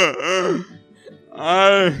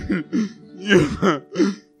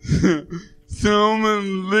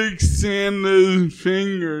 Someone licked Santa's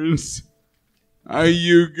fingers. Are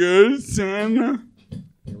you good, Santa?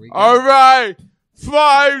 All right.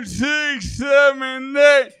 5, 6, 7,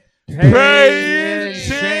 8. Pay in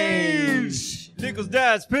change. Nickels,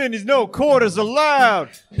 dimes, pennies, no quarters allowed.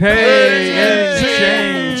 Pay in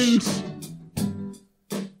change.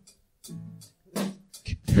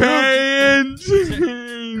 Pay in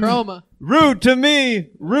change. Chroma. Rude to me,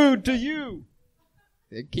 rude to you.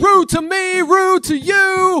 Rude to me, rude to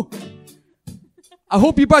you. I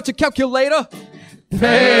hope you brought your calculator.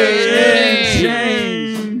 Pay in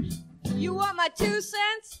change. You want my 2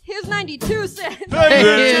 cents? Here's 92 cents.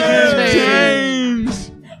 Pay in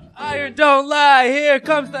change. Iron don't lie. Here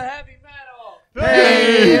comes the heavy metal.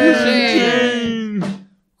 Pay in change.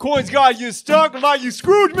 Coins got you stuck like you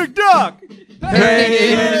Scrooge McDuck.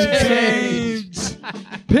 Pay in change.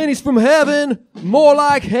 Pennies from heaven, more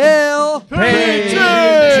like hell. Pay in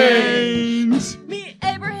change. Meet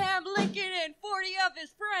Abraham Lincoln and 40 of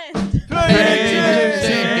his friends. Pay in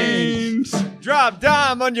change. Drop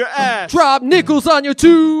dime on your ass. Drop nickels on your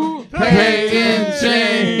tube. Pay in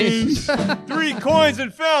change. 3 coins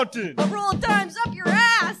in fountain. A roll of dimes up your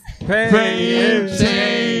ass. Pay in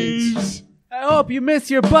change. I hope you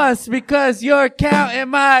miss your bus because you're counting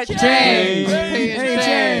my change.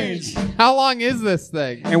 Change. How long is this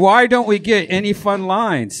thing? And why don't we get any fun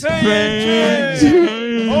lines? Pay in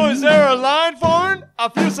change. Oh, is there a line forming? I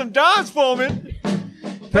feel some dimes forming.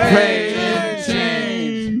 Pay in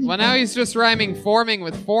change. Well, now he's just rhyming forming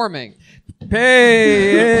with forming.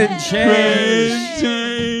 Pay in Pay change.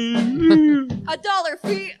 in change. $1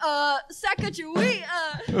 fee, Sacagawea.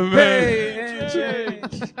 Pay and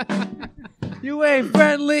change. You ain't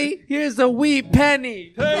friendly. Here's a wheat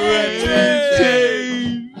penny. Pay and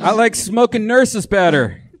change. I like smoking nurses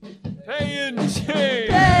better. Pay and change. Pay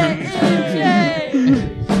and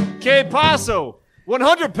change. Que paso?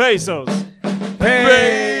 100 pesos.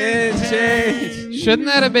 Pay and change. Shouldn't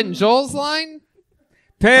that have been Joel's line?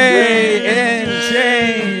 Pay and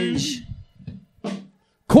change.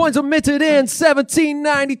 Coins are minted in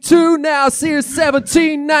 1792. Now here's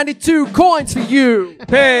 1792 coins for you.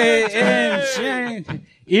 Pay and change.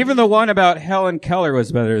 Even the one about Helen Keller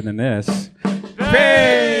was better than this.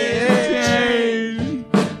 Pay and change.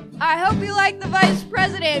 I hope you like the vice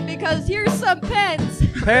president because here's some pence.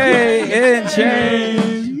 Pay and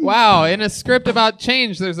change. Wow, in a script about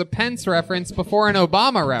change, there's a Pence reference before an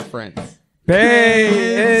Obama reference.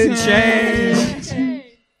 Pay and change.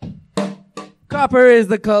 Copper is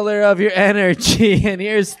the color of your energy, and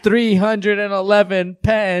here's 311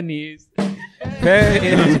 pennies.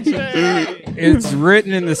 Pay and change. It's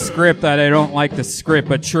written in the script that I don't like the script,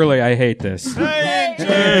 but truly I hate this. Pay and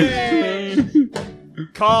change.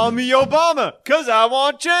 Call me Obama, cause I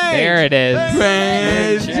want change. There it is.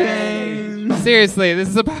 Pay and change. Seriously, this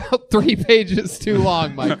is about 3 pages too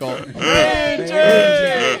long, Michael. Pay and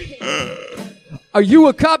change. Are you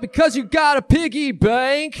a cop because you got a piggy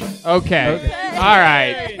bank? Okay. All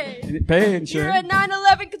right. Pay and You're a change.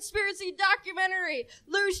 9/11 conspiracy documentary.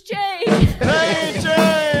 Loose change. Pay and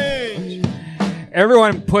change.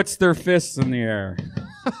 Everyone puts their fists in the air.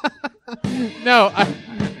 No,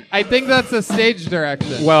 I think that's a stage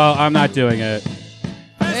direction. Well, I'm not doing it.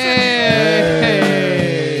 Hey.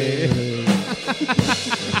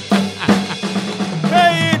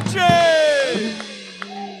 Pay and change.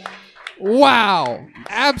 Wow.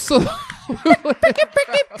 Absolutely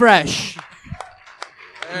fresh.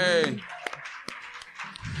 Hey,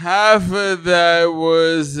 half of that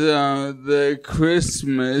was the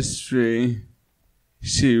Christmas tree.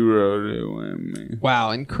 She wrote it with me. Wow,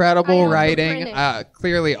 incredible writing.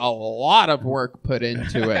 Clearly a lot of work put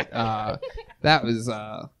into it. That was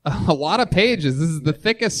a lot of pages. This is the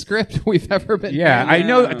thickest script we've ever been. Yeah, I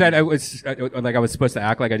know that I was like I was supposed to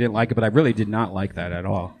act like I didn't like it, but I really did not like that at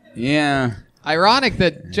all. Yeah. Ironic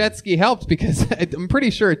that Jet Ski helped because I'm pretty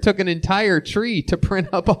sure it took an entire tree to print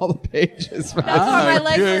up all the pages. That's why my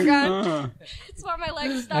legs are gone. That's why my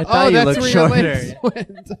legs stopped. I thought you that's looked where shorter. your legs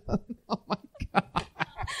went. Oh my god.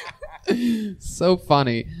 So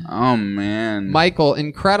funny. Oh man, Michael,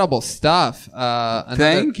 incredible stuff.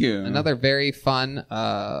 Thank you. Another very fun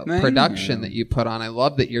production that you put on. I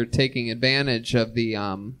love that you're taking advantage of the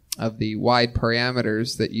wide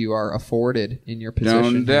parameters that you are afforded in your position.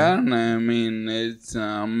 Don't doubt. I mean, it's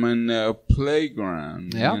in a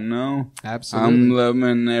playground. Yeah. You know, Absolutely. I'm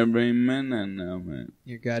loving every minute of it.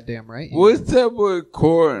 You're goddamn right. What's up with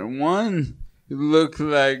Cort? One look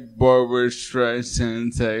like Barbara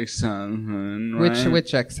Streisand's ex-husband, right?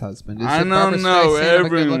 Which ex-husband? Is I it Barbra don't know, Streisand a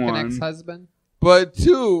good-looking everyone. ex-husband? But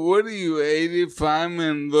two, what are you, 85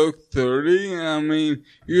 and look 30? I mean,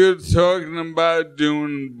 you're talking about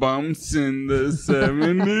doing bumps in the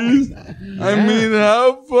 70s? I mean,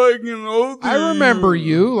 how fucking old are you? I remember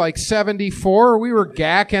you, like 74. We were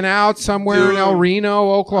gacking out somewhere in El Reno,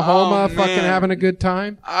 Oklahoma, fucking having a good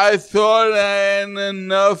time. I thought I had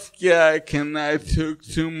enough gack and I took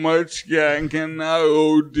too much gack and I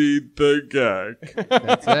OD'd the gack.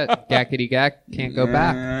 That's it. Gackety gack. Can't go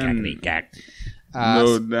back. Gackety gack.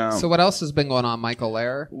 No doubt. So what else has been going on, Michael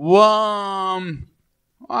Lehrer? Well,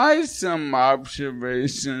 I have some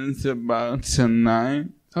observations about tonight.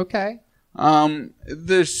 Okay.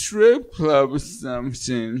 The strip club stuff's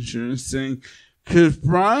interesting because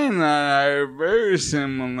Brian and I are very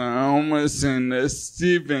similar, almost in a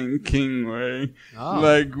Stephen King way. Oh.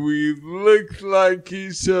 Like we look like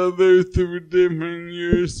each other through different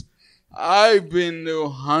years. I've been to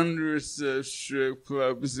hundreds of strip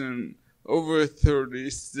clubs in over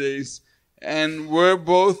 30 states, and we're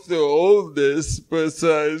both the oldest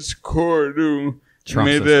besides Cort, who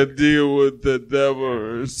made a deal with the devil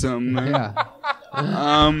or something. Yeah.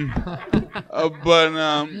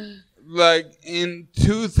 Like in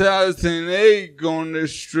 2008, going to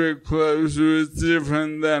strip clubs was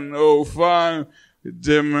different than 05,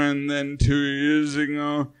 different than 2 years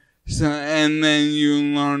ago. So, and then you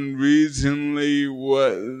learn recently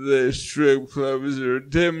what the strip clubs are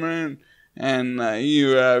different, and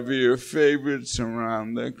you have your favorites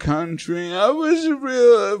around the country. I was a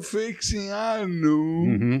real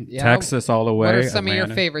aficionado. Yeah. Texas all the way. What are some of your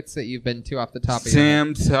Atlanta. favorites that you've been to off the top of your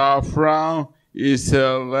head? Sam Sofrow, East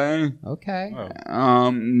LA. Okay.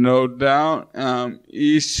 No doubt.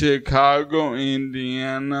 East Chicago,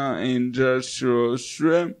 Indiana, Industrial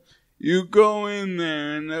Strip. You go in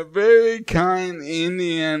there and a very kind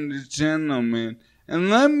Indiana gentleman. And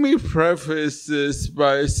let me preface this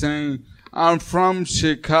by saying I'm from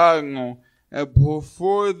Chicago. And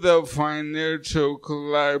before the financial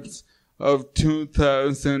collapse of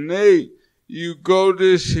 2008, you go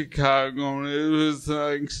to Chicago and it was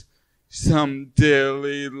like some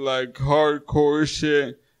daily, like, hardcore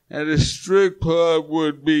shit. At a strip club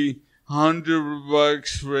would be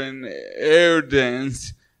 $100 for an air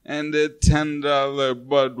dance and a $10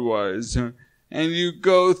 Budweiser. And you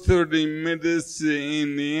go 30 minutes to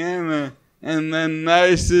Indiana, and the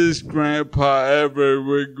nicest grandpa ever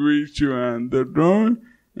would greet you at the door,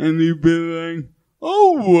 and he'd be like,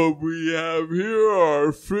 oh, what we have here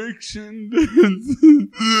are friction dances.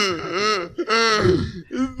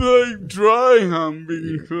 It's like dry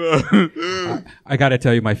humping club. I got to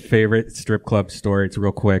tell you my favorite strip club story. It's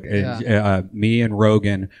real quick. Me and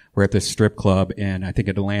Rogan were at this strip club in, I think,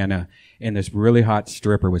 Atlanta, and this really hot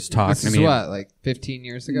stripper was talking This to is me. what, like 15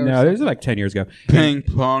 years ago? No, this was like 10 years ago. Pink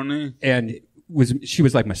pony. And she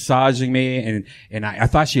was like massaging me, and I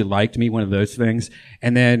thought she liked me, one of those things.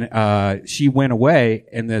 And then she went away,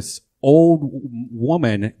 and this old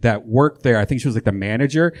woman that worked there, I think she was like the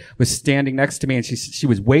manager, was standing next to me, and she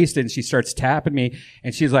was wasted, and she starts tapping me,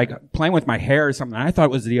 and she's like playing with my hair or something. I thought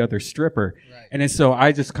it was the other stripper. Right. And then so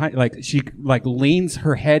I just kind of like, she like leans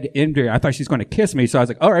her head into, I thought she's going to kiss me. So I was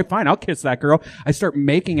like, all right, fine, I'll kiss that girl. I start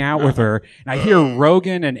making out with her, and I hear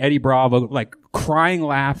Rogan and Eddie Bravo like crying,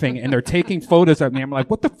 laughing, and they're taking photos of me. I'm like,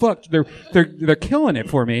 what the fuck? They're killing it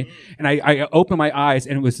for me. And I open my eyes,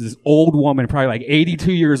 and it was this old woman, probably like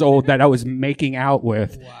 82 years old, that I was making out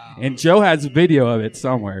with. Wow. And Joe has a video of it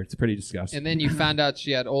somewhere. It's pretty disgusting. And then you found out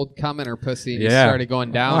she had old cum in her pussy, and you Yeah. started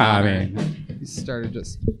going down Well, on I her. mean- You started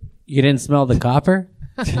just... You didn't smell the copper?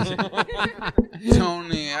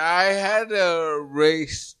 Tony, I had a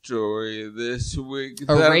race story this week. A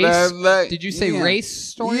that race? I like. Did you say race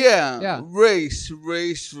story? Yeah. Race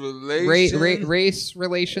relations. Race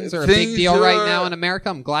relations are a big Things deal right are- now in America.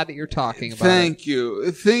 I'm glad that you're talking about it. Thank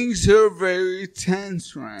you. Things are very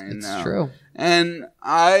tense right now. It's true. And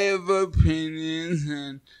I have opinions,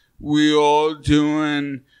 and we all do,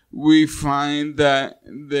 and we find that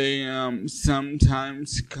they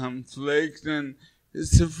sometimes conflict, and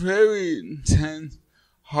it's a very intense,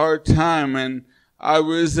 hard time. And I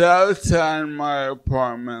was outside my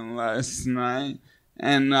apartment last night,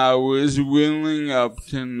 and I was wheeling up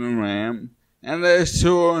to the ramp, and I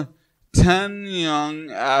saw 10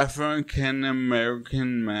 young African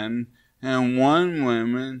American men and one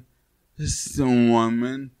woman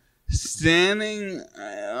standing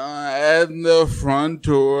at the front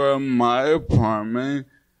door of my apartment,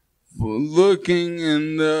 looking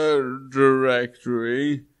in the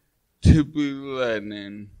directory to be let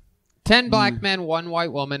in. 10 black men, 1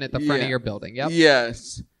 white woman at the front of your building. Yep.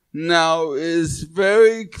 Yes. Now, it's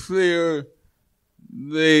very clear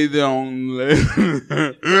they don't live.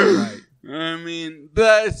 Right. I mean,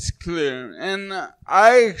 that's clear. And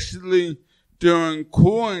I actually, during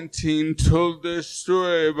quarantine, told this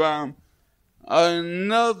story about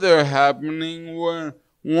another happening where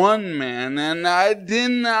one man, and I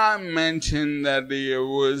did not mention that he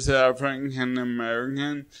was African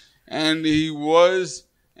American, and he was,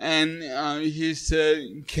 and he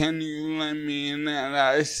said, can you let me in? And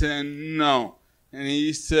I said, no. And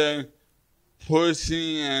he said,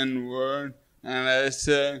 pussy N-word. And I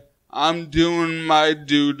said, I'm doing my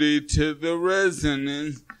duty to the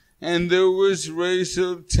residents. And there was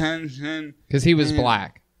racial tension. Because he was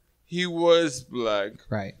black. He was black.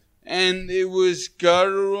 Right. And it was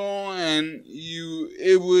guttural, and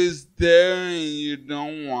it was there, and you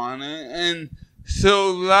don't want it. And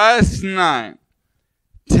so last night,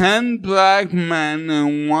 10 black men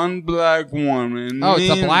and 1 black woman. Oh,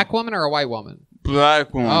 it's a black woman or a white woman?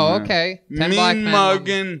 Black woman. Oh, okay. 10 me black men.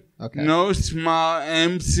 mugging, Okay. no smile,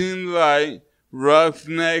 MC light,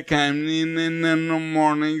 roughneck. I'm eating in the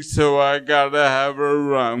morning, so I gotta have a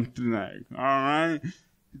roughneck. All right.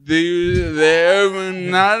 There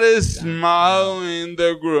not a smile in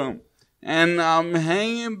the group, and I'm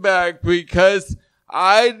hanging back because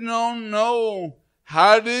I don't know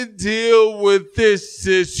how to deal with this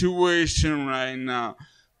situation right now,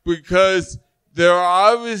 because they're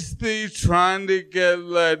obviously trying to get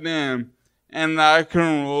let in, and I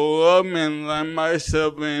can roll up and let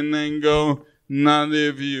myself in and go, none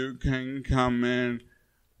of you can come in.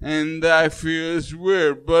 And that feels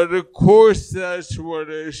weird, but of course that's what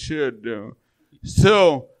I should do.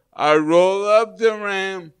 So I roll up the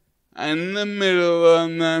ramp, in the middle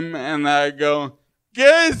of them, and I go,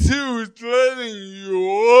 guess who's letting you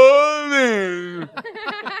all in?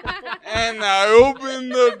 And I open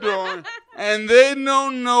the door, and they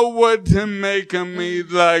don't know what to make of me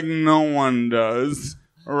like no one does,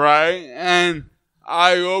 right? And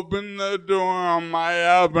I open the door on my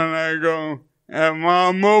app, and I go, and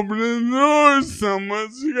I'm opening the door,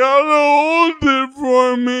 someone's gotta hold it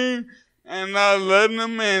for me. And I let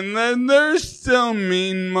them in, and they're still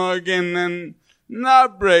mean mugging and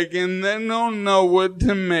not breaking. They don't know what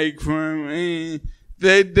to make for me.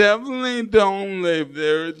 They definitely don't live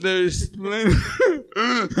there. They're splitting.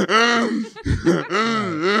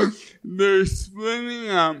 They're splitting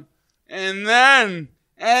up. And then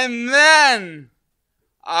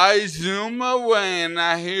I zoom away and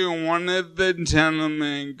I hear one of the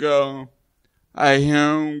gentlemen go,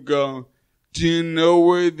 do you know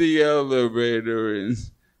where the elevator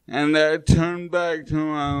is? And I turn back to him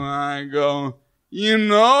and I go, you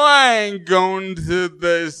know I ain't going to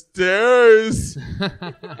the stairs.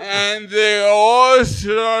 And they all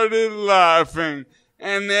started laughing.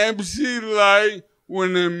 And MC Light,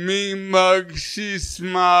 when a mean mug, she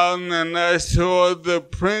smiled, and I saw the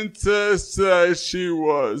princess that she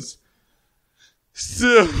was.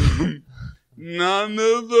 So, none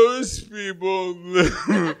of those people live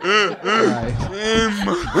in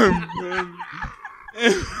my bed.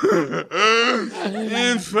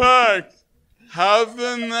 In fact, half of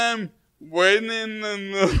them wait in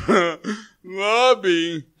the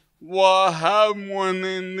lobby while I have one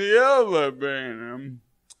in the elevator.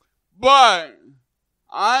 But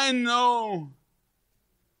I know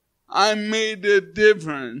I made a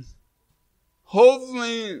difference.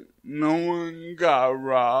 Hopefully no one got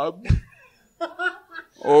robbed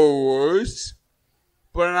or worse.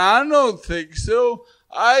 But I don't think so.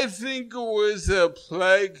 I think it was a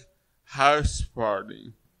plague house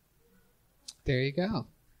party. There you go.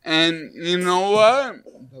 And you know what?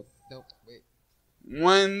 Nope, wait.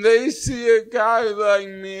 When they see a guy like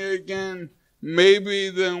me again, maybe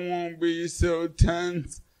they won't be so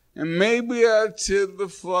tense. And maybe I'll chill the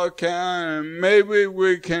fuck out, and maybe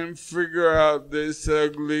we can figure out this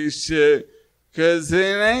ugly shit. 'Cause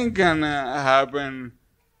it ain't gonna happen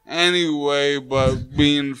anyway but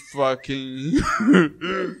being fucking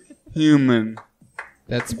human.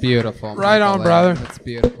 That's beautiful. Right Michael on, Lehrer. brother. That's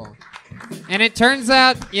beautiful. And it turns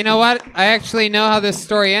out, you know what? I actually know how this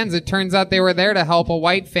story ends. It turns out they were there to help a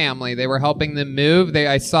white family. They were helping them move.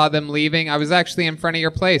 I saw them leaving. I was actually in front of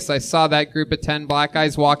your place. I saw that group of 10 black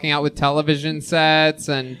guys walking out with television sets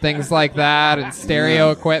and things like that and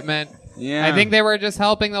stereo equipment. Yeah. I think they were just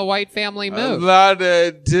helping the white family A move. lot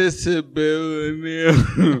of disability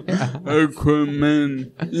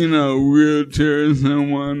equipment, wheelchairs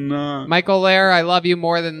and whatnot. Michael Lehrer, I love you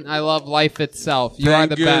more than I love life itself. You are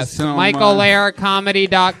the you best. so Michael much. Lehrer,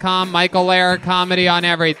 comedy.com. Michael Lehrer, comedy on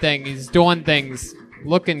everything. He's doing things.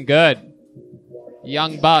 Looking good.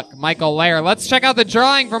 Young buck. Michael Lehrer. Let's check out the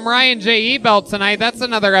drawing from Ryan J Ebelt tonight. That's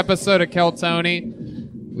another episode of Kill Tony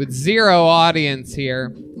with zero audience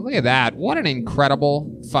here. Look at that. What an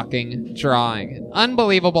incredible fucking drawing. An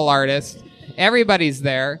unbelievable artist. Everybody's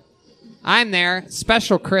there. I'm there.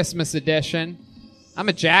 Special Christmas edition. I'm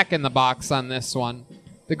a jack in the box on this one.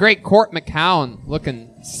 The great Cort McCown, looking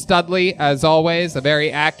studly as always. A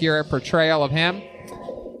very accurate portrayal of him.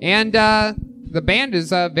 And the band is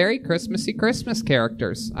very Christmassy Christmas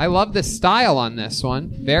characters. I love the style on this one.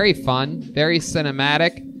 Very fun. Very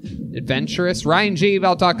cinematic. Adventurous.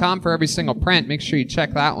 RyanJebelt.com for every single print. Make sure you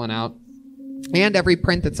check that one out. And every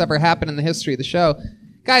print that's ever happened in the history of the show.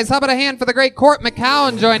 Guys, how about a hand for the great Cort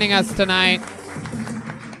McCown joining us tonight?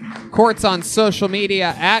 Cort's on social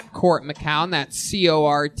media at Cort McCown. That's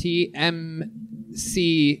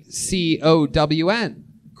CortMcCown.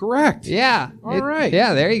 Correct. Yeah. All right.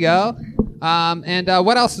 Yeah, there you go. And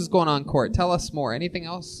what else is going on, Cort? Tell us more. Anything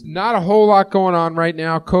else? Not a whole lot going on right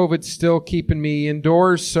now. COVID's still keeping me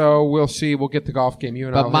indoors, so we'll see. We'll get the golf game. You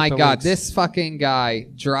and I. But my God, this fucking guy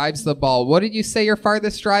drives the ball. What did you say your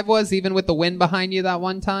farthest drive was, even with the wind behind you that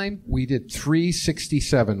one time? We did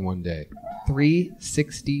 367 one day.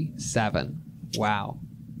 367. Wow.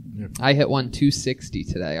 Yeah. I hit 260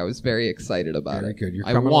 today. I was very excited about very it. Good. You're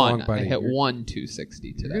I coming won. along, buddy. I hit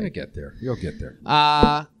 260 today. You're going to get there. You'll get there.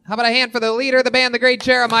 How about a hand for the leader of the band, the great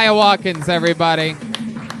Jeremiah Watkins, everybody?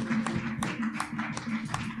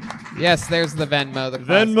 Yes, there's the Venmo.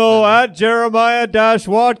 Venmo at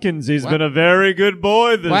Jeremiah-Watkins. He's been a very good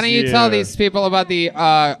boy this year. Why don't you tell these people about the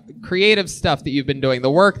creative stuff that you've been doing,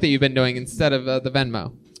 the work that you've been doing instead of the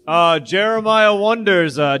Venmo? Jeremiah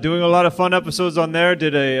Wonders, doing a lot of fun episodes on there.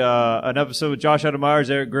 Did an episode with Josh Adam Myers,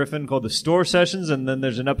 Eric Griffin called The Store Sessions, and then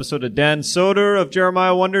there's an episode of Dan Soder of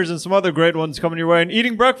Jeremiah Wonders and some other great ones coming your way. And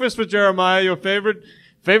Eating Breakfast with Jeremiah, your favorite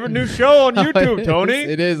new show on YouTube, Tony.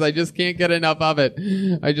 It is. I just can't get enough of it.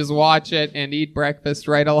 I just watch it and eat breakfast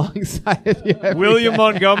right alongside of you. William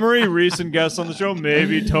Montgomery, recent guest on the show.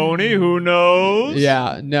 Maybe Tony, who knows?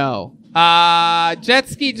 Yeah, no.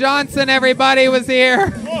 Jessie Johnston, everybody, was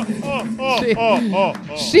here.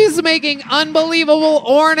 She's making unbelievable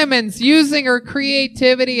ornaments using her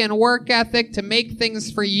creativity and work ethic to make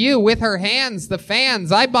things for you with her hands, the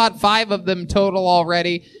fans. I bought 5 of them total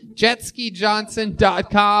already.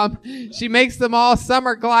 JetskiJohnson.com. She makes them all. Some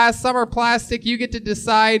are glass, some are plastic. You get to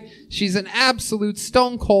decide. She's an absolute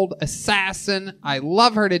stone cold assassin. I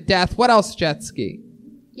love her to death. What else, Jetski?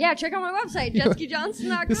 Yeah, check out my website,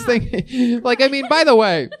 JessieJohnston.com. This thing, like, I mean, by the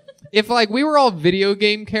way, if like we were all video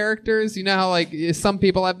game characters, you know how like some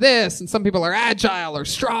people have this and some people are agile or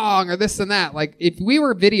strong or this and that. Like if we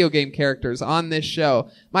were video game characters on this show,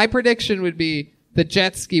 my prediction would be that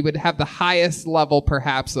Jetski would have the highest level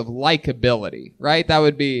perhaps of likability, right? That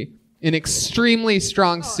would be an extremely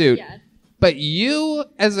strong suit. Yeah. But you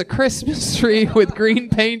as a Christmas tree with green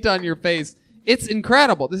paint on your face, it's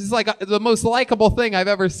incredible. This is like the most likable thing I've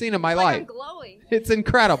ever seen in my life. I'm glowing. It's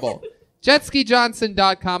incredible.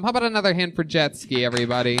 JetskiJohnson.com. How about another hand for Jetski,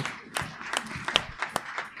 everybody?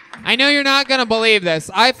 I know you're not going to believe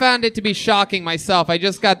this. I found it to be shocking myself. I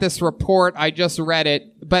just got this report. I just read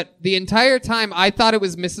it. But the entire time I thought it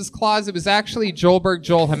was Mrs. Claus. It was actually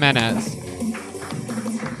Joel Jimenez.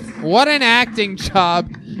 What an acting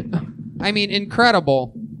job. I mean,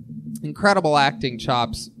 incredible. Incredible acting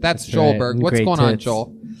chops. That's Joelberg. Right. What's Great going on, tits.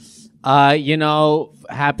 Joel? You know,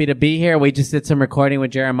 happy to be here. We just did some recording with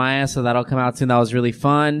Jeremiah, so that'll come out soon. That was really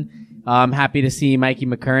fun. I'm happy to see Mikey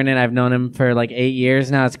McKernan. I've known him for like 8 years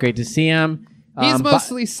now. It's great to see him. He's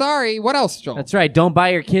mostly sorry. What else, Joel? That's right. Don't buy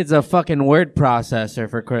your kids a fucking word processor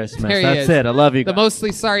for Christmas. There he That's is. it. I love you guys. The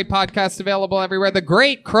Mostly Sorry podcast available everywhere. The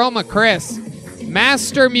great Chroma Chris,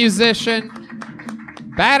 master musician.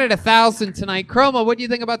 Batted 1,000 tonight. Chroma, what do you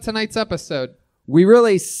think about tonight's episode? We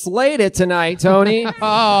really slayed it tonight, Tony.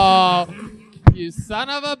 Oh, you son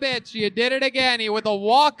of a bitch. You did it again. You with a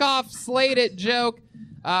walk-off slate it joke.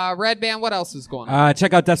 Redban, what else is going on?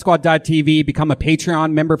 Check out DeathSquad.tv. Become a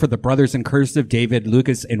Patreon member for the Brothers in Cursive, David,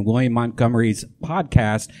 Lucas, and William Montgomery's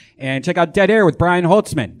podcast. And check out Dead Air with Brian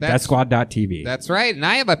Holtzman. DeathSquad.tv. That's right. And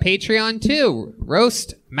I have a Patreon too.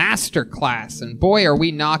 Roast Masterclass. And boy, are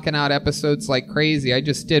we knocking out episodes like crazy. I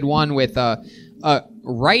just did one with a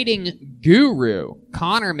writing guru,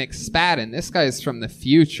 Connor McSpadden. This guy's from the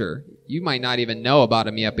future. You might not even know about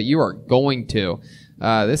him yet, but you are going to.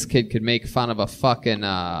 This kid could make fun of a fucking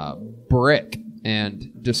brick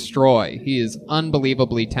and destroy. He is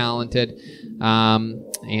unbelievably talented.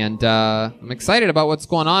 And I'm excited about what's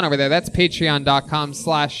going on over there. That's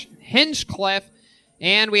patreon.com/Hinchcliffe.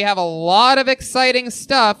 And we have a lot of exciting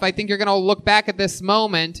stuff. I think you're going to look back at this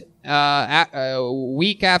moment a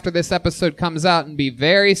week after this episode comes out and be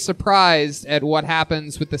very surprised at what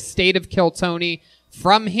happens with the state of Kill Tony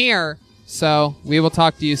from here. So we will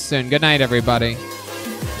talk to you soon. Good night, everybody.